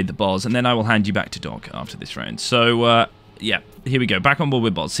Boz, and then I will hand you back to Doc after this round. So yeah, here we go. Back on board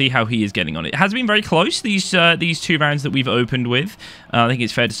with Boz. See how he is getting on. It has been very close, these 2 rounds that we've opened with. I think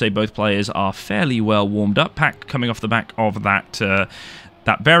it's fair to say both players are fairly well warmed up. Pack coming off the back of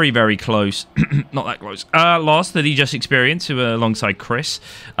that very, very close, not that close, loss that he just experienced alongside Chris.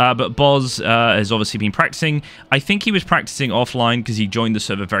 But Boz has obviously been practicing. I think he was practicing offline because he joined the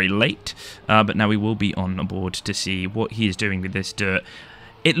server very late. But now we will be on board to see what he is doing with this dirt.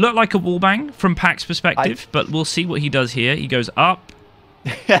 It looked like a wallbang from Pack's perspective, but we'll see what he does here. He goes up.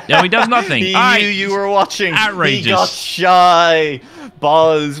 No, he does nothing. He knew you were watching. Outrageous. He got shy.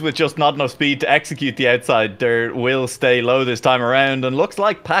 Boz, with just not enough speed to execute the outside dirt, will stay low this time around, and looks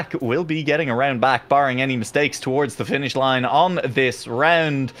like Pack will be getting around back, barring any mistakes towards the finish line on this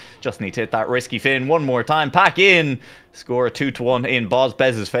round. Just need to hit that risky fin one more time. Pack in. Score 2-1 in Boz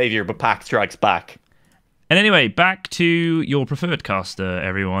Bez's favour, but Pack strikes back. And anyway, back to your preferred caster,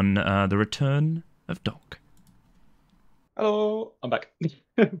 everyone. The return of Doc. Hello, I'm back.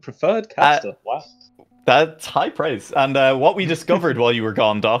 Preferred caster. Wow. That's high praise. And what we discovered while you were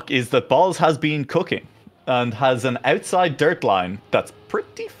gone, Doc, is that Boz has been cooking and has an outside dirt line that's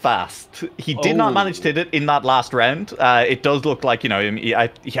pretty fast. He did not manage to hit it in that last round. It does look like, he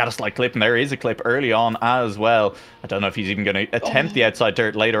had a slight clip, and there is a clip early on as well. I don't know if he's even going to attempt the outside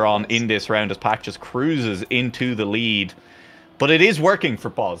dirt later on in this round as Pack just cruises into the lead. But it is working for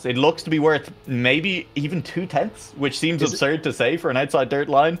Boz. It looks to be worth maybe even 2/10, which seems absurd to say for an outside dirt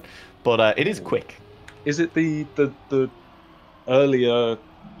line, but it is quick. Is it the earlier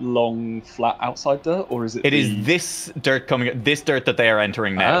long flat outside dirt, or is it? It is this dirt that they are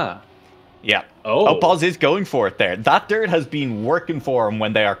entering now. Yeah. Oh, Boz is going for it there. That dirt has been working for him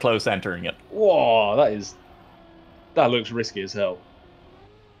when they are close entering it. Whoa, that looks risky as hell.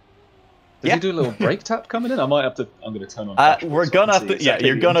 Does he do a little brake tap coming in? I'm going to turn on. We're gonna have to.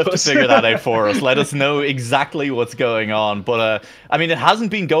 You're gonna have to figure that out for us. Let us know exactly what's going on. But I mean, it hasn't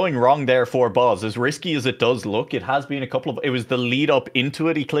been going wrong there for Boz. As risky as it does look, it has been a couple of. It was the lead up into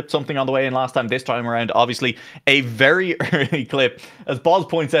it. He clipped something on the way in last time. This time around, obviously, a very early clip. As Boz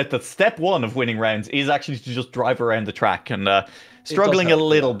points out, that step one of winning rounds is actually to just drive around the track, and struggling a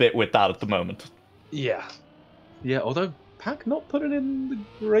little bit with that at the moment. Yeah. Although Pack not putting in the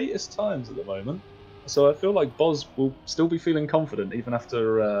greatest times at the moment, so I feel like Boz will still be feeling confident even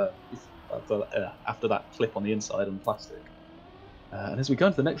after that clip on the inside and plastic. And as we go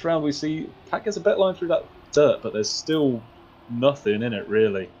into the next round, we see Pack gets a bet line through that dirt, but there's still nothing in it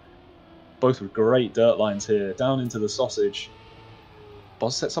really. Both with great dirt lines here, down into the sausage.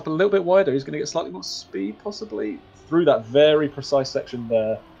 Boz sets up a little bit wider. He's going to get slightly more speed possibly through that very precise section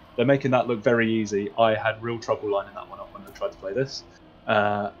there. They're making that look very easy. I had real trouble lining that one up when I tried to play this.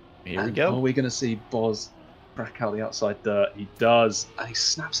 Here we go. Are we going to see Boz crack out the outside dirt? He does. And he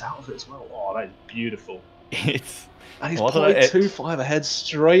snaps out of it as well. Oh, that is beautiful. And he's played 2-5 ahead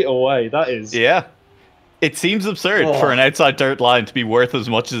straight away. That is... Yeah. It seems absurd for an outside dirt line to be worth as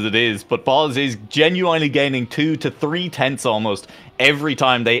much as it is, but Boz is genuinely gaining 2 to 3/10 almost every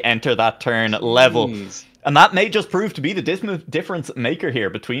time they enter that turn level. And that may just prove to be the difference maker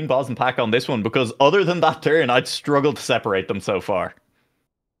here between Boz and Pack on this one, because other than that turn, I'd struggle to separate them so far.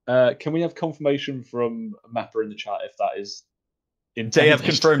 Can we have confirmation from Mapper in the chat if that is intended? They have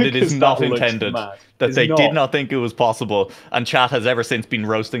confirmed it is not intended, that they did not think it was possible, and chat has ever since been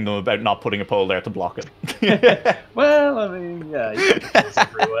roasting them about not putting a pole there to block it. Well, I mean, yeah, it's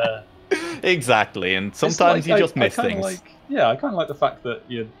everywhere. Exactly, and sometimes you just miss things. I kind of like the fact that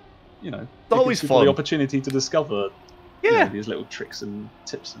it's always fun. The opportunity to discover these little tricks and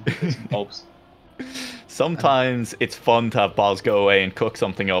tips and bits and bobs. Sometimes it's fun to have Boz go away and cook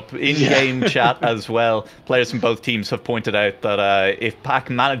something up. In-game chat as well, players from both teams have pointed out that if Pack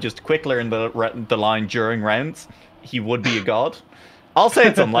manages to quick learn the line during rounds, he would be a god. I'll say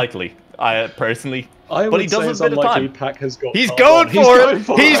it's unlikely, personally. But he does a bit of time. Pack has got He's going for it!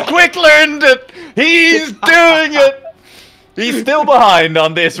 He's quick learned it! He's doing it! He's still behind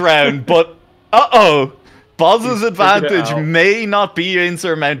on this round, but uh-oh. Boz's advantage may not be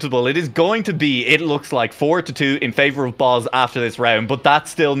insurmountable. It is going to be, it looks like, 4-2 in favor of Boz after this round, but that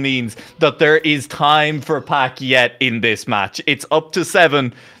still means that there is time for Pack yet in this match. It's up to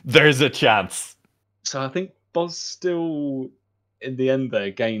 7. There's a chance. So I think Boz still, in the end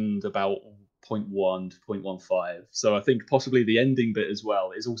there, gained about 0.1 to 0.15. So I think possibly the ending bit as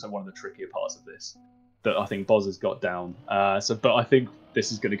well is also one of the trickier parts of this that I think Boz has got down. But I think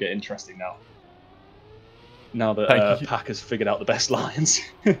this is going to get interesting now. Now that Pack has figured out the best lines.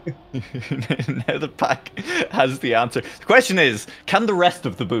 Now that Pack has the answer. The question is, can the rest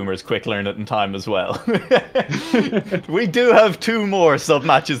of the Boomers quick learn it in time as well? We do have 2 more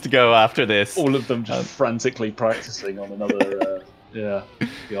sub-matches to go after this. All of them just frantically practicing on another... yeah,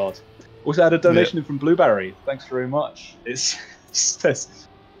 God. Also had a donation in from Blueberry. Thanks very much. It says,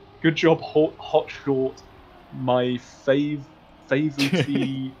 good job, hot short. My favourite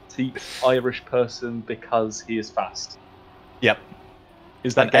Irish person because he is fast. Yep.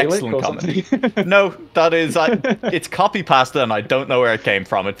 Is that an excellent comment? No, that is... it's copy pasta and I don't know where it came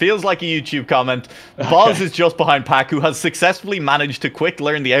from. It feels like a YouTube comment. Boz is just behind Pack, who has successfully managed to quick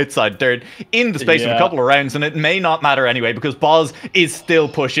learn the outside dirt in the space of a couple of rounds, and it may not matter anyway because Boz is still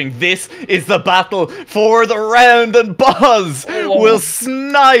pushing. This is the battle for the round, and Boz will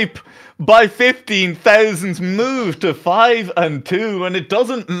snipe by 15,000's move to 5-2, and it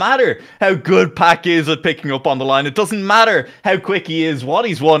doesn't matter how good Pack is at picking up on the line. It doesn't matter how quick he is, what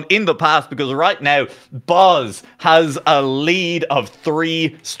he's won in the past, because right now, Boz has a lead of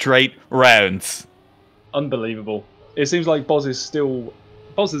 3 straight rounds. Unbelievable. It seems like Boz has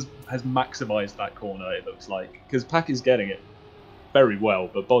maximised that corner, it looks like, because Pack is getting it very well,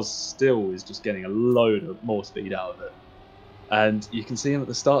 but Boz still is just getting a load of more speed out of it. And you can see him at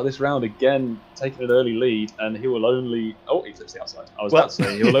the start of this round again taking an early lead, and he will only... Oh, he flips the outside. I was about to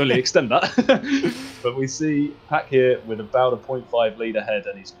say he will only extend that. But we see Pack here with about a 0.5 lead ahead,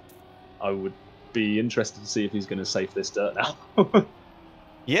 and I would be interested to see if he's going to safe this dirt now.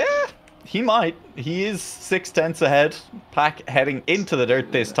 Yeah, he might. He is 6/10 ahead. Pack heading into the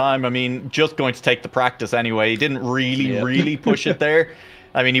dirt this time. I mean, just going to take the practice anyway. He didn't really push it there.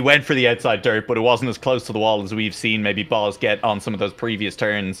 I mean, he went for the outside dirt, but it wasn't as close to the wall as we've seen maybe Boz get on some of those previous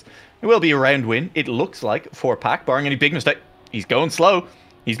turns. It will be a round win, it looks like, for Pack, barring any big mistake. He's going slow.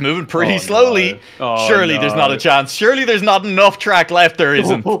 He's moving pretty slowly. No. Surely there's not a chance. Surely there's not enough track left. There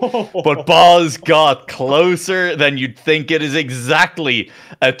isn't. But Boz got closer than you'd think. It is exactly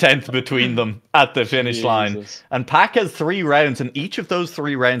a 10th between them at the finish line. And Pack has 3 rounds, and each of those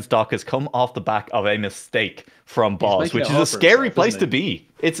 3 rounds, Doc, has come off the back of a mistake from Boz, which is a scary place to be.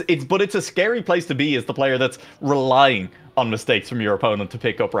 But it's a scary place to be as the player that's relying on mistakes from your opponent to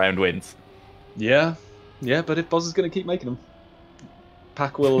pick up round wins. Yeah, but if Boz is going to keep making them,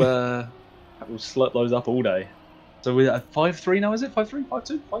 Pack will slut those up all day. So we're at 5-3 now, is it? 5-3?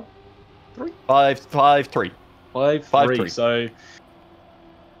 5-2? 5-3? 5-3. 5-3. So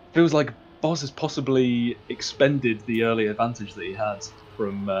feels like Boz has possibly expended the early advantage that he had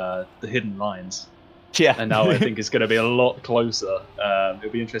from the hidden lines. Yeah. And now I think it's going to be a lot closer. It'll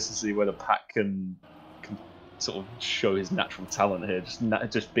be interesting to see whether Pack can sort of show his natural talent here,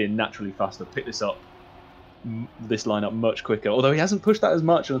 just being naturally faster, pick this lineup much quicker. Although he hasn't pushed that as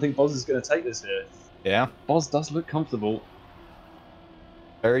much, and I think Boz is going to take this here. Yeah. Boz does look comfortable.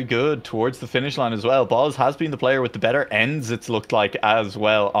 Very good towards the finish line as well. Boz has been the player with the better ends, it's looked like, as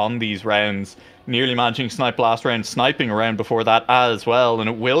well on these rounds. Nearly managing to snipe last round, sniping around before that as well. And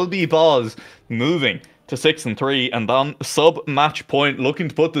it will be Boz moving to 6-3 and on sub-match point, looking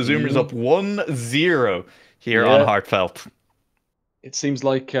to put the Zoomers up 1-0 here on Heartfelt. It seems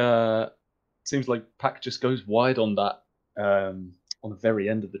like Pack just goes wide on that on the very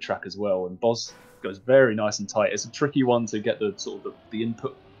end of the track as well, and Boz goes very nice and tight. It's a tricky one to get the sort of the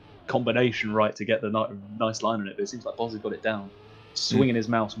input combination right to get the nice line on it, but it seems like Boz has got it down, swinging his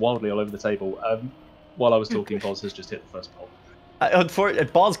mouse wildly all over the table. While I was talking, Boz has just hit the first pole.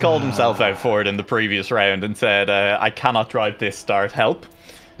 Boz called himself out for it in the previous round and said, I cannot drive this start, help.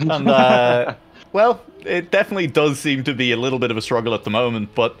 And Well, it definitely does seem to be a little bit of a struggle at the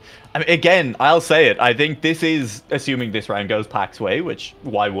moment, but I mean, again, I'll say it. I think this is, assuming this round goes Pac's way, which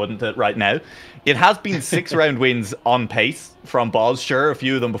why wouldn't it right now? It has been 6-round wins on pace from Boz. Sure, a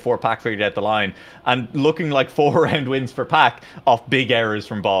few of them before Pac figured out the line, and looking like 4-round wins for Pac off big errors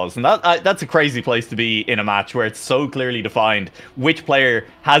from Boz. And that's a crazy place to be in a match where it's so clearly defined which player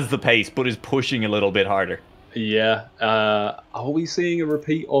has the pace but is pushing a little bit harder. Yeah. Are we seeing a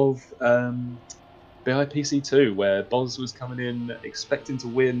repeat of BIPC2, where Boz was coming in expecting to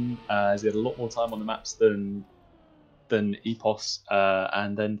win, as he had a lot more time on the maps than Epos,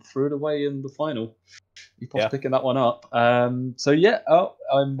 and then threw it away in the final. Epos picking that one up. So yeah,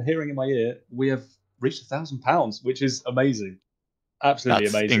 I'm hearing in my ear we have reached £1,000, which is amazing, absolutely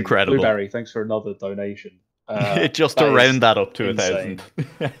That's amazing. Incredible. Blueberry, thanks for another donation. Just to round that up to 1,000.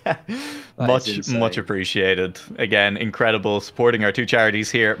 Much appreciated. Again, incredible, supporting our two charities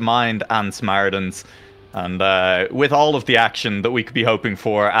here, Mind and Samaritans. And with all of the action that we could be hoping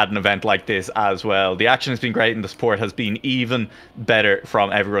for at an event like this as well. The action has been great and the support has been even better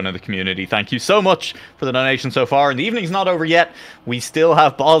from everyone in the community. Thank you so much for the donation so far. And the evening's not over yet. We still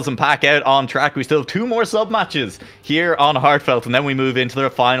have Boz and Pac out on track. We still have 2 more sub-matches here on Heartfelt. And then we move into the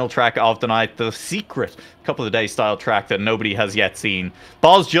final track of the night, the secret couple of days style track that nobody has yet seen.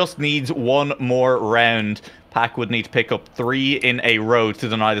 Boz just needs 1 more round. Pac would need to pick up 3 in a row to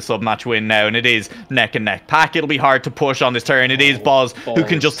deny the sub-match win now, and it is neck and neck. Pac, it'll be hard to push on this turn. It is Boz who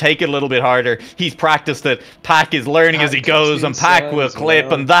can just take it a little bit harder. He's practiced it. Pac is learning as he goes, and Pac will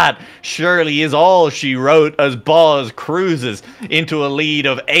clip, and that surely is all she wrote as Boz cruises into a lead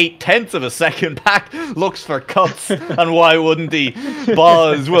of 0.8 of a second. Pac looks for cuts, and why wouldn't he?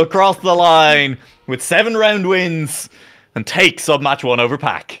 Boz will cross the line with 7-round wins and take sub-match 1 over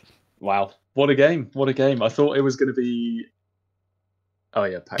Pac. Wow. What a game. What a game. I thought it was going to be... Oh,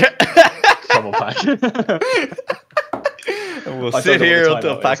 yeah, Pac. Come on, Pac. We'll sit here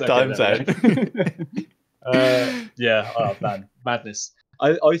until Pac time's out. Man. Madness.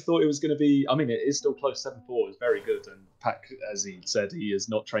 I thought it was going to be... I mean, it is still close. 7-4 is very good. And Pac, as he said, he has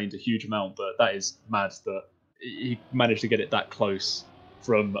not trained a huge amount, but that is mad that he managed to get it that close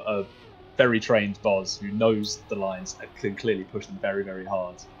from a very trained Boz who knows the lines and can clearly push them very, very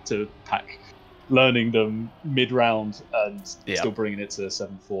hard, to Pac learning them mid-round and still bringing it to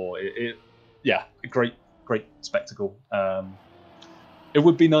 7-4. A great spectacle. It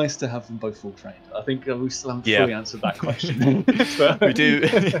would be nice to have them both full trained. I think we still haven't fully answered that question. We do.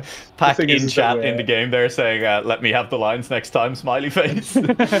 Pac in chat in the game there saying, let me have the lines next time, smiley face.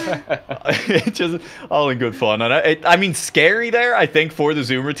 It's just all in good fun. And I mean, scary there, I think, for the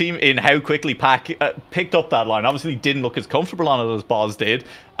Zoomer team in how quickly Pac picked up that line. Obviously, didn't look as comfortable on it as Boz did.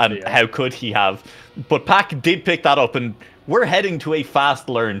 And how could he have? But Pac did pick that up, and we're heading to a fast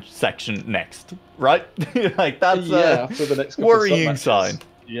learn section next, right? Like that's after the next worrying sign.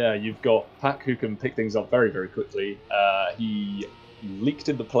 Yeah, you've got Pac who can pick things up very, very quickly. He leaked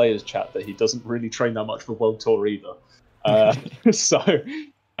in the players' chat that he doesn't really train that much for World Tour either. And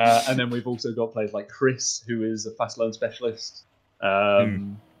then we've also got players like Chris, who is a fast learn specialist,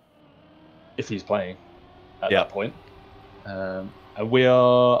 if he's playing at that point. And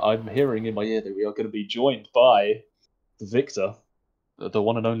I'm hearing in my ear that we are going to be joined by Victor, the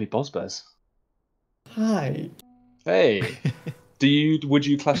one and only Bozbez. Hi. Hey. Would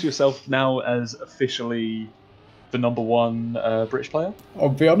you class yourself now as officially the #1 British player? I'll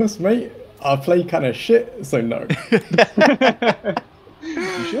be honest, mate. I play kind of shit, so no.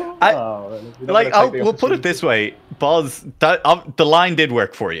 You sure? We'll put it this way, Boz. The line did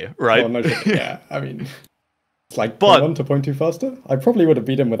work for you, right? Oh, no, yeah, I mean, it's like 0.1 to 0.2 faster. I probably would have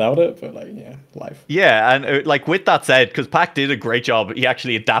beat him without it, but life. Yeah, and with that said, because Pac did a great job, he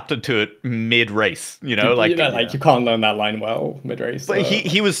actually adapted to it mid-race. You can't learn that line well mid-race. But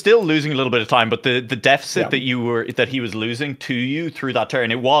he was still losing a little bit of time. But the deficit that he was losing to you through that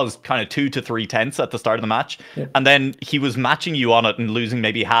turn, it was kind of 2 to 3 tenths at the start of the match, and then he was matching you on it and losing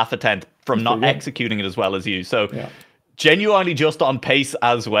maybe half a tenth from not executing it as well as you. So. Yeah. Genuinely just on pace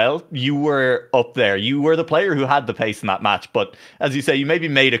as well, you were up there. You were the player who had the pace in that match, but as you say, you maybe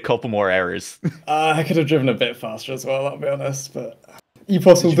made a couple more errors. I could have driven a bit faster as well, I'll be honest, but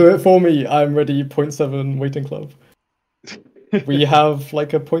Epos will do it for me. I'm ready, 0.7 waiting club. We have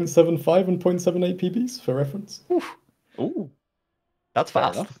like a 0.75 and 0.78 PBs for reference. Ooh. That's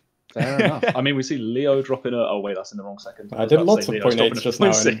fast. Fair enough. I mean, we see Leo dropping oh wait, that's in the wrong second. I did lots of 0.8s just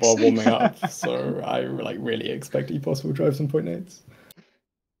now while warming up, so I really expect Epos will drive some 0.8s.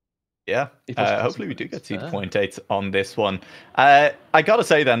 Yeah, hopefully we do get to see the 0.8s on this one. I gotta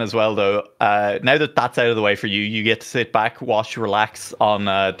say then as well though, now that that's out of the way for you, you get to sit back, watch, relax on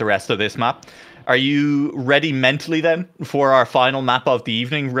the rest of this map. Are you ready mentally then for our final map of the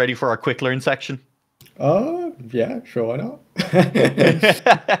evening? Ready for our quick learn section? Yeah, sure, why not?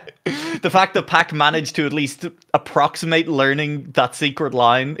 The fact that Pac managed to at least approximate learning that secret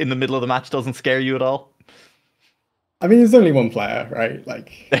line in the middle of the match doesn't scare you at all? I mean, there's only one player, right?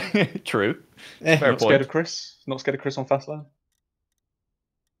 Like, true. Fair point. Not scared of Chris? Not scared of Chris on fast lane?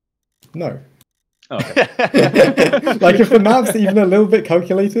 No. Oh, okay. Like, if the map's even a little bit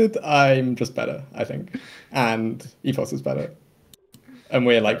calculated, I'm just better, I think. And Epos is better. And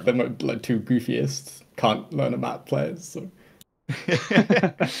we're like the two goofiest can't learn a map players. So.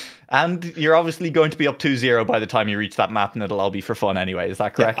 And you're obviously going to be up 2-0 by the time you reach that map, and it'll all be for fun anyway. Is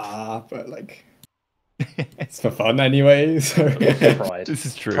that correct? Yeah, but like, it's for fun anyway. So. Pride. This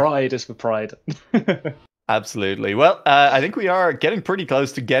is true. Pride is for pride. Absolutely. Well, I think we are getting pretty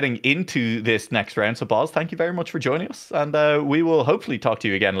close to getting into this next round. So, Boz, thank you very much for joining us. And we will hopefully talk to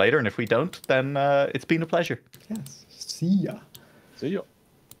you again later. And if we don't, then it's been a pleasure. Yes. See ya. See ya.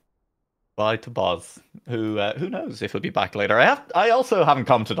 Bye to Boz, who knows if he'll be back later. I also haven't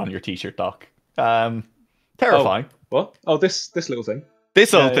commented on your t-shirt, Doc. Terrifying. Oh, what? Oh, this little thing.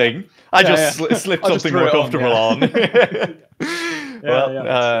 This old thing. I just slipped something more comfortable on.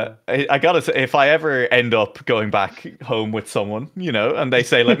 I gotta say, if I ever end up going back home with someone, and they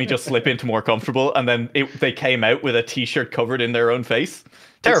say, let me just slip into more comfortable, and then they came out with a t-shirt covered in their own face,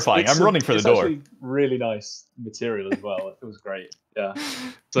 terrifying. I'm running for the door. It's really nice material as well. It was great. Yeah.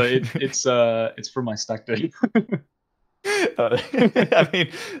 So it's from my stag do. I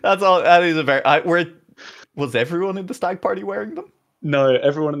mean, that's all. That is a very. Was everyone in the stag party wearing them? No,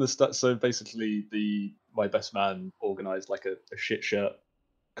 everyone in the stag. So basically, my best man organized like a shit shirt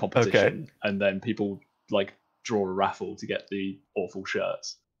competition, and then people like draw a raffle to get the awful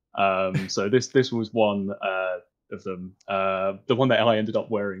shirts. So this was one of them. The one that I ended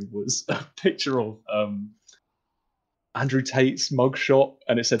up wearing was a picture of Andrew Tate's mugshot,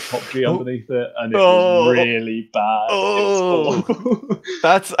 and it said Top G underneath it, and it was really bad.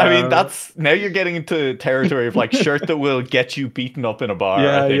 That's. I mean, that's now you're getting into territory of like shirt that will get you beaten up in a bar.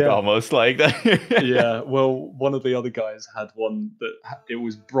 I think almost like that. Yeah. Well, one of the other guys had one that it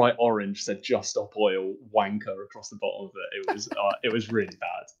was bright orange, said "Just Stop Oil" wanker across the bottom of it. It was really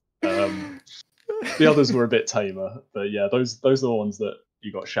bad. The others were a bit tamer, but yeah, those are the ones that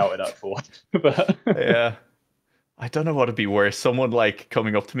you got shouted at for. But yeah. I don't know what would be worse, someone like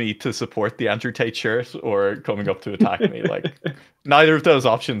coming up to me to support the Andrew Tate shirt or coming up to attack me. Like, neither of those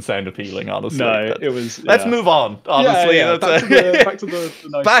options sound appealing, honestly. No, it was. Let's move on, honestly. Yeah. Back to the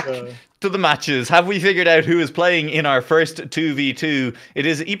nice, back to the matches. Have we figured out who is playing in our first 2v2? It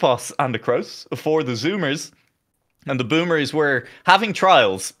is Epos and the Crows for the Zoomers. And the Boomers were having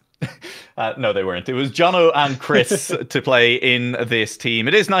trials. No, they weren't. It was Jono and Chris to play in this team.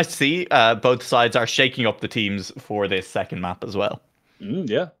 It is nice to see both sides are shaking up the teams for this second map as well.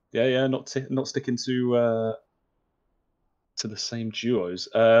 Yeah. Not sticking to the same duos.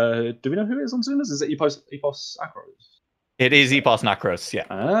 Do we know who it is on Zoomers? Is it Epos Acros? It is Epos and Acros. Yeah.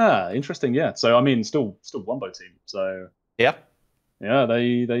 Ah, interesting. Yeah. So I mean, still Wombo team. So yeah,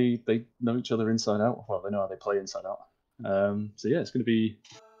 they know each other inside out. Well, they know how they play inside out. So yeah, it's going to be.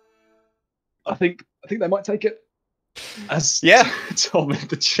 I think they might take it. As Tom in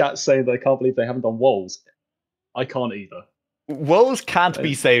the chat saying they can't believe they haven't done Wolves. I can't either. Wolves can't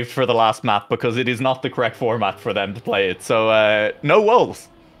be saved for the last map because it is not the correct format for them to play it. So no Wolves.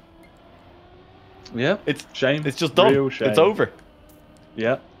 Yeah, it's shame. It's just done. Real shame. It's over.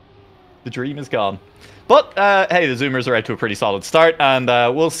 Yeah, the dream is gone. But hey, the Zoomers are out to a pretty solid start, and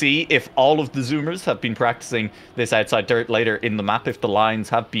we'll see if all of the Zoomers have been practicing this outside dirt later in the map, if the lines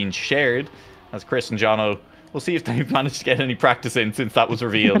have been shared. As Chris and Jono, we'll see if they've managed to get any practice in since that was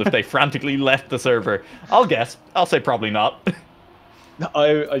revealed, if they frantically left the server. I'll guess. I'll say probably not.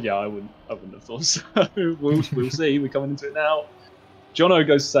 I wouldn't have thought so. We'll see. We're coming into it now. Jono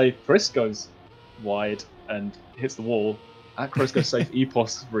goes safe. Chris goes wide and hits the wall. Acros goes safe.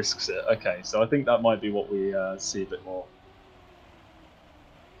 Epos risks it. Okay, so I think that might be what we see a bit more.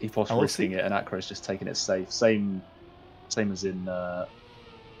 Epos risking it and Acros just taking it safe. Same as in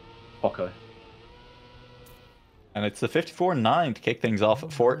Poco. And it's the 54-9 to kick things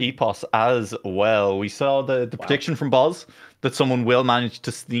off for Epos as well. We saw the prediction from Boz that someone will manage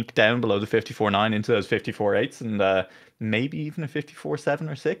to sneak down below the 54-9 into those 54-8s and maybe even a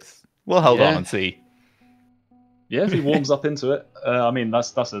 54-7 or 6. We'll hold on and see. Yeah, if he warms up into it. I mean,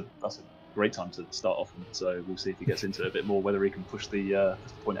 that's a great time to start off. So we'll see if he gets into it a bit more, whether he can push the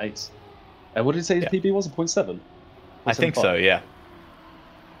 0.8s. What did he say his PB was? A 0.7? I think so, yeah.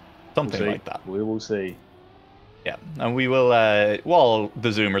 Something like that. We will see. Yeah, and we will, while the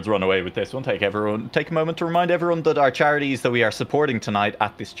Zoomers run away with this one, take a moment to remind everyone that our charities that we are supporting tonight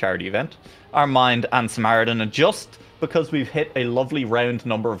at this charity event are Mind and Samaritan, and just because we've hit a lovely round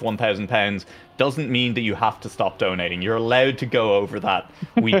number of £1,000 doesn't mean that you have to stop donating. You're allowed to go over that.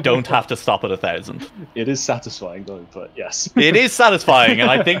 We don't have to stop at 1,000. It is satisfying though, but yes. It is satisfying, and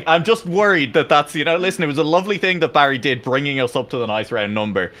I think I'm just worried that that's, listen, it was a lovely thing that Barry did, bringing us up to the nice round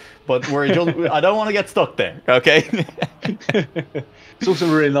number, but I don't want to get stuck there, okay? It's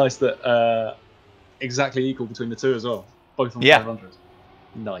also really nice that exactly equal between the two as well, both on 500.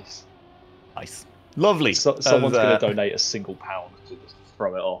 Nice. Lovely. Someone's going to donate a single pound to just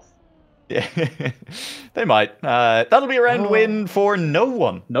throw it off. Yeah, they might. That'll be a round win for no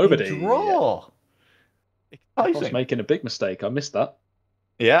one. Nobody. A draw. I was making a big mistake. I missed that.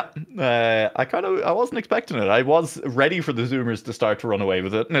 Yeah, I wasn't expecting it. I was ready for the Zoomers to start to run away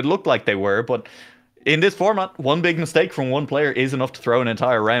with it, and it looked like they were. But in this format, one big mistake from one player is enough to throw an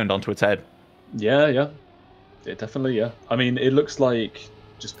entire round onto its head. Yeah, definitely. Yeah, I mean, it looks like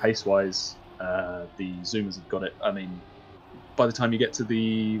just pace-wise, the Zoomers have got it. I mean, by the time you get to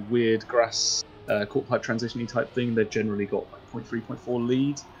the weird grass court pipe transition-y type thing, they've generally got like 0.3, 0.4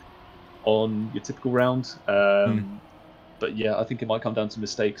 lead on your typical round. But yeah, I think it might come down to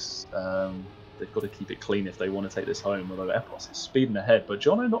mistakes. They've got to keep it clean if they want to take this home, although Epos is speeding ahead. But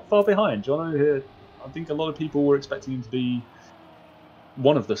Jono not far behind. Jono here, I think a lot of people were expecting him to be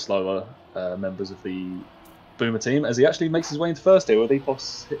one of the slower members of the Boomer team, as he actually makes his way into first here with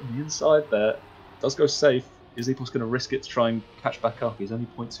Epos hitting the inside there. Does go safe. Is Epos going to risk it to try and catch back up? He's only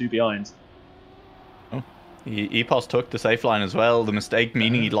 0.2 behind. Epos took the safe line as well. The mistake,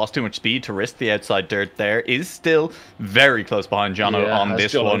 meaning he lost too much speed to risk the outside dirt there, is still very close behind Jono on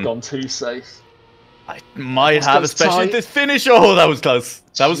this Jono one. Gone too safe. I might have, especially at this finish. Oh, that was close.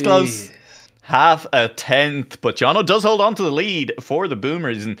 That was close. Half a tenth, but Jono does hold on to the lead for the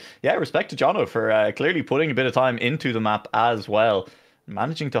Boomers. And yeah, respect to Jono for clearly putting a bit of time into the map as well.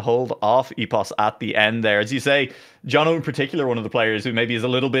 Managing to hold off Epos at the end there. As you say, Jono in particular, one of the players who maybe is a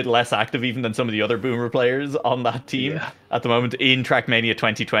little bit less active even than some of the other Boomer players on that team at the moment, in Trackmania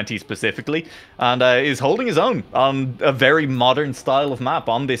 2020 specifically, and is holding his own on a very modern style of map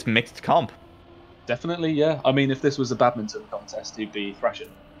on this mixed comp. Definitely, yeah. I mean, if this was a badminton contest, he'd be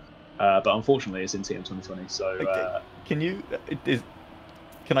thrashing. But unfortunately, it's in TM 2020, so...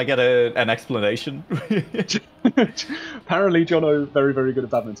 Can I get an explanation? Apparently, Jono very, very good at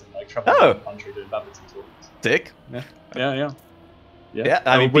badminton. Like traveling around the country doing badminton tournaments. Sick. Yeah.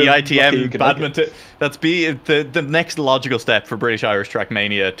 I mean, BITM badminton. That's the next logical step for British Irish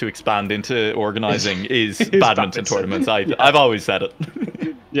Trackmania to expand into organising is badminton tournaments. I've always said it.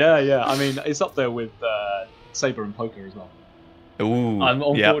 Yeah. I mean, it's up there with saber and poker as well. Ooh.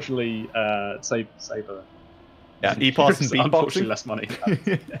 Unfortunately, saber. Yeah, Epos and beatboxing. Unfortunately, less money.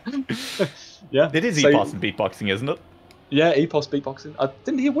 Yeah, it is Epos and beatboxing, isn't it? Yeah, Epos beatboxing.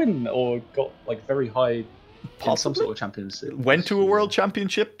 Didn't he win or got like very high? Some sort of championship. Went to a world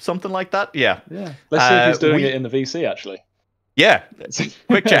championship, something like that. Yeah. Let's see if he's doing it in the VC actually. Yeah.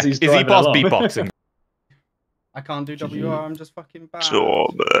 Quick check. Is Epos beatboxing? I can't do WR. I'm just fucking bad.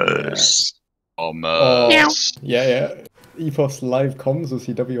 Thomas. Yeah. Epos live comms with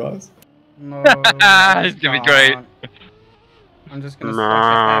CWRs. No, it's gonna be great. I'm just gonna stop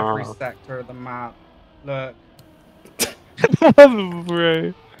at every sector of the map. Look.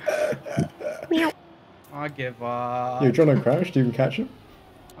 Bro. I give up. Yo, Jono crashed. Do you even catch him?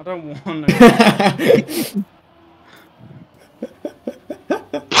 I don't want to.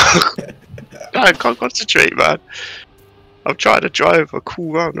 I can't concentrate, man. I'm trying to drive a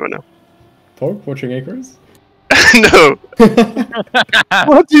cool round right now. Pog, watching Acres? No.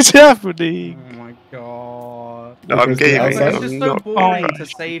 What is happening? Oh my god. No, I'm gaming. It's just so boring to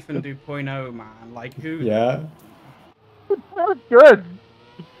save and do 0.0, man. Like, who? Yeah. That's good.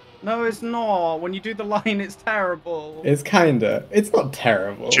 No, it's not. When you do the line, it's terrible. It's kinda. It's not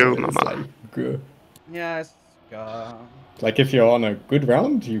terrible. Joe, it's mama. like good. Yeah, it's like if you're on a good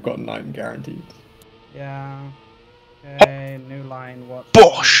round, you've got 9 guaranteed. Yeah. Okay, new line. What?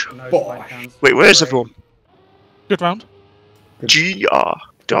 Bosh! Bosh. Wait, where's everyone? Good round. GR. I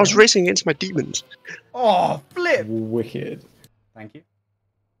was racing against my demons. Oh, flip! Wicked. Thank you.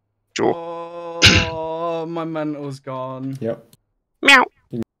 Sure. Oh, my mental's gone. Yep. Meow.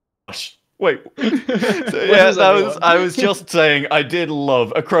 Wait. So, yeah, I was just saying I did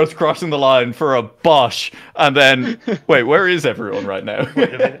love a Cross crossing the line for a Bosch, and then wait, where is everyone right now?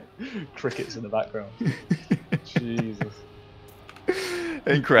 Wait a minute. Crickets in the background. Jesus.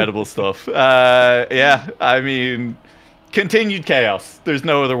 Incredible stuff. Yeah, I mean, continued chaos. There's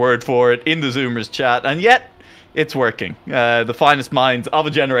no other word for it in the Zoomers chat, and yet It's working. The finest minds of a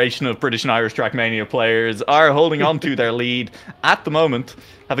generation of British and Irish Trackmania players are holding on to their lead at the moment,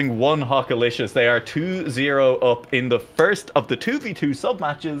 having won Hawkalicious. They are 2-0 up in the first of the 2v2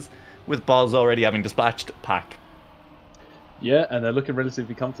 sub-matches, with Boz already having dispatched Pack. Yeah, and they're looking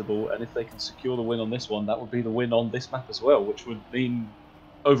relatively comfortable, and if they can secure the win on this one, that would be the win on this map as well, which would mean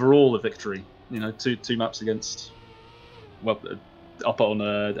overall a victory. You know, two maps against, well, up on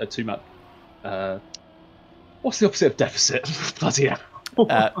a 2-map. What's the opposite of deficit? Bloody hell.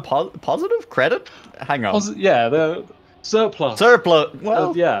 Positive credit? Hang on. Yeah, the surplus. Surplus.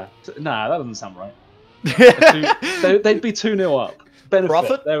 Well, yeah. Nah, that doesn't sound right. They'd be 2-0 up. Benefit.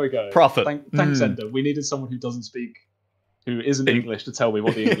 Profit. There we go. Profit. Thanks, Ender. We needed someone who doesn't speak, who isn't English, to tell me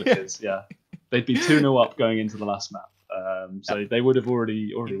what the English is. Yeah, they'd be 2-0 up going into the last map. So they would have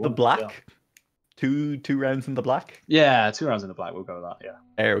already won. The black. Yeah. Two rounds in the black? Yeah, 2 rounds in the black. We'll go with that, yeah.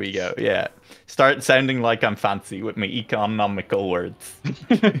 There we go, yeah. Start sounding like I'm fancy with my economical words.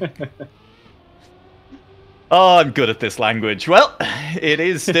 Oh, I'm good at this language. Well, it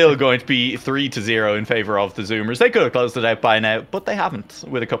is still going to be 3-0 in favour of the Zoomers. They could have closed it out by now, but they haven't,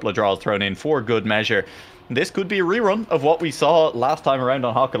 with a couple of draws thrown in for good measure. This could be a rerun of what we saw last time around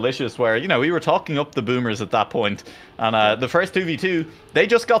on Hawkalicious, where, you know, we were talking up the Boomers at that point, and the first 2v2, they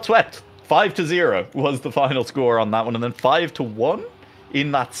just got swept. 5-0 was the final score on that one, and then 5-1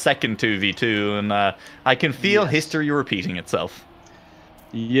 in that second 2v2, and I can feel history repeating itself.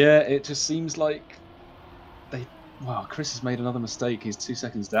 Yeah, it just seems like wow, Chris has made another mistake. He's 2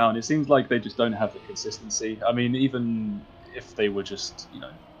 seconds down. It seems like they just don't have the consistency. I mean, even if they were just, you know,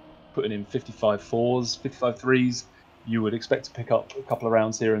 putting in 55 4s, 55 3s, you would expect to pick up a couple of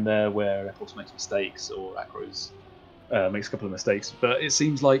rounds here and there where Epos makes mistakes or Acros makes a couple of mistakes. But it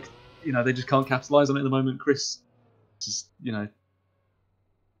seems like, you know, they just can't capitalize on it at the moment. Chris is, you know,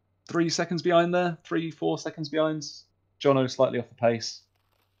 3 seconds behind there, 3-4 seconds behind. Jono slightly off the pace.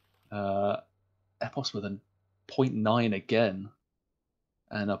 Epos with a 0.9 again.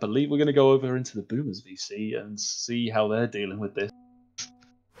 And I believe we're going to go over into the Boomers VC and see how they're dealing with this.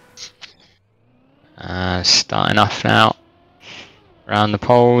 Starting off now. Around the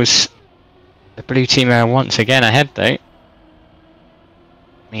poles. The blue team are once again ahead though.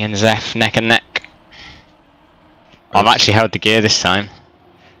 Me and Zeph neck and neck. I've actually held the gear this time.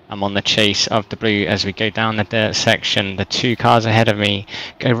 I'm on the chase of the blue as we go down the dirt section. The 2 cars ahead of me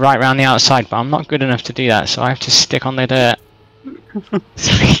go right round the outside, but I'm not good enough to do that, so I have to stick on the dirt.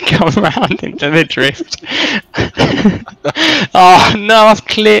 So we come round into the drift. Oh no, I've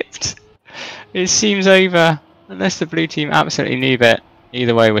clipped. It seems over. Unless the blue team absolutely noob it.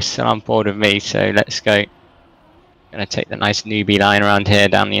 Either way, we're still on board with me, so let's go. Gonna take the nice newbie line around here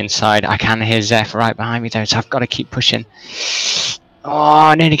down the inside. I can hear Zeph right behind me though, so I've got to keep pushing.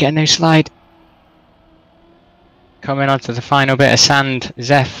 Oh, nearly getting no slide. Coming onto the final bit of sand.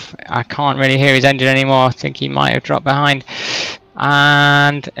 Zeph, I can't really hear his engine anymore. I think he might have dropped behind.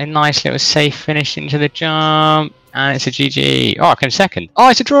 And a nice little safe finish into the jump. And it's a GG. Oh, I came second. Oh,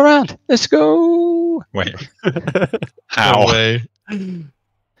 it's a draw round. Let's go. Wait. How? No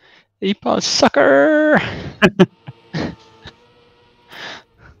Epos sucker.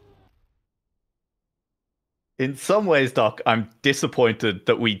 In some ways, Doc, I'm disappointed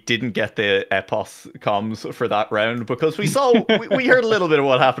that we didn't get the Epos comms for that round, because we saw, we heard a little bit of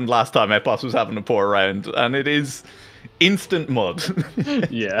what happened last time Epos was having a poor round, and it is instant mud.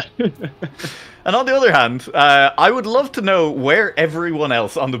 Yeah. And on the other hand, I would love to know where everyone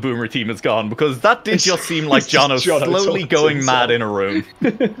else on the Boomer team has gone, because that did just seem like Jono slowly going mad in a room.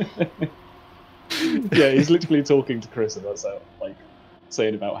 Yeah, he's literally talking to Chris about that, like,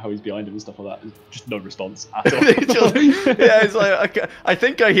 saying about how he's behind him and stuff like that. Just no response at all. Yeah, it's like, I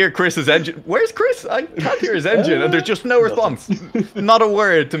think I hear Chris's engine. Where's Chris? I can't hear his engine, and there's just no response. Not a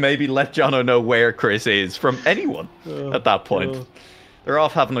word to maybe let Jono know where Chris is from anyone at that point. They're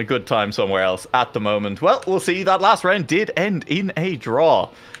off having a good time somewhere else at the moment. Well, we'll see. That last round did end in a draw.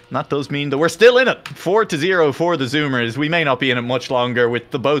 And that does mean that we're still in it. 4-0 for the Zoomers. We may not be in it much longer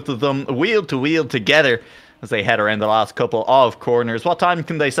with the both of them wheel to wheel together as they head around the last couple of corners. What time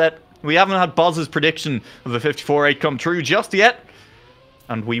can they set? We haven't had Boz's prediction of the 54.8 come true just yet.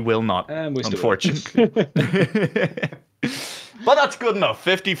 And we will not, unfortunately. But that's good enough.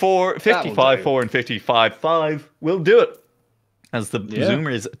 54, 55.4 and 55.5 will do it. As the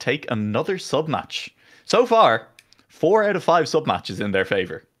Zoomers take another sub-match. So far, 4 out of 5 sub-matches in their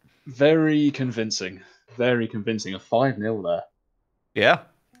favour. Very convincing. Very convincing. A 5-0 there. Yeah.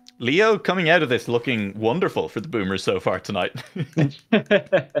 Leo coming out of this looking wonderful for the Boomers so far tonight.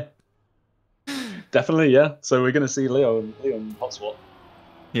 Definitely, yeah. So we're going to see Leo and Hot Swap.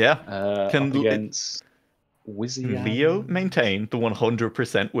 Yeah. Against Wizzy Leo maintained the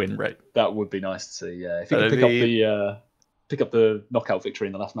 100% win rate. That would be nice to see. Yeah, if you could pick up the knockout victory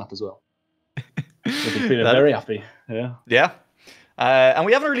in the last map as well, we'll be feeling very happy. Yeah. Yeah. And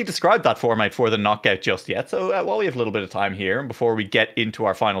we haven't really described that format for the knockout just yet. So while we have a little bit of time here, and before we get into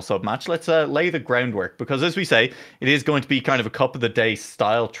our final sub match, let's lay the groundwork. Because as we say, it is going to be kind of a cup of the day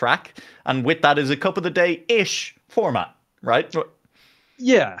style track. And with that is a cup of the day-ish format, right?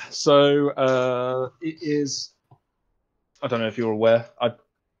 Yeah. So it is. I don't know if you're aware. I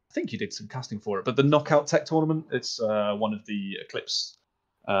think you did some casting for it, but the Knockout Tech Tournament. It's one of the clips.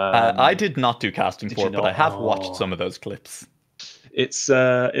 I did not do casting for it, but I have watched some of those clips. It's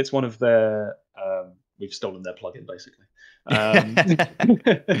one of their we've stolen their plugin basically.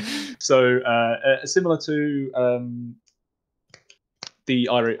 So similar to the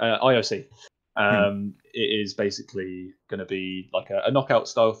IOC, it is basically going to be like a knockout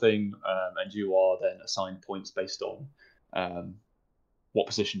style thing, and you are then assigned points based on what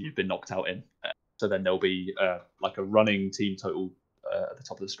position you've been knocked out in. So then there'll be like a running team total at the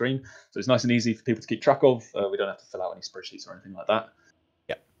top of the screen. So it's nice and easy for people to keep track of. We don't have to fill out any spreadsheets or anything like that.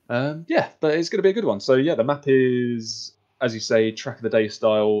 Yeah, but it's going to be a good one. So yeah, the map is, as you say, track of the day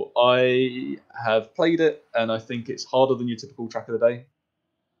style. I have played it, and I think it's harder than your typical track of the day.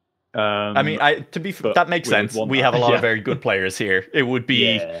 I mean, that makes sense. We have a lot of very good players here. It would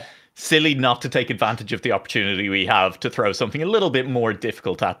be silly not to take advantage of the opportunity we have to throw something a little bit more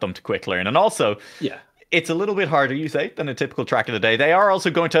difficult at them to quick learn. And also, it's a little bit harder, you say, than a typical track of the day. They are also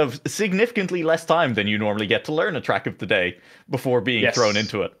going to have significantly less time than you normally get to learn a track of the day before being thrown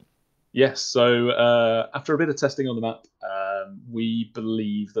into it. Yes, so after a bit of testing on the map, we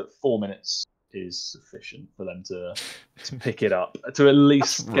believe that 4 minutes is sufficient for them to pick it up, to at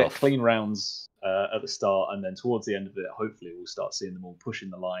least get clean rounds at the start, and then towards the end of it, hopefully we'll start seeing them all pushing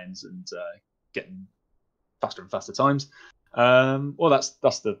the lines and getting faster and faster times. Well,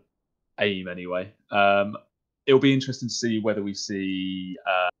 that's the aim anyway. It'll be interesting to see whether we see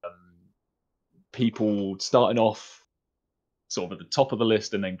people starting off sort of at the top of the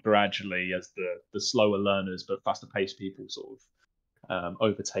list, and then gradually, as the slower learners but faster paced people sort of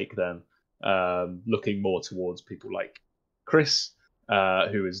overtake them, looking more towards people like Chris,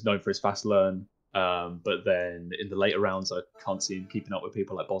 who is known for his fast learn. But then in the later rounds, I can't see him keeping up with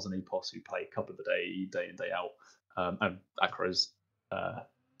people like Boz and Epos, who play cup of the day in, day out. And Acro's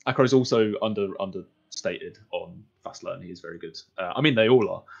also understated on fast learn. He is very good. I mean, they all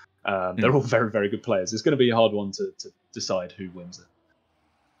are. They're all very, very good players. It's going to be a hard one to decide who wins it.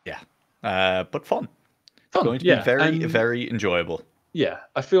 Yeah, but fun. It's going to be very, very enjoyable. Yeah,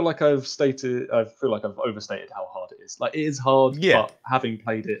 I feel like I've overstated how hard it is. Like, it is hard, but having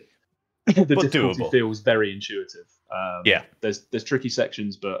played it, the difficulty feels very intuitive. There's tricky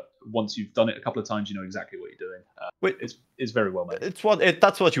sections, but once you've done it a couple of times, you know exactly what you're doing. It's very well made.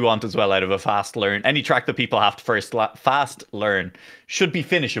 That's what you want as well out of a fast learn. Any track that people have to first fast learn should be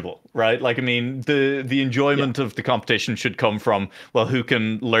finishable, right? Like, I mean, the enjoyment of the competition should come from, well, who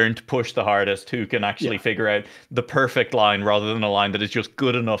can learn to push the hardest, who can actually figure out the perfect line rather than a line that is just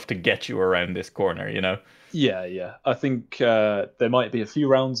good enough to get you around this corner, you know? Yeah. I think there might be a few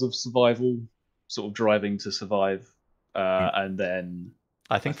rounds of survival, sort of driving to survive, and then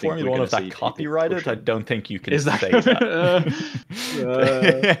I think Formula One, if that copyrighted, I don't think you can say that.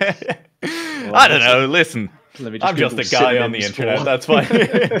 I don't know. Listen, I'm just a guy on the internet. That's fine.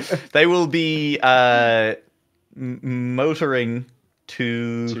 They will be motoring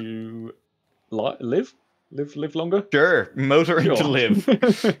to live longer. Sure, motoring to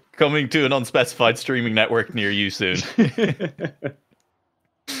live. Coming to an unspecified streaming network near you soon.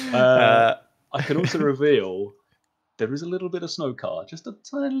 I can also reveal there is a little bit of snow car, just a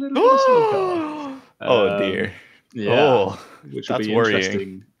tiny little bit of snow car. Oh dear. Yeah, which will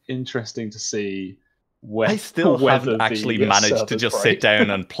be interesting to see. I still haven't actually managed to just sit down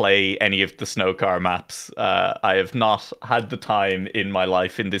and play any of the snow car maps. I have not had the time in my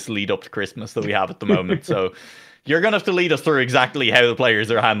life in this lead up to Christmas that we have at the moment. So you're going to have to lead us through exactly how the players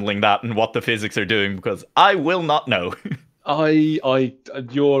are handling that and what the physics are doing, because I will not know.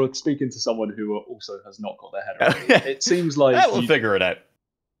 You're speaking to someone who also has not got their head around it. It seems like we'll figure it out.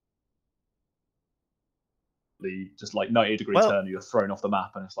 Just like 90-degree turn, you're thrown off the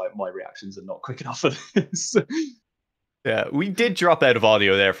map, and it's like, my reactions are not quick enough for this. Yeah, we did drop out of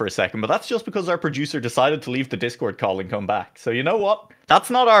audio there for a second, but that's just because our producer decided to leave the Discord call and come back. So you know what? That's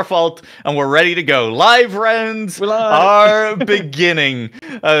not our fault, and we're ready to go. Live rounds are beginning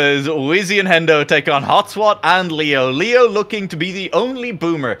as Wizzy and Hendo take on Hotswat and Leo. Leo looking to be the only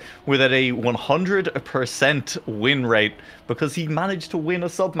boomer with a 100% win rate because he managed to win a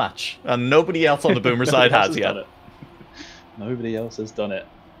sub match, and nobody else on the boomer side has yet. Nobody else has done it.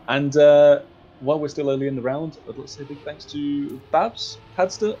 And while we're still early in the round, I'd like to say big thanks to Babs,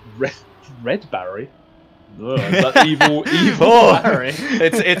 Padster, Red Barry. That evil Barry.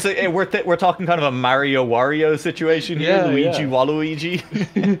 We're talking kind of a Mario Wario situation here. Luigi Waluigi.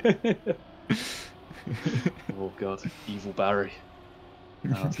 Oh god, evil Barry.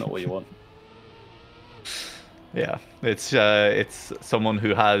 No, that's not what you want. Yeah, it's someone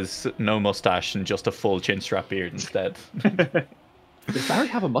who has no mustache and just a full chin strap beard instead. Does Barry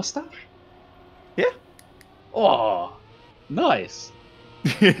have a mustache? Yeah. Oh, nice.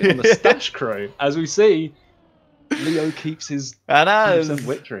 On the stash crow. As we see, Leo keeps his 100%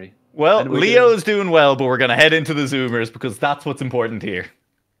 victory. Well, Leo's doing well, but we're going to head into the Zoomers because that's what's important here.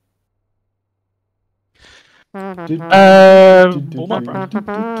 What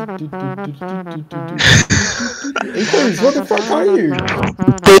the fuck are you?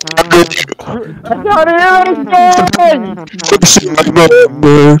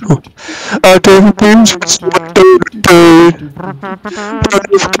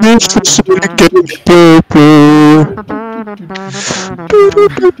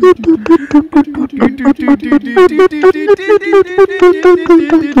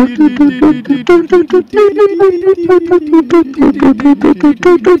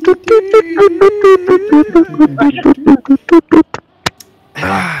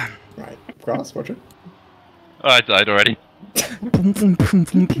 Right, Grass, watch it. Oh, I died already. Damn,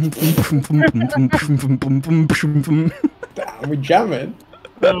 we jamming.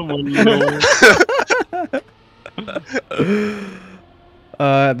 Oh my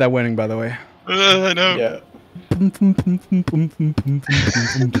lord. They're winning, by the way. I know. Yeah. My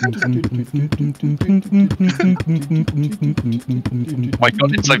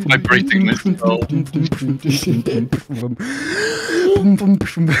god, it's like vibrating my skull.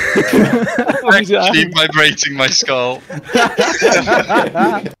 Actually vibrating my skull.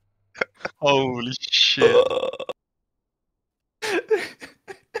 Holy shit.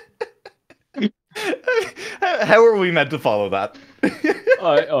 How are we meant to follow that?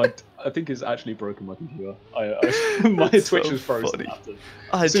 I think it's actually broken my computer. My Twitch was frozen after.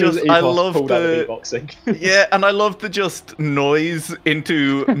 I love the beatboxing. Yeah, and I love the just noise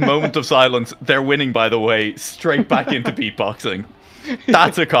into moment of silence. They're winning, by the way, straight back into beatboxing.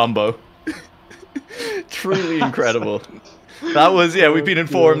 That's a combo. Truly incredible. That was, we've been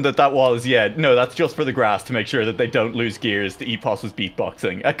informed that was, that's just for the grass to make sure that they don't lose gears. The EPOS was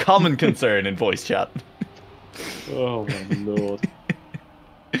beatboxing. A common concern in voice chat. Oh my lord.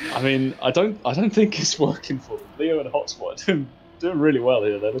 I mean, I don't think it's working for them. Leo and Hotswat are doing really well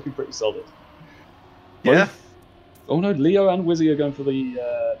here. They're looking pretty solid. Yeah. Oh no, Leo and Wizzy are going for the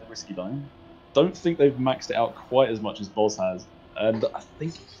risky line. Don't think they've maxed it out quite as much as Boz has, and I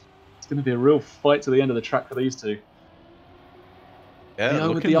think it's going to be a real fight to the end of the track for these two. Yeah,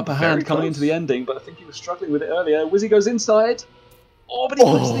 Leo with the upper hand coming into the ending, but I think he was struggling with it earlier. Wizzy goes inside. Oh, but he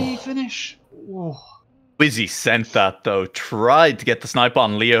puts the finish. Oh. Wizzy sent that though, tried to get the snipe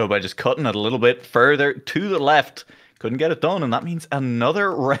on Leo by just cutting it a little bit further to the left. Couldn't get it done, and that means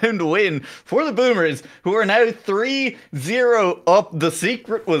another round win for the Boomers, who are now 3-0 up. The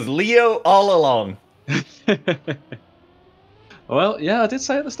secret was Leo all along. Well, yeah, I did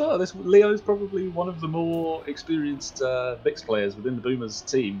say at the start of this, Leo is probably one of the more experienced Vix players within the Boomers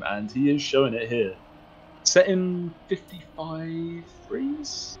team, and he is showing it here. Setting 55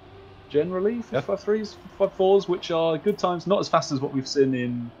 threes? Generally, 55 threes, 55 fours, which are good times, not as fast as what we've seen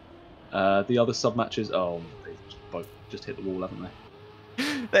in the other sub matches. Oh, they've both just hit the wall, haven't they?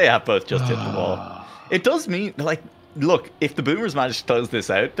 They have both just hit the wall. It does mean, like, look, if the Boomers manage to close this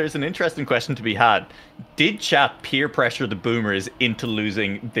out, there's an interesting question to be had. Did chat peer pressure the Boomers into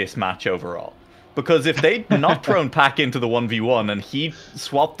losing this match overall? Because if they'd not thrown Pack into the 1v1 and he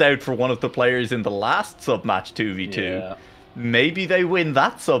swapped out for one of the players in the last sub match 2v2, maybe they win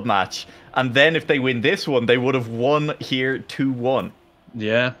that sub match, and then if they win this one, they would have won here 2-1.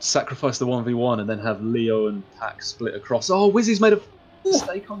 Yeah, sacrifice the 1v1 and then have Leo and Pack split across. Oh, Wizzy's made a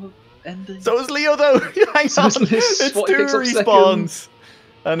mistake on the ending. So is Leo though. Hang on, it's 2 respawns,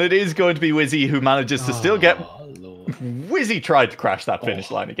 and it is going to be Wizzy who manages to still get. Lord. Wizzy tried to crash that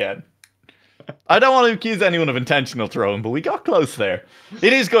finish line again. I don't want to accuse anyone of intentional throwing, but we got close there.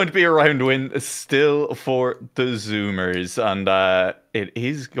 It is going to be a round win still for the Zoomers, and it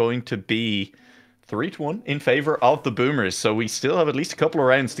is going to be 3-1 in favor of the Boomers. So we still have at least a couple of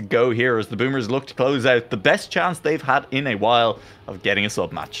rounds to go here as the Boomers look to close out the best chance they've had in a while of getting a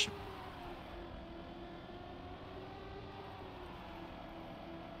sub match.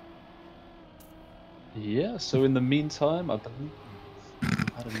 Yeah, so in the meantime, I believe we've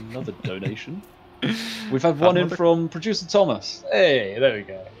had another donation. We've had one in from producer Thomas. Hey, there we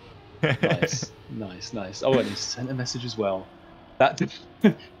go. Nice, nice. Oh, and he sent a message as well. That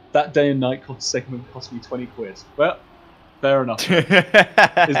day and night segment cost me 20 quid. Well, fair enough. is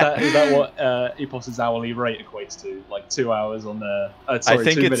that what Epos's hourly rate equates to? Like 2 hours on there?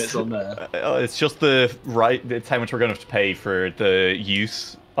 Sorry, 2 minutes on there. It's just it's how much we're going to have to pay for the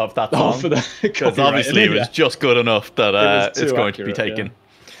use of that song. Because obviously it was just good enough that it's going to be taken. Yeah.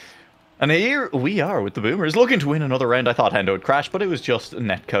 And here we are with the Boomers looking to win another round. I thought Hendo would crash, but it was just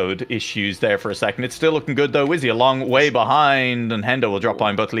netcode issues there for a second. It's still looking good though. Wizzy a long way behind, and Hendo will drop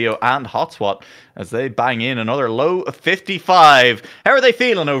behind both Leo and Hotswat as they bang in another low 55. How are they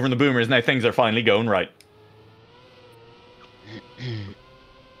feeling over in the Boomers now things are finally going right?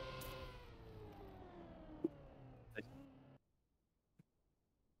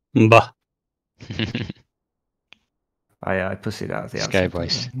 Bah. I pussied out of the ScZi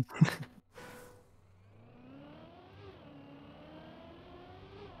voice.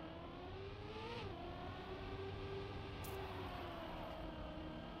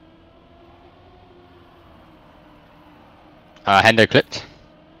 Hendo clipped.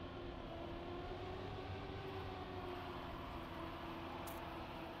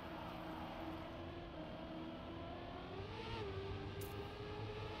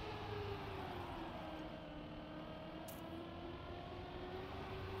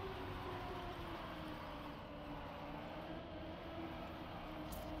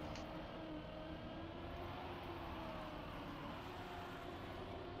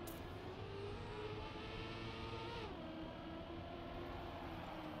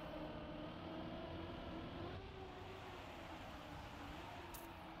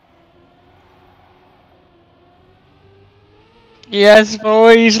 Yes,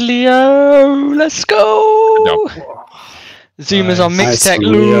 boys, Leo, let's go! No. Zoomers on mixed tech,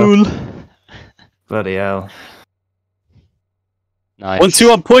 lol. Bloody hell. Nice.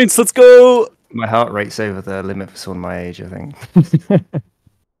 1-2 on points, let's go! My heart rate's over the limit for someone my age, I think.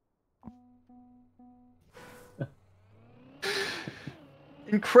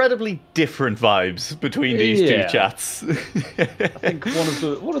 Incredibly different vibes between these two chats. I think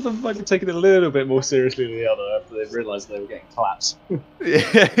one of them might be taking it a little bit more seriously than the other after they realised they were getting clapped.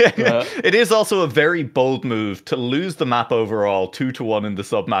 It is also a very bold move to lose the map overall 2-1 in the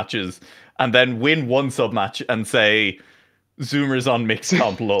sub matches, and then win one sub match and say Zoomers on mixed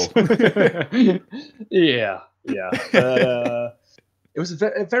comp lol. Yeah. It was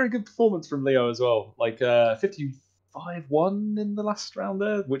a very good performance from Leo as well. Like 55-1 in the last round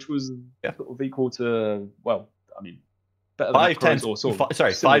there, which was sort of equal to, well, I mean, better than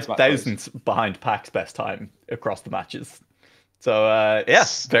 5,000 behind Pac's best time across the matches. So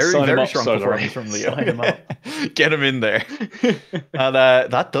very strong performance from Leo. Get him in there. And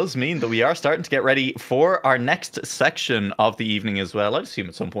that does mean that we are starting to get ready for our next section of the evening as well. I assume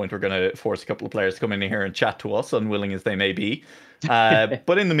at some point we're going to force a couple of players to come in here and chat to us, unwilling as they may be.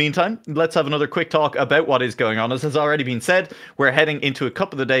 But in the meantime, let's have another quick talk about what is going on. As has already been said, we're heading into a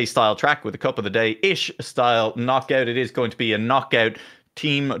Cup of the Day style track with a Cup of the Day-ish style knockout. It is going to be a knockout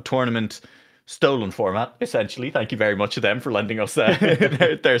team tournament stolen format, essentially. Thank you very much to them for lending us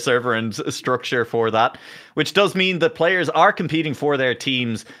their server and structure for that, which does mean that players are competing for their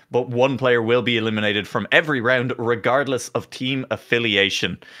teams, but one player will be eliminated from every round regardless of team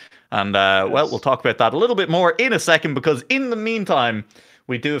affiliation. And well, we'll talk about that a little bit more in a second, because in the meantime,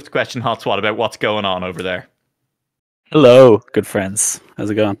 we do have to question Hotswat about what's going on over there. Hello, good friends. How's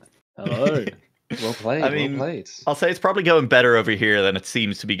it going? Hello. Well played. I mean, well played. I'll say it's probably going better over here than it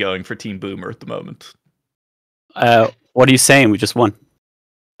seems to be going for Team Boomer at the moment. What are you saying? We just won.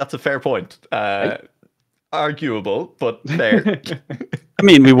 That's a fair point. Arguable, but fair. I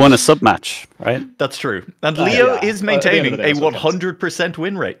mean, we won a sub match, right? That's true. And Leo is maintaining a 100%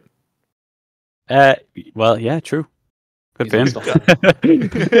 win rate. Well, yeah, true. Good for him.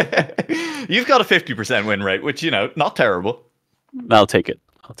 You've got a 50% win rate, which, not terrible. I'll take it.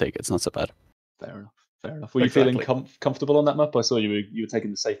 It's not so bad. Fair enough. Were you feeling comfortable on that map? I saw you were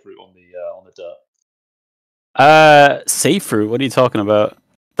taking the safe route on the dirt. Safe route? What are you talking about?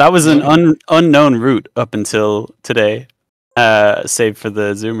 That was an unknown route up until today. save for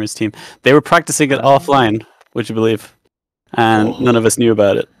the Zoomers team. They were practicing it offline, would you believe? And none of us knew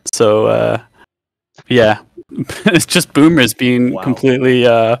about it. So, yeah, it's just boomers being completely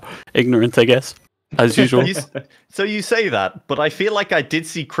ignorant, I guess, as usual. So you say that, but I feel like I did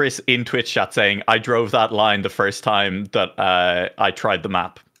see Chris in Twitch chat saying I drove that line the first time that I tried the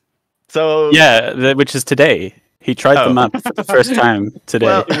map. So yeah, which is today. He tried the map for the first time today.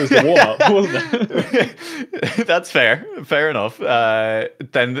 Well, it was the warm-up, wasn't it? That's fair. Fair enough.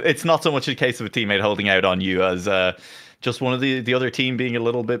 Then it's not so much a case of a teammate holding out on you as just one of the other team being a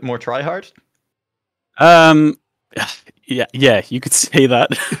little bit more try-hard? Yeah, you could say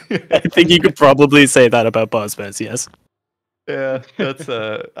that. I think you could probably say that about Bozbez, yes. Yeah, that's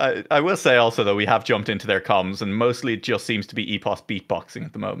I will say also though we have jumped into their comms and mostly it just seems to be EPOS beatboxing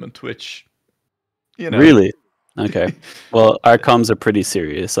at the moment, which Really? Okay. Well, our comms are pretty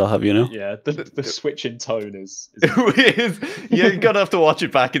serious, I'll have you know. Yeah, the switch in tone is you're gonna have to watch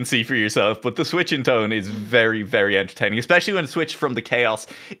it back and see for yourself, but the switch in tone is very, very entertaining, especially when it switched from the chaos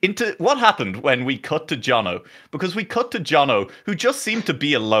into what happened when we cut to Jono, because we cut to Jono, who just seemed to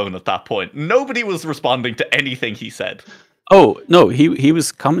be alone at that point. Nobody was responding to anything he said. Oh no, he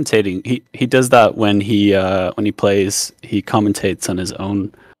was commentating. He does that when he plays. He commentates on his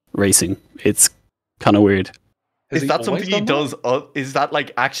own racing. It's kind of weird. Is that something he does? Is that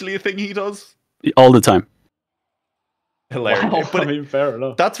like actually a thing he does? All the time. Hilarious. Wow, but I mean, fair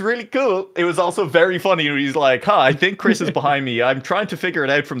enough. That's really cool. It was also very funny when he's like, I think Chris is behind me. I'm trying to figure it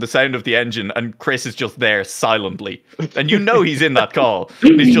out from the sound of the engine, and Chris is just there silently. And he's in that call,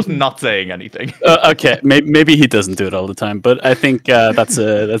 and he's just not saying anything. Okay, maybe he doesn't do it all the time, but I think that's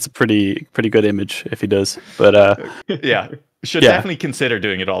a pretty good image if he does. But yeah, should definitely consider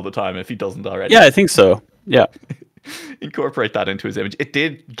doing it all the time if he doesn't already. Yeah, I think so. Yeah. Incorporate that into his image. It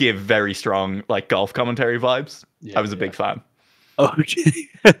did give very strong like golf commentary vibes. I was a big fan. Okay.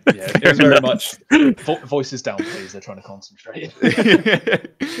 Yeah, it was very much voices down, please. They're trying to concentrate.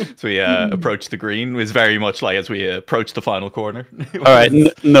 So we approached the green. It was very much like as we approached the final corner. All right,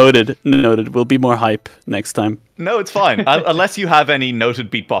 noted. We'll be more hype next time. No, it's fine. Unless you have any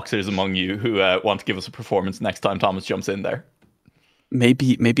noted beatboxers among you who want to give us a performance next time Thomas jumps in there.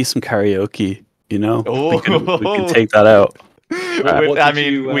 Maybe some karaoke. We can take that out.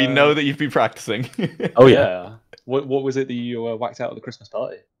 We know that you've been practicing. Oh yeah. What was it that you whacked out at the Christmas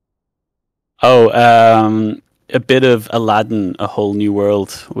party? Oh, a bit of Aladdin, A Whole New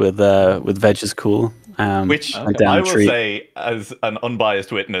World with Veg is Cool. Which I will say, as an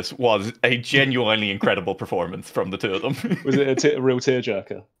unbiased witness, was a genuinely incredible performance from the two of them. Was it a real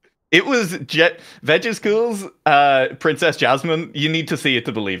tearjerker? It was Veg is Cool's Princess Jasmine. You need to see it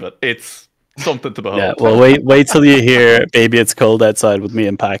to believe it. It's something to behold. Yeah, well, wait till you hear "Baby It's Cold Outside" with me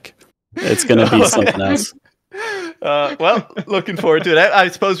and Pac. It's gonna be something else. Well, looking forward to it. I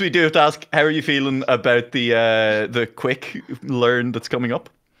suppose we do have to ask, how are you feeling about the quick learn that's coming up?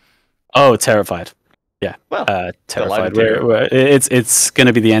 Oh, terrified. Yeah, well, terrified. It's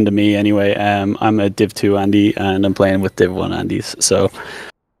gonna be the end of me anyway. I'm a Div 2 Andy, and I'm playing with Div 1 Andys. So,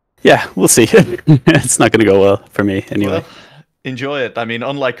 yeah, we'll see. It's not gonna go well for me anyway. Well, enjoy it. I mean,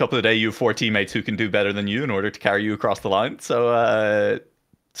 unlike Couple of Day, you have 4 teammates who can do better than you in order to carry you across the line. So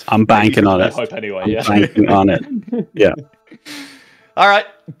I'm banking on it. Hope anyway, I'm banking on it. Yeah. All right.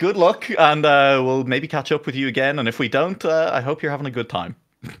 Good luck, and we'll maybe catch up with you again. And if we don't, I hope you're having a good time.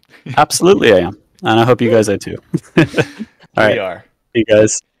 Absolutely, I am, and I hope you guys are too. All right. We are. You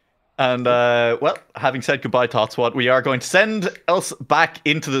guys. And well, having said goodbye to Hotspot, we are going to send us back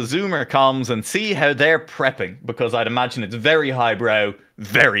into the Zoomer comms and see how they're prepping, because I'd imagine it's very highbrow,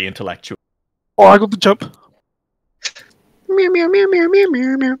 very intellectual. Oh, I got the jump. Meow meow meow meow meow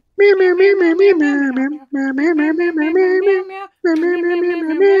meow meow meow meow meow meow meow meow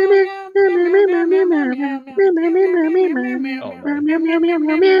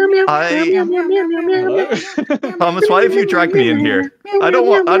meow Thomas, why have you dragged me in here? I don't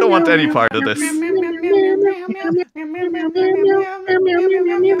want any part of this.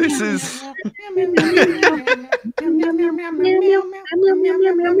 This is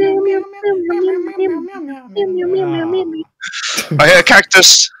I hear a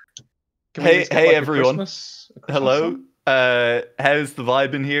cactus. Hey everyone. Hello. How's the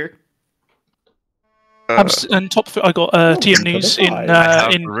vibe in here? And top of it, I got TM news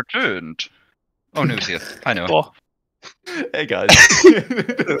in returned. Oh, news here. I know. Oh. Hey guys.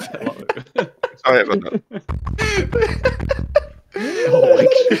 Sorry about that. Oh my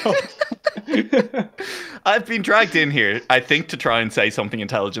god. I've been dragged in here, I think, to try and say something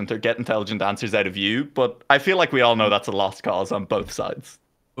intelligent or get intelligent answers out of you, but I feel like we all know that's a lost cause on both sides.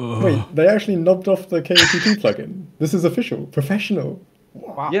 Wait, they actually knobbed off the KOTT plugin. This is official, professional.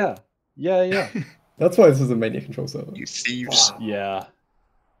 Wow. Yeah. That's why this is a Mania control server. You thieves. Wow. Yeah.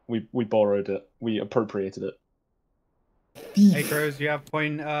 We borrowed it. We appropriated it. Hey Crows, you have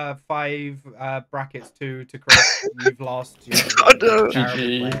 0.5 brackets to Chris. You've lost. Oh, no.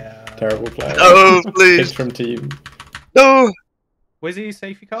 GG. Terrible player. Oh, please. Pitch from team. No. Wizzy,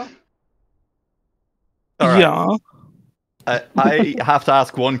 safety car? All right. Yeah. I have to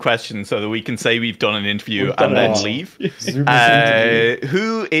ask one question so that we can say we've done an interview We've done and then it. leave. Interview.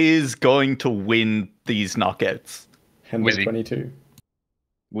 Who is going to win these knockouts? Wizzy. 22.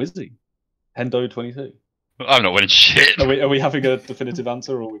 Wizzy. Hendo 22. I'm not winning shit. Are we having a definitive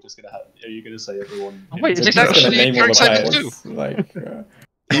answer, or are we just gonna are you gonna say everyone? Oh, wait, is Just it gonna actually name all the Excited players. too? Like,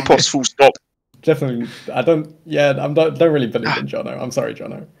 Epos full stop. definitely. I don't. Yeah, I don't really believe in Jono. I'm sorry,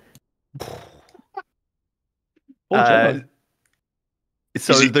 Jono.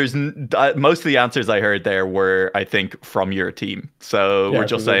 So there's most of the answers I heard there were, I think, from your team. So Yeah, we're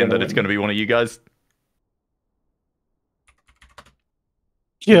just so they're saying gonna that it's win. going to be one of you guys.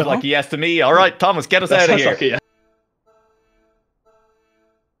 Yeah. Like yes to me. All right, Thomas, get us That out of sounds here. like it, yeah.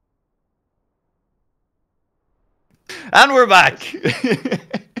 And we're back.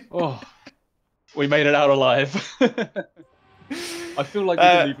 Oh, we made it out alive. I feel like we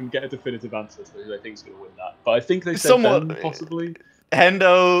didn't even get a definitive answer to who I think's going to win that, but I think they said Somewhat- Ben, possibly.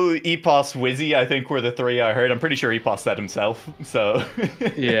 Hendo, Epos, Wizzy, I think were the three I heard. I'm pretty sure Epos said himself. So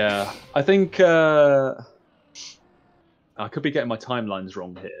Yeah, I think I could be getting my timelines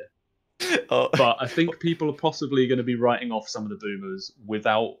wrong here, but I think people are possibly going to be writing off some of the boomers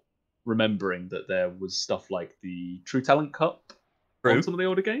without remembering that there was stuff like the True Talent Cup on some of the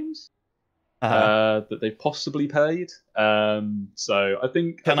older games that they possibly paid. So I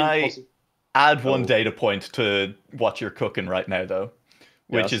think. Can I add one Oh. data point to what you're cooking right now, though?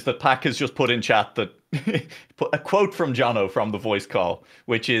 Which Yes. is that Pac has just put in chat that put a quote from Jono from the voice call,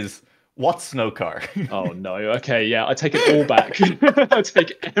 which is, "What's snow car?" Oh no! Okay, yeah, I take it all back. I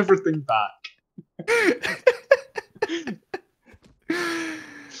take everything back.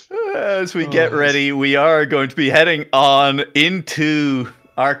 As we get ready, we are going to be heading on into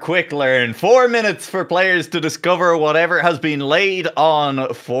our quick learn. 4 minutes for players to discover whatever has been laid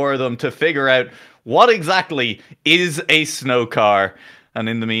on for them to figure out what exactly is a snow car. And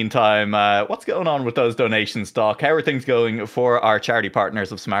in the meantime, what's going on with those donations, Doc? How are things going for our charity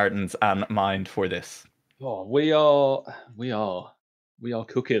partners of Samaritans and Mind for this? Oh, we are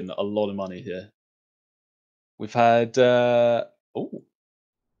cooking a lot of money here. We've had I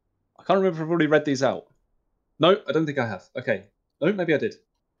can't remember if I've already read these out. No, I don't think I have. Okay. No, maybe I did.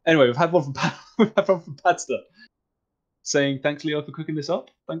 Anyway, we've had one from Padster saying, "Thanks, Leo, for cooking this up."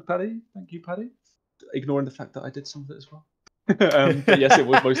 Thank Paddy. Thank you, Paddy. Ignoring the fact that I did some of it as well. But yes, it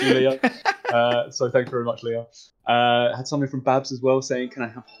was mostly Leo. So thanks very much, Leo. Had something from Babs as well saying, "Can I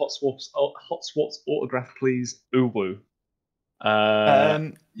have Hot Swats autograph, please? Uwu."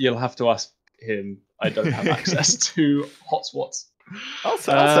 You'll have to ask him. I don't have access to Hot Swats. I'll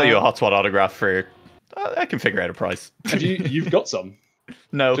sell you a Hot Swat autograph for. I can figure out a price. Have you've got some?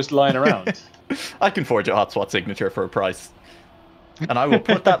 No. Just lying around. I can forge a Hot Swat signature for a price. And I will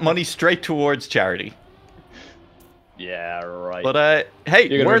put that money straight towards charity. Yeah, right. But hey,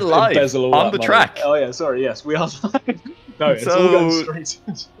 You're we're gonna live embezzle all on that the money. track. Oh yeah, sorry. Yes, we are live. No, it's all So- going straight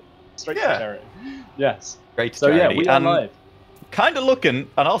to charity. Yes. Great So charity. yeah, we are And live. kind of looking,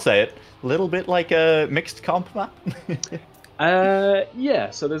 and I'll say it, a little bit like a mixed comp map. Yeah.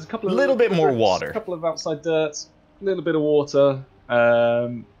 So there's a couple of Little bit more bricks, water. a couple of outside dirt, a little bit of water.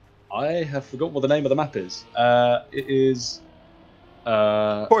 I have forgotten what the name of the map is. It is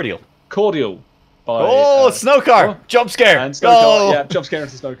Cordial. Cordial. By, Snow car! Jump scare! And snow car. Go! Yeah, jump scare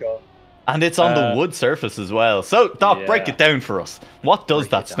into snow car. And it's on the wood surface as well. So, Doc, break Yeah. it down for us. What does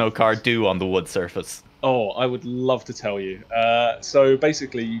that snow car do on the wood surface? Oh, I would love to tell you. So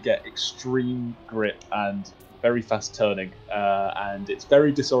basically, you get extreme grip and very fast turning, and it's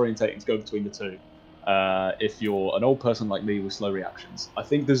very disorientating to go between the two. If you're an old person like me with slow reactions, I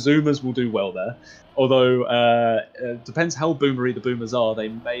think the Zoomers will do well there. Although, it depends how boomery the Boomers are. They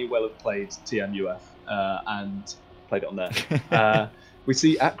may well have played TMUF and played it on there. We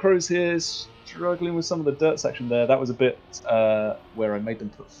see Acros here struggling with some of the dirt section there. That was a bit where I made them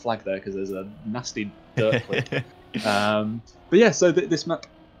put flag there because there's a nasty dirt clip. But yeah, so this map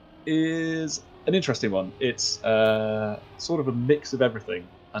is an interesting one. It's sort of a mix of everything,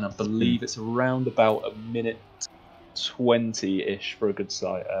 and I believe it's around about a minute 20-ish for a good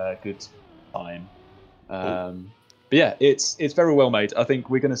time. But yeah, it's very well made. I think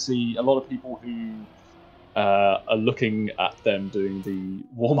we're going to see a lot of people who are looking at them doing the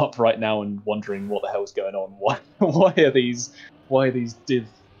warm up right now and wondering what the hell's going on. Why are these Div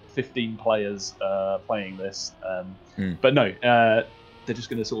 15 players playing this? But no, they're just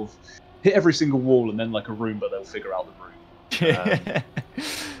going to sort of hit every single wall and then like a Roomba, they'll figure out the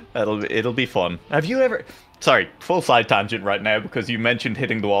room. It'll be fun. Have you ever? Sorry, full side tangent right now because you mentioned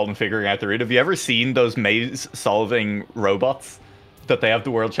hitting the wall and figuring out the route. Have you ever seen those maze-solving robots that they have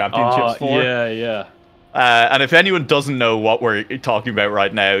the World Championships for? Yeah. And if anyone doesn't know what we're talking about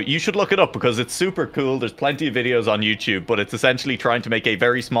right now, you should look it up because it's super cool. There's plenty of videos on YouTube, but it's essentially trying to make a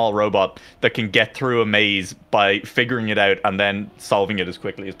very small robot that can get through a maze by figuring it out and then solving it as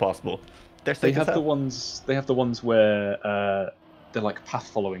quickly as possible. They have the ones where they're like path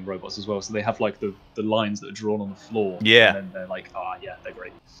following robots as well. So they have like the lines that are drawn on the floor. Yeah. And then they're like, yeah, they're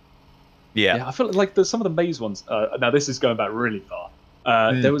great. Yeah. I feel like some of the maze ones. Now this is going back really far.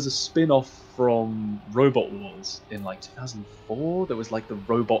 There was a spin-off from Robot Wars in like 2004. There was like the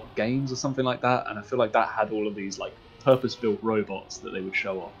Robot Games or something like that, and I feel like that had all of these like purpose-built robots that they would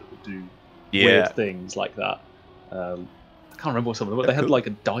show off that would do weird things like that. I can't remember what some of them were. They had like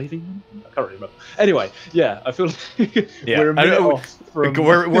a diving one? I can't remember. Anyway, yeah, I feel like we're a minute off.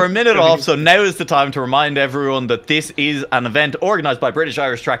 We're a minute off, so now is the time to remind everyone that this is an event organised by British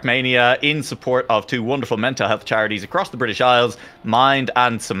Irish Trackmania in support of two wonderful mental health charities across the British Isles, Mind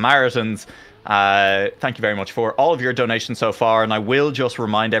and Samaritans. Thank you very much for all of your donations so far, and I will just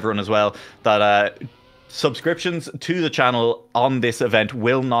remind everyone as well that subscriptions to the channel on this event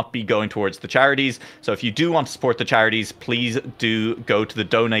will not be going towards the charities. So if you do want to support the charities, please do go to the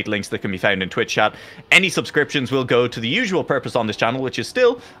donate links that can be found in Twitch chat. Any subscriptions will go to the usual purpose on this channel, which is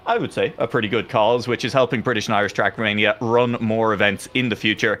still, I would say, a pretty good cause, which is helping British and Irish Trackmania run more events in the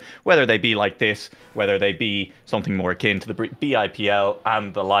future, whether they be like this, whether they be something more akin to the BIPL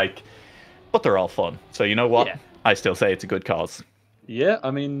and the like. But they're all fun. So you know what? Yeah. I still say it's a good cause. Yeah,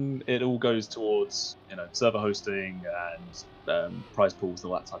 I mean, it all goes towards, server hosting and prize pools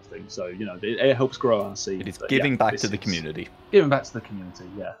and all that type of thing. So, it helps grow our scene. It is giving back to the community. Giving back to the community,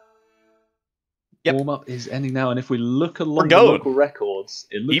 yeah. Yep. Warm-up is ending now, and if we look along the local records,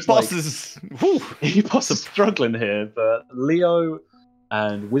 it looks EPOS is struggling here, but Leo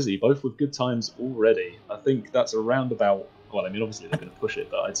and Wizzy, both with good times already. I think that's around about, well, I mean, obviously they're going to push it,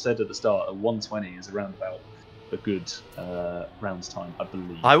 but I'd said at the start, a 120 is around about a good rounds time, I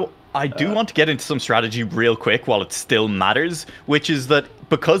believe. I do want to get into some strategy real quick while it still matters, which is that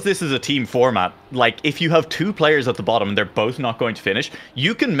because this is a team format, like if you have two players at the bottom and they're both not going to finish,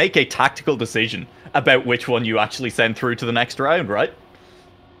 you can make a tactical decision about which one you actually send through to the next round, right?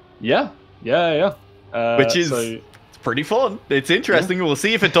 Yeah. Which is it's pretty fun. It's interesting. Yeah. We'll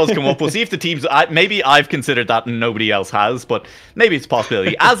see if it does come up. We'll see if the teams... maybe I've considered that and nobody else has, but maybe it's a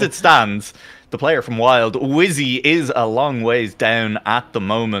possibility. As it stands... The player from Wild, Wizzy, is a long ways down at the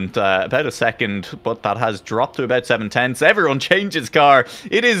moment, about a second, but that has dropped to about 7/10. Everyone changes car.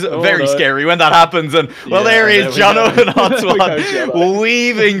 It is very scary when that happens. And well, there is Jono and Hotswat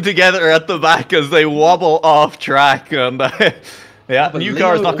weaving together at the back as they wobble off track. And yeah, new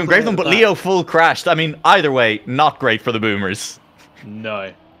car is not going great for them, but Leo full crashed. I mean, either way, not great for the Boomers.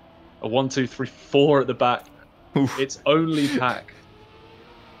 No, a 1, 2, 3, 4 at the back. Oof. It's only Pack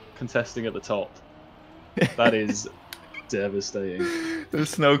contesting at the top. That is devastating. The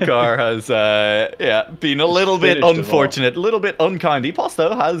snow car has been a little bit unfortunate, a little bit unkind. EPOS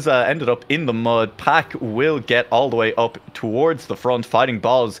though has ended up in the mud. Pack will get all the way up towards the front, fighting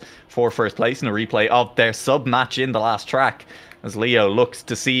Boz for first place in a replay of their sub match in the last track. As Leo looks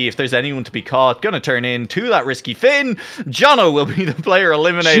to see if there's anyone to be caught, gonna turn into that risky Finn. Jono will be the player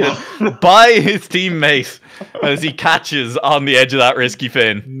eliminated by his teammate as he catches on the edge of that risky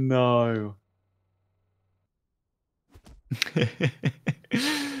Finn. No.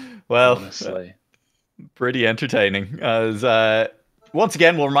 Well, honestly, pretty entertaining. As once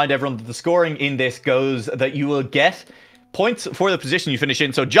again, we'll remind everyone that the scoring in this goes that you will get points for the position you finish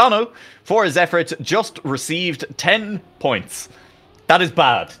in. So Jono, for his efforts, just received 10 points. That is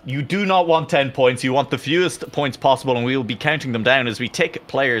bad. You do not want 10 points. You want the fewest points possible, and we will be counting them down as we tick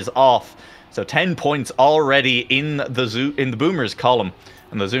players off. So 10 points already in the Boomers column.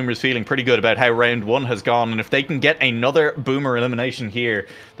 And the Zoomers feeling pretty good about how round 1 has gone. And if they can get another Boomer elimination here,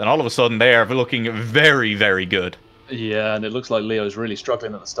 then all of a sudden they are looking very, very good. Yeah, and it looks like Leo's really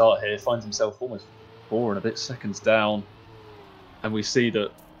struggling at the start here. Finds himself almost 4 and a bit seconds down. And we see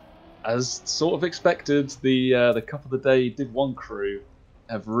that, as sort of expected, the Cup of the Day Div 1 crew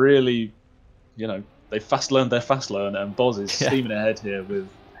have really, they fast learned their fast learn, and Boz is steaming ahead here with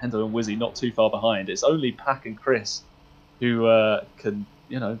Hendo and Wizzy not too far behind. It's only Pack and Chris who can,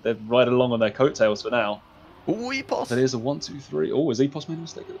 they're right along on their coattails for now. Ooh, Epos. That is a 1, 2, 3. Oh, has Epos made a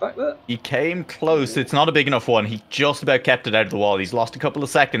mistake at the back there? He came close. It's not a big enough one. He just about kept it out of the wall. He's lost a couple of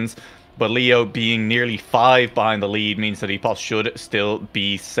seconds, but Leo being nearly 5 behind the lead means that Epos should still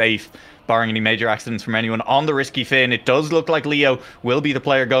be safe, barring any major accidents from anyone on the risky fin. It does look like Leo will be the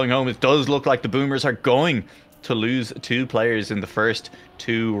player going home. It does look like the Boomers are going to lose 2 players in the first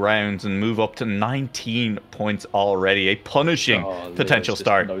 2 rounds and move up to 19 points already. A punishing potential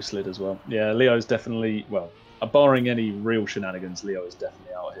start. No slid as well. Yeah, Leo's definitely, well, barring any real shenanigans, Leo is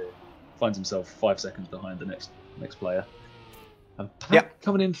definitely out here. Finds himself 5 seconds behind the next player. And Pack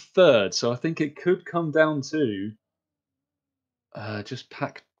coming in 3rd, so I think it could come down to just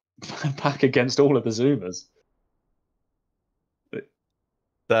Pack against all of the Zoomers.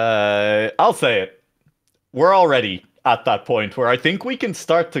 I'll say it. We're already at that point where I think we can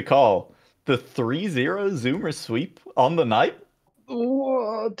start to call the 3-0 Zoomer sweep on the night.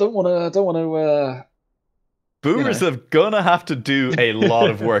 Don't want to. Boomers are gonna have to do a lot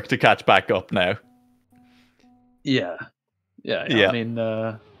of work to catch back up now. Yeah. I mean,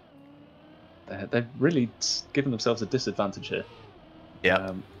 they've really given themselves a disadvantage here.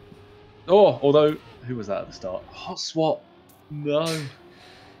 Yeah. Although, who was that at the start? Hot Swat. No.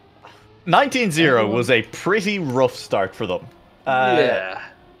 19-0 was a pretty rough start for them.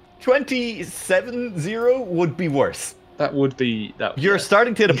 27-0 would be worse. That would be... You're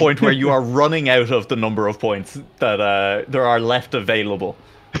starting to hit a point where you are running out of the number of points that there are left available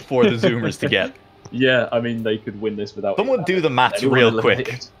for the Zoomers to get. Yeah, I mean, they could win this without... Someone do the maths real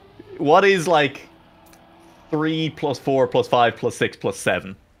quick. What is, like, 3 plus 4 plus 5 plus 6 plus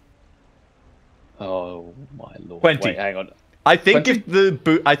 7? Oh, my lord. 20. Wait, hang on. I think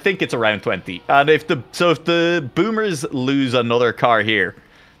I think it's around 20. And if the Boomers lose another car here,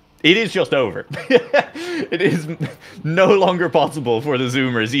 it is just over. It is no longer possible for the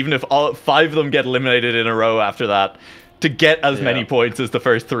Zoomers, even if all 5 of them get eliminated in a row after that, to get as many points as the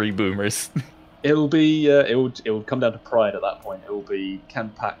first 3 Boomers. It'll be it will come down to pride at that point. It will be, can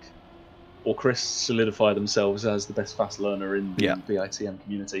Pack or Chris solidify themselves as the best fast learner in the BITM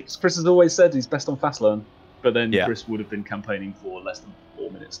community? Because Chris has always said he's best on fast learn. But then Chris would have been campaigning for less than 4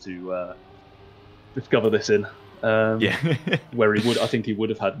 minutes to discover this in. Where he would, I think he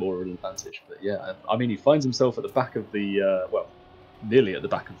would have had more of an advantage. But yeah, I mean, he finds himself at the back of the, nearly at the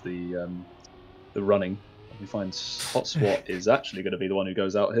back of the running. He finds Hot Swat is actually going to be the one who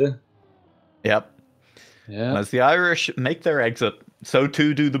goes out here. Yep. Yeah. And as the Irish make their exit, so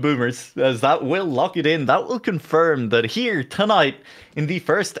too do the Boomers, as that will lock it in. That will confirm that here tonight, in the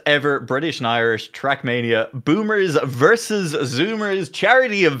first ever British and Irish Trackmania Boomers versus Zoomers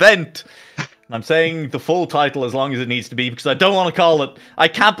charity event. And I'm saying the full title as long as it needs to be, because I don't want to call it. I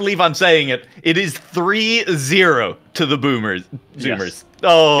can't believe I'm saying it. It is 3-0 to the Zoomers. Yes.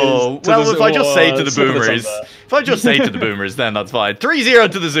 Oh, well, if I just say to the Boomers, then that's fine.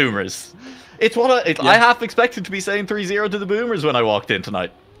 3-0 to the Zoomers. It's what I half expected to be saying 3-0 to the Boomers when I walked in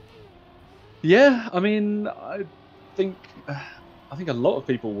tonight. Yeah, I mean, I think a lot of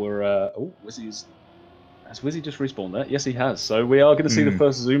people were. Has Wizzy just respawned there? Yes, he has. So we are going to see the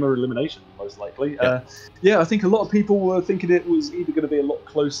first Zoomer elimination, most likely. I think a lot of people were thinking it was either going to be a lot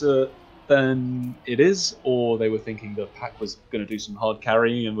closer than it is, or they were thinking that Pack was going to do some hard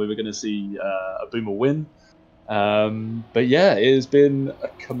carrying and we were going to see a Boomer win. But yeah, it has been a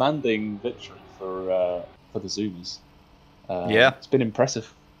commanding victory for the Zoomers. It's been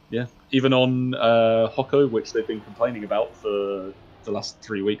impressive. Yeah, even on Hoko, which they've been complaining about for the last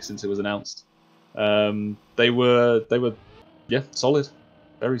 3 weeks since it was announced. They were solid,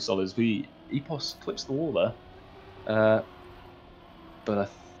 very solid. Epos clips the wall there, but I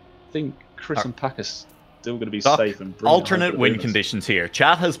think Chris and Pack are still going to be safe and alternate win conditions here.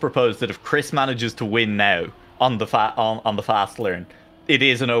 Chat has proposed that if Chris manages to win now on the fast learn, it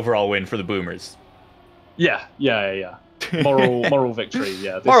is an overall win for the Boomers. Yeah. Moral victory.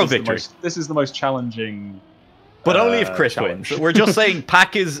 Yeah, moral victory. This is the most challenging. But only if Chris wins. We're just saying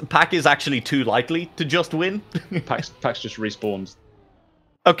Pack is actually too likely to just win. Pack's just respawned.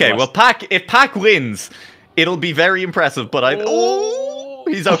 Okay, well, if Pack wins, it'll be very impressive. But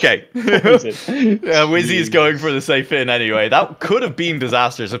he's okay. Wizzy is going for the safe in anyway. That could have been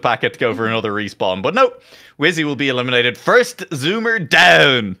disastrous if Pack had to go for another respawn. But no, Wizzy will be eliminated. First Zoomer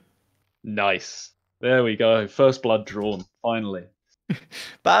down. Nice. There we go. First blood drawn. Finally.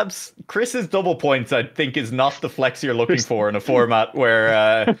 Babs, Chris's double points, I think, is not the flex you're looking for in a format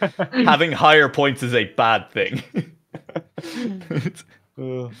where having higher points is a bad thing.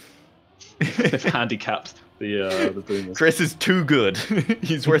 They've handicapped the Boomers. Chris is too good.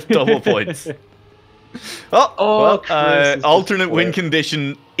 He's worth double points. Alternate win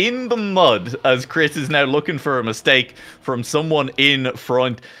condition in the mud as Chris is now looking for a mistake from someone in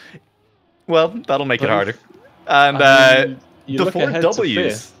front. Well, that'll make it harder. And the 4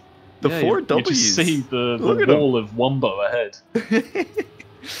 W's. The 4 W's. You just see the wall of Wombo ahead.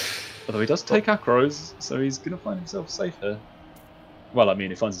 Although he does take acros, so he's going to find himself safe here. Well, I mean,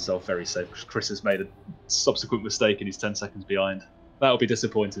 he finds himself very safe because Chris has made a subsequent mistake and he's 10 seconds behind. That'll be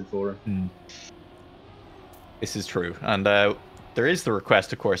disappointing for him. This is true. And there is the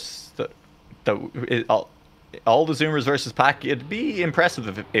request, of course, that all the Zoomers versus Pack. It'd be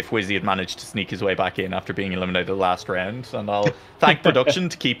impressive if Wizzy had managed to sneak his way back in after being eliminated last round. And I'll thank production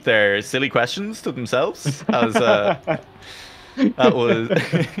to keep their silly questions to themselves. As that was...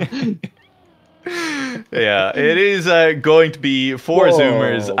 Yeah, it is going to be 4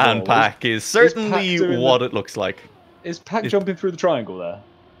 Zoomers and Pack is certainly what it looks like. Is Pack jumping through the triangle there?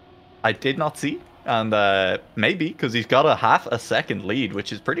 I did not see. And maybe, because he's got a half a second lead,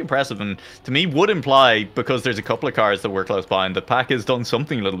 which is pretty impressive. And to me, would imply, because there's a couple of cars that were close behind, that Pack has done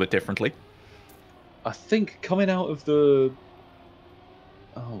something a little bit differently. I think coming out of the...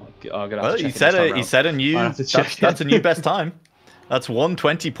 Oh my god, I'm gonna have to check he said a new... That's a new best time. That's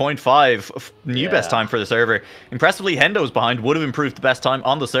 1:20.5 new best time for the server. Impressively, Hendo's behind would have improved the best time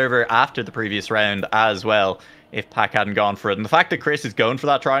on the server after the previous round as well, if Pack hadn't gone for it. And the fact that Chris is going for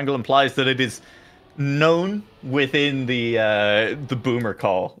that triangle implies that it is known within the boomer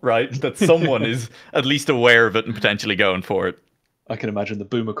call, right? That someone is at least aware of it and potentially going for it. I can imagine the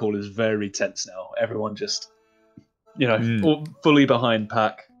boomer call is very tense now. Everyone just, fully behind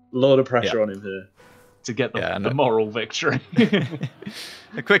Pack. A lot of pressure on him here to get the moral victory.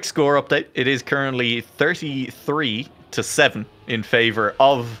 A quick score update. It is currently 33-7 in favor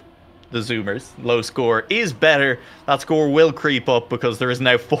of the Zoomers. Low score is better. That score will creep up because there is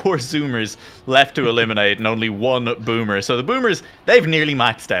now 4 Zoomers left to eliminate and only 1 Boomer. So the Boomers, they've nearly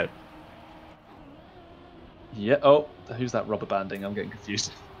maxed out. Yeah. Oh, who's that rubber banding? I'm getting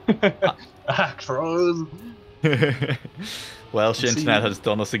confused. Acros. Welsh Internet has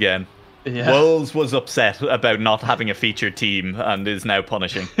done us again. Yeah. Wolves was upset about not having a featured team and is now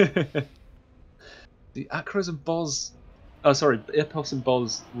punishing. The Acros and Boz... Oh, sorry, Ipos and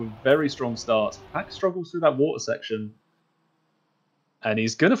Boz were very strong starts. Pack struggles through that water section. And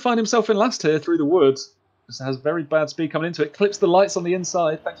he's going to find himself in last here through the woods. Just has very bad speed coming into it. Clips the lights on the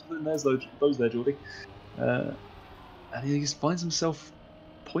inside. Thanks for putting those there, Jordy. And he finds himself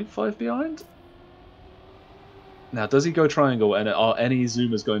 0.5 behind. Now, does he go triangle? And are any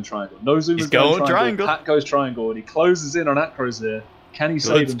Zoomers going triangle? No Zoomers going triangle. Pat goes triangle, and he closes in on Acros here. Can he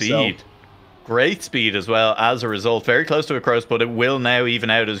save himself? Great speed as well as a result. Very close to a Kroos, but it will now even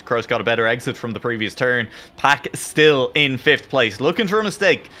out as Kroos got a better exit from the previous turn. Pack still in 5th place. Looking for a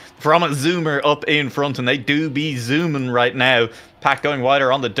mistake from a Zoomer up in front, and they do be zooming right now. Pack going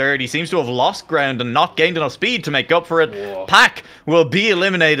wider on the dirt. He seems to have lost ground and not gained enough speed to make up for it. Whoa. Pack will be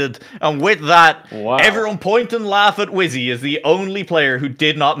eliminated, and with that, everyone point and laugh at Wizzy as the only player who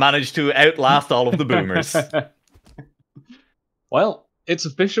did not manage to outlast all of the Boomers. Well, it's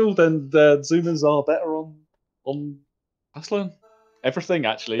official, then the Zoomers are better on Aslan. Everything,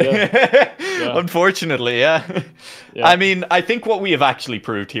 actually, yeah. Unfortunately, yeah. I mean, I think what we have actually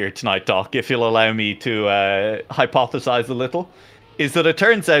proved here tonight, Doc, if you'll allow me to hypothesize a little, is that it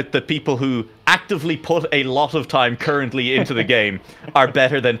turns out that people who actively put a lot of time currently into the game are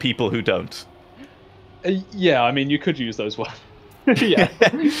better than people who don't. Yeah, I mean, you could use those words. Yeah.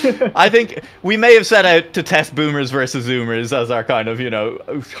 I think we may have set out to test Boomers versus Zoomers as our kind of,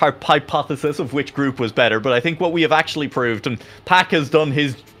 our hypothesis of which group was better, but I think what we have actually proved, and Pack has done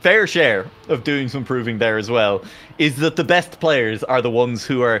his fair share of doing some proving there as well, is that the best players are the ones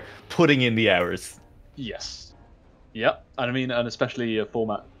who are putting in the hours. Yes. Yep. And I mean, and especially a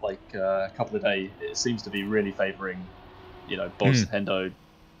format like Couple of Day, it seems to be really favouring, Boss, Hendo,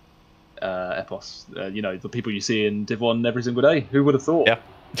 Epos, the people you see in Div 1 every single day. Who would have thought? Yeah.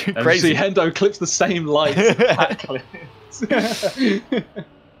 Crazy. You see Hendo clips the same lights Pat clips.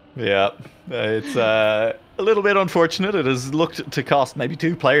 Yeah. It's a little bit unfortunate. It has looked to cost maybe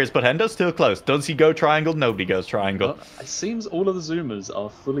 2 players, but Hendo's still close. Does he go triangle? Nobody goes triangle. Well, it seems all of the Zoomers are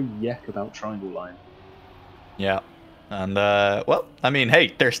fully yak about triangle line. Yeah. And, well, I mean,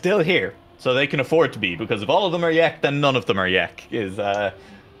 hey, they're still here, so they can afford to be, because if all of them are yak, then none of them are yak, is...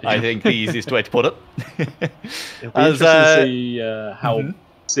 I think the easiest way to put it. It'll be interesting to see how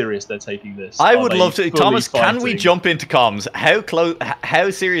serious they're taking this. I would love to. Thomas, can we jump into comms? How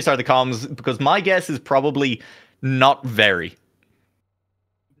serious are the comms? Because my guess is probably not very.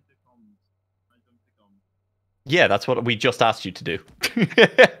 Yeah, that's what we just asked you to do.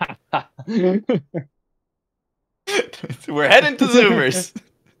 We're heading to Zoomers.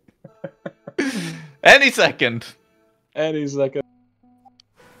 Any second. Any second.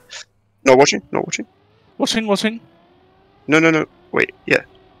 Not watching. Not watching. Watching. No. Wait. Yeah.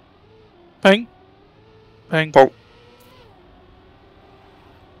 Ping. Pong.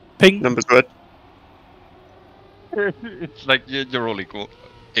 Ping. Numbers red. It's like you're all equal.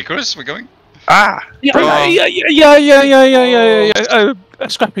 Icarus, we're going. Ah. Yeah.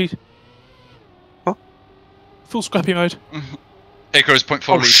 Scrappy. Huh? Full scrappy mode. Icarus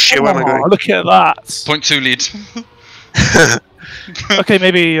 0.4 lead. Shit, where am I going? Look at that. 0.2 lead. Okay,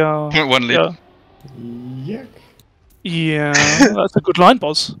 maybe. 0.1 lead. Yuck. Yeah, that's a good line,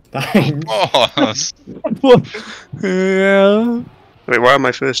 boss. Thanks. Boss. Yeah. Wait, why am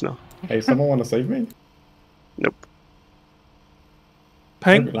I first now? Hey, someone want to save me? Nope.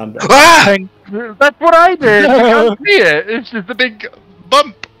 Ping. Land Ah! Ping. That's what I did. You can't see it. It's just a big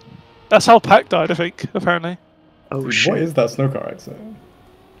bump. That's how Pac died, I think, apparently. Oh Dude, shit. what is that snow car accident?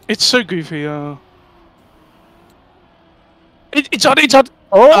 It's so goofy, It's on.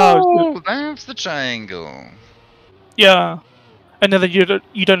 Oh, that's the triangle. Yeah. And then you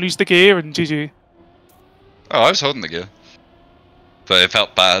don't lose the gear and GG. Oh, I was holding the gear. But it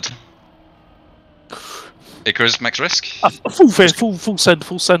felt bad. Icarus max risk. Full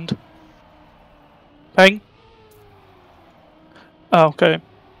send. Ping. Oh, okay.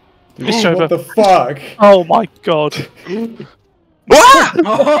 Missed over. What the fuck? Oh my god.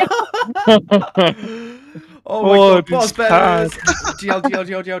 Oh my god, this boss pad. GL.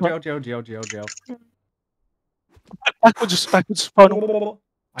 Backwards, final.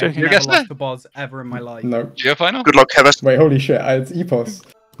 I've Joking. never lost the boss ever in my life. No. Geo final? Good luck, Heather. Wait, holy shit, it's EPOS.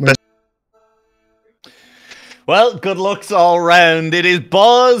 Well, good looks all round. It is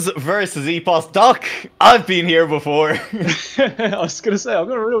Boz versus Epos. Doc, I've been here before. I was going to say, I've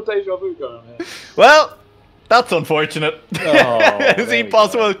got a real deja vu going on here. Well, that's unfortunate. As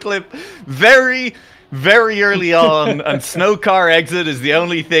Epos will clip very, very early on, and snow car exit is the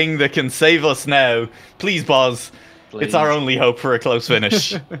only thing that can save us now. Please, Boz. Please. It's our only hope for a close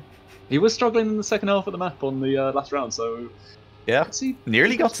finish. He was struggling in the second half of the map on the last round, so... Yeah,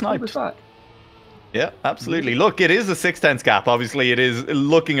 nearly got sniped. Yeah, absolutely. Look, it is a 6/10 gap. Obviously, it is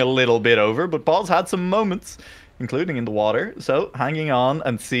looking a little bit over, but Boz had some moments, including in the water. So, hanging on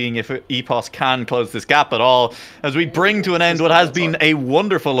and seeing if Epos can close this gap at all, as we bring to an end what has been a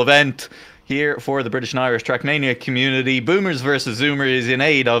wonderful event here for the British and Irish Trackmania community. Boomers versus Zoomers in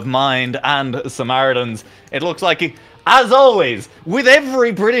aid of Mind and Samaritans. It looks like, as always, with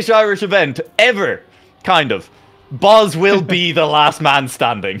every British-Irish event ever, kind of, Boz will be the last man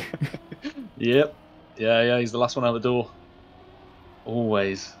standing. Yep. Yeah, he's the last one out the door.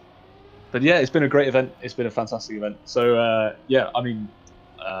 Always. But yeah, it's been a great event. It's been a fantastic event. So, yeah, I mean,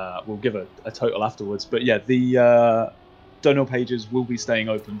 we'll give a total afterwards. But yeah, the donor pages will be staying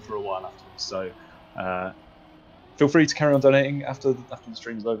open for a while afterwards. So feel free to carry on donating after the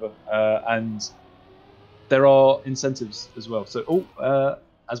stream's over. And there are incentives as well. So,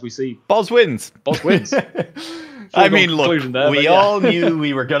 as we see... Boz wins. Boz wins. I mean, look, there, we yeah. all knew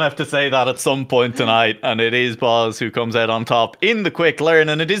we were going to have to say that at some point tonight, and it is Boz who comes out on top in the quick learn,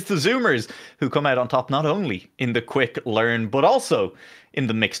 and it is the Zoomers who come out on top not only in the quick learn, but also in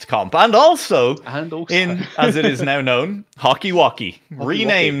the mixed comp, and also in, as it is now known, Hockey Walkie,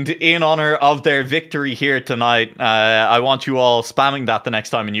 renamed in honor of their victory here tonight. I want you all spamming that the next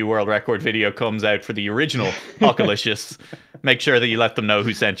time a new world record video comes out for the original Hockalicious. Make sure that you let them know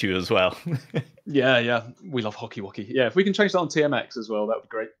who sent you as well. Yeah, we love Hockey Walkie. Yeah, if we can change that on TMX as well, that would be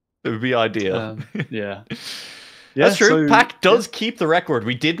great. It would be ideal. Yeah. That's true. So, Pac does keep the record.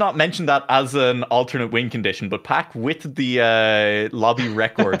 We did not mention that as an alternate win condition, but Pac with the lobby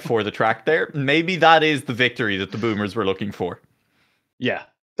record for the track there, maybe that is the victory that the Boomers were looking for. Yeah,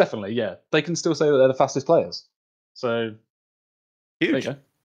 definitely. Yeah, they can still say that they're the fastest players. So huge, there you go.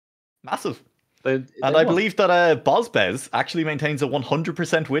 Massive. And I believe that Bozbez actually maintains a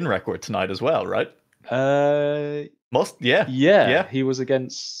 100% win record tonight as well, right? Yeah. He was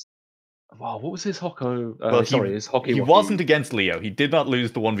against. Wow, what was his Hocko? His Hockey. He wasn't against Leo. He did not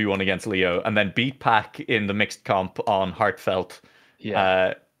lose the 1v1 against Leo, and then beat Pac in the mixed comp on Heartfelt.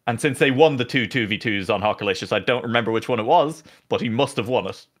 Yeah. And since they won the 2-2v2s on Hockalicious, I don't remember which one it was, but he must have won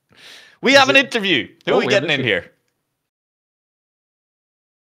it. We have an interview. Who are we getting in here?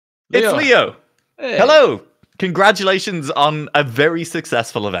 It's Leo. Hey. Hello. Congratulations on a very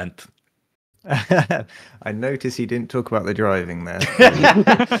successful event. I noticed you didn't talk about the driving there.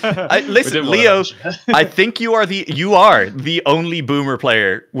 Listen, Leo, I think you are the only Boomer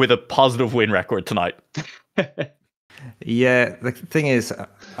player with a positive win record tonight. Yeah, the thing is,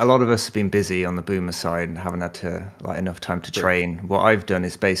 a lot of us have been busy on the boomer side and haven't had to enough time to train. What I've done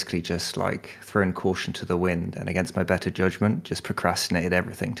is basically just thrown caution to the wind, and against my better judgment, just procrastinated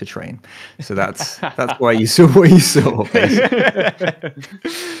everything to train. So that's why you saw what you saw. Basically.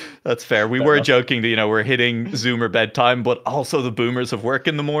 That's fair. We were joking that we're hitting Zoomer bedtime, but also the boomers have work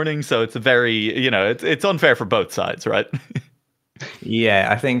in the morning, so it's a very it's unfair for both sides, right? Yeah,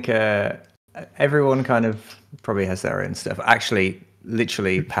 I think everyone kind of probably has their own stuff. Actually,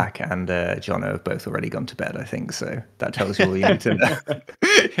 literally, Pac and Jono have both already gone to bed, I think. So that tells you all you need to know.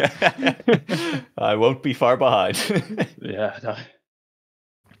 I won't be far behind. Yeah. No.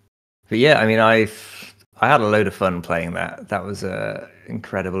 But yeah, I mean, I had a load of fun playing that. That was an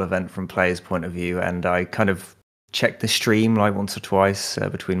incredible event from players' point of view, and I kind of checked the stream once or twice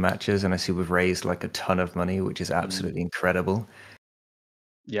between matches, and I see we've raised a ton of money, which is absolutely incredible.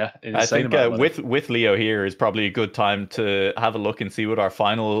 Yeah, I think with Leo here is probably a good time to have a look and see what our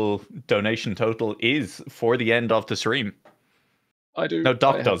final donation total is for the end of the stream. I do. No,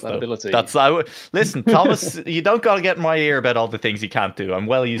 Doc does though. Listen, Thomas, you don't got to get in my ear about all the things you can't do. I'm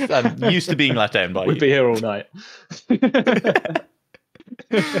used to being let down by We'd be here all night.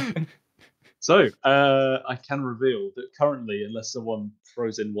 So I can reveal that currently, unless someone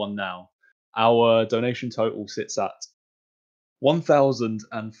throws in one now, our donation total sits at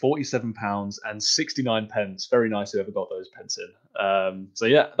 £1,047.69. Very nice whoever got those pence in. So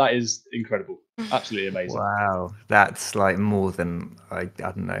yeah, that is incredible. Absolutely amazing. Wow, that's more than I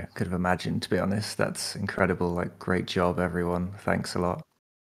don't know could have imagined. To be honest, that's incredible. Great job, everyone. Thanks a lot.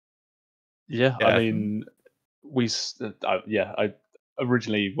 Yeah. I mean, I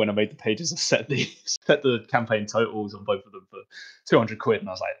originally when I made the pages, I set the campaign totals on both of them for £200, and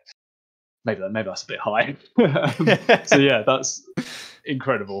I was like, maybe that's a bit high. So yeah, that's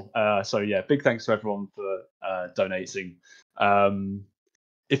incredible. So yeah, big thanks to everyone for donating.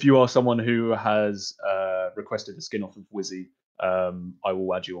 If you are someone who has requested a skin off of Wizzy, I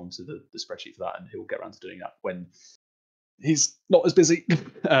will add you onto the spreadsheet for that, and he'll get around to doing that when he's not as busy.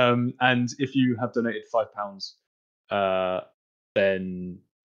 And if you have donated £5, then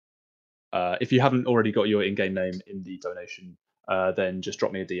if you haven't already got your in-game name in the donation, then just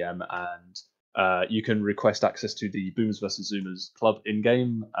drop me a DM, and you can request access to the Boomers vs Zoomers club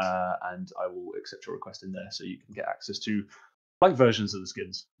in-game, and I will accept your request in there, so you can get access to versions of the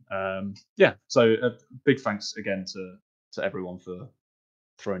skins. Yeah, so big thanks again to everyone for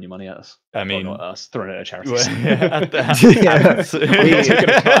throwing your money at us. I mean, not us, throwing it at charities.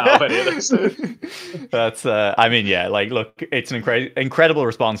 That's I mean, yeah, look, it's an incredible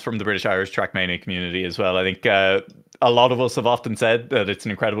response from the British Irish Trackmania community as well. I think a lot of us have often said that it's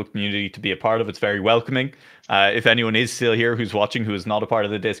an incredible community to be a part of. It's very welcoming. If anyone is still here who's watching, who is not a part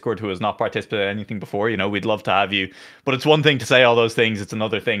of the Discord, who has not participated in anything before, we'd love to have you. But it's one thing to say all those things. It's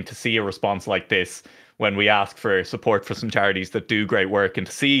another thing to see a response like this when we ask for support for some charities that do great work, and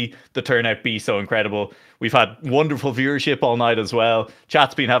to see the turnout be so incredible. We've had wonderful viewership all night as well.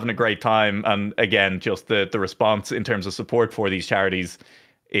 Chat's been having a great time. And again, just the response in terms of support for these charities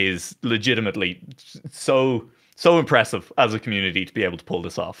is legitimately so impressive as a community to be able to pull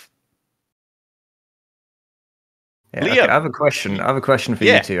this off. Yeah, Leo, okay, I have a question. For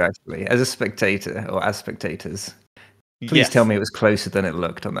you two, actually, as a spectator or as spectators. Please tell me it was closer than it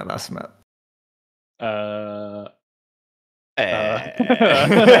looked on that last map.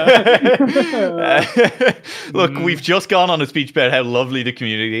 Look, we've just gone on a speech about how lovely the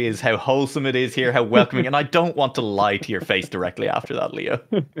community is, how wholesome it is here, how welcoming, and I don't want to lie to your face directly after that, Leo.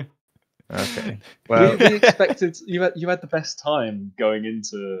 Okay. Well, we expected you had the best time going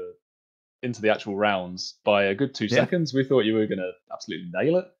into the actual rounds by a good 2 seconds. We thought you were going to absolutely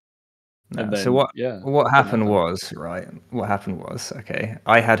nail it. No, then, so what happened was, okay,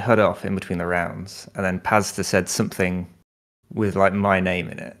 I had HUD off in between the rounds, and then Pazda said something with my name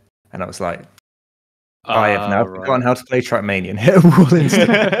in it, and I was like, I have now forgotten how to play Trackmania and hit a wall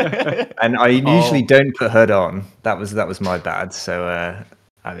instantly. And I usually don't put HUD on. That was my bad. So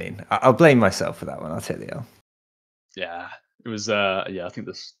I mean, I'll blame myself for that one. I'll take the L. Yeah, it was. I think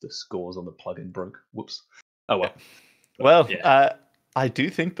the scores on the plugin broke. Whoops. Oh well. Well, I do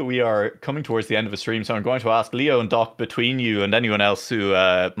think that we are coming towards the end of a stream, so I'm going to ask Leo and Doc, between you and anyone else who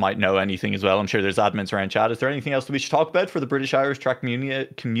might know anything as well. I'm sure there's admins around chat. Is there anything else that we should talk about for the British Irish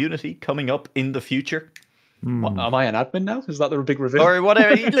community coming up in the future? What, am I an admin now? Is that the big reveal? Or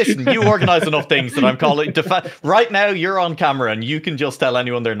whatever. Listen, you organise enough things that I'm calling. Right now, you're on camera and you can just tell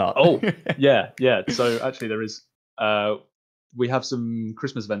anyone they're not. Oh, yeah. So actually, there is. We have some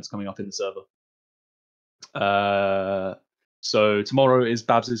Christmas events coming up in the server. So tomorrow is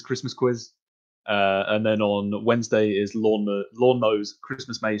Babs's Christmas quiz. And then on Wednesday is Lawnmow's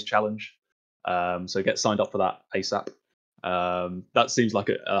Christmas Maze Challenge. So get signed up for that ASAP. That seems like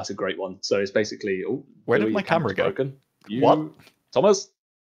that's a great one. So it's basically where did my camera go? Broken. What? Thomas?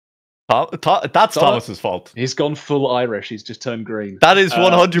 That's Thomas's fault. He's gone full Irish. He's just turned green. That is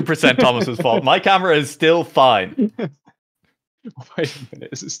 100% Thomas's fault. My camera is still fine. Wait a minute.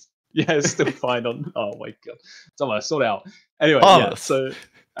 It's still fine on. Oh my god. Thomas, sort it out. Anyway, Thomas. So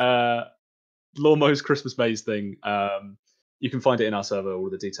Lawnmow's Christmas Maze thing. You can find it in our server, all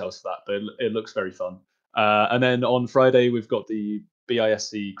the details for that, but it looks very fun. And then on Friday, we've got the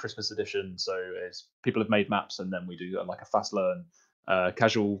BISC Christmas edition. So people have made maps, and then we do like a fast learn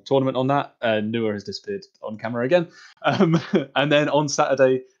casual tournament on that. Nua has disappeared on camera again. And then on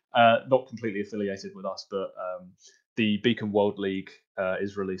Saturday, not completely affiliated with us, but the Beacon World League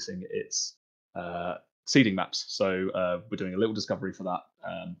is releasing its seeding maps. So we're doing a little discovery for that.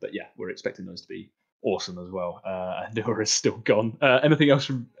 But yeah, we're expecting those to be awesome as well. And Nua is still gone. Anything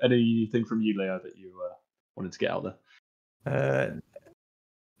from you, Leo, that you wanted to get out there?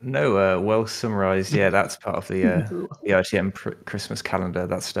 No, well summarized. Yeah, that's part of the ITM Christmas calendar,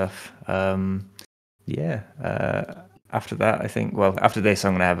 that stuff. After that, I think, after this,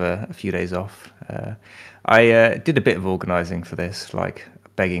 I'm going to have a few days off. I did a bit of organizing for this, like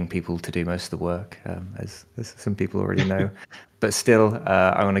begging people to do most of the work, as some people already know. But still,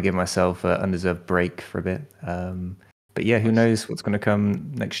 I want to give myself an undeserved break for a bit. But yeah, who knows what's going to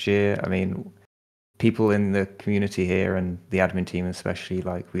come next year? I mean, people in the community here and the admin team especially,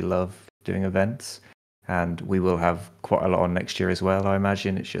 like, we love doing events, and we will have quite a lot on next year as well, I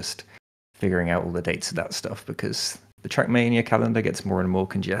imagine. It's just figuring out all the dates of that stuff, because the Trackmania calendar gets more and more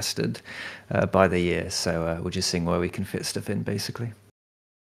congested by the year. So we're just seeing where we can fit stuff in, basically.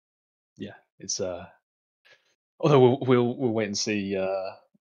 Yeah, it's although we'll wait and see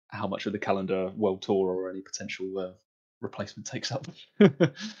how much of the calendar world tour or any potential replacement takes up.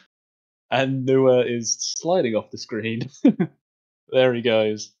 And Nua is sliding off the screen. There he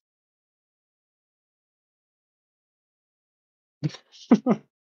goes.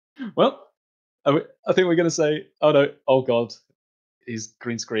 Well, I think we're going to say, oh no, oh god, he's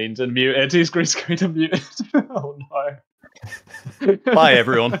green screened and muted. He's green screened and muted. Oh no. Bye,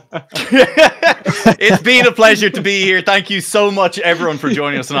 everyone. It's been a pleasure to be here. Thank you so much, everyone, for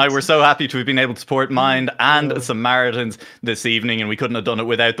joining us tonight. We're so happy to have been able to support Mind and Samaritans this evening, and we couldn't have done it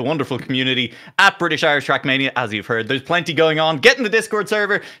without the wonderful community at British Irish Trackmania. As you've heard, there's plenty going on. Get in the Discord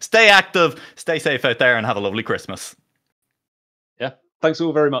server, stay active, stay safe out there, and have a lovely Christmas. Yeah, thanks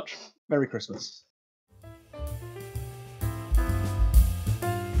all very much. Merry Christmas.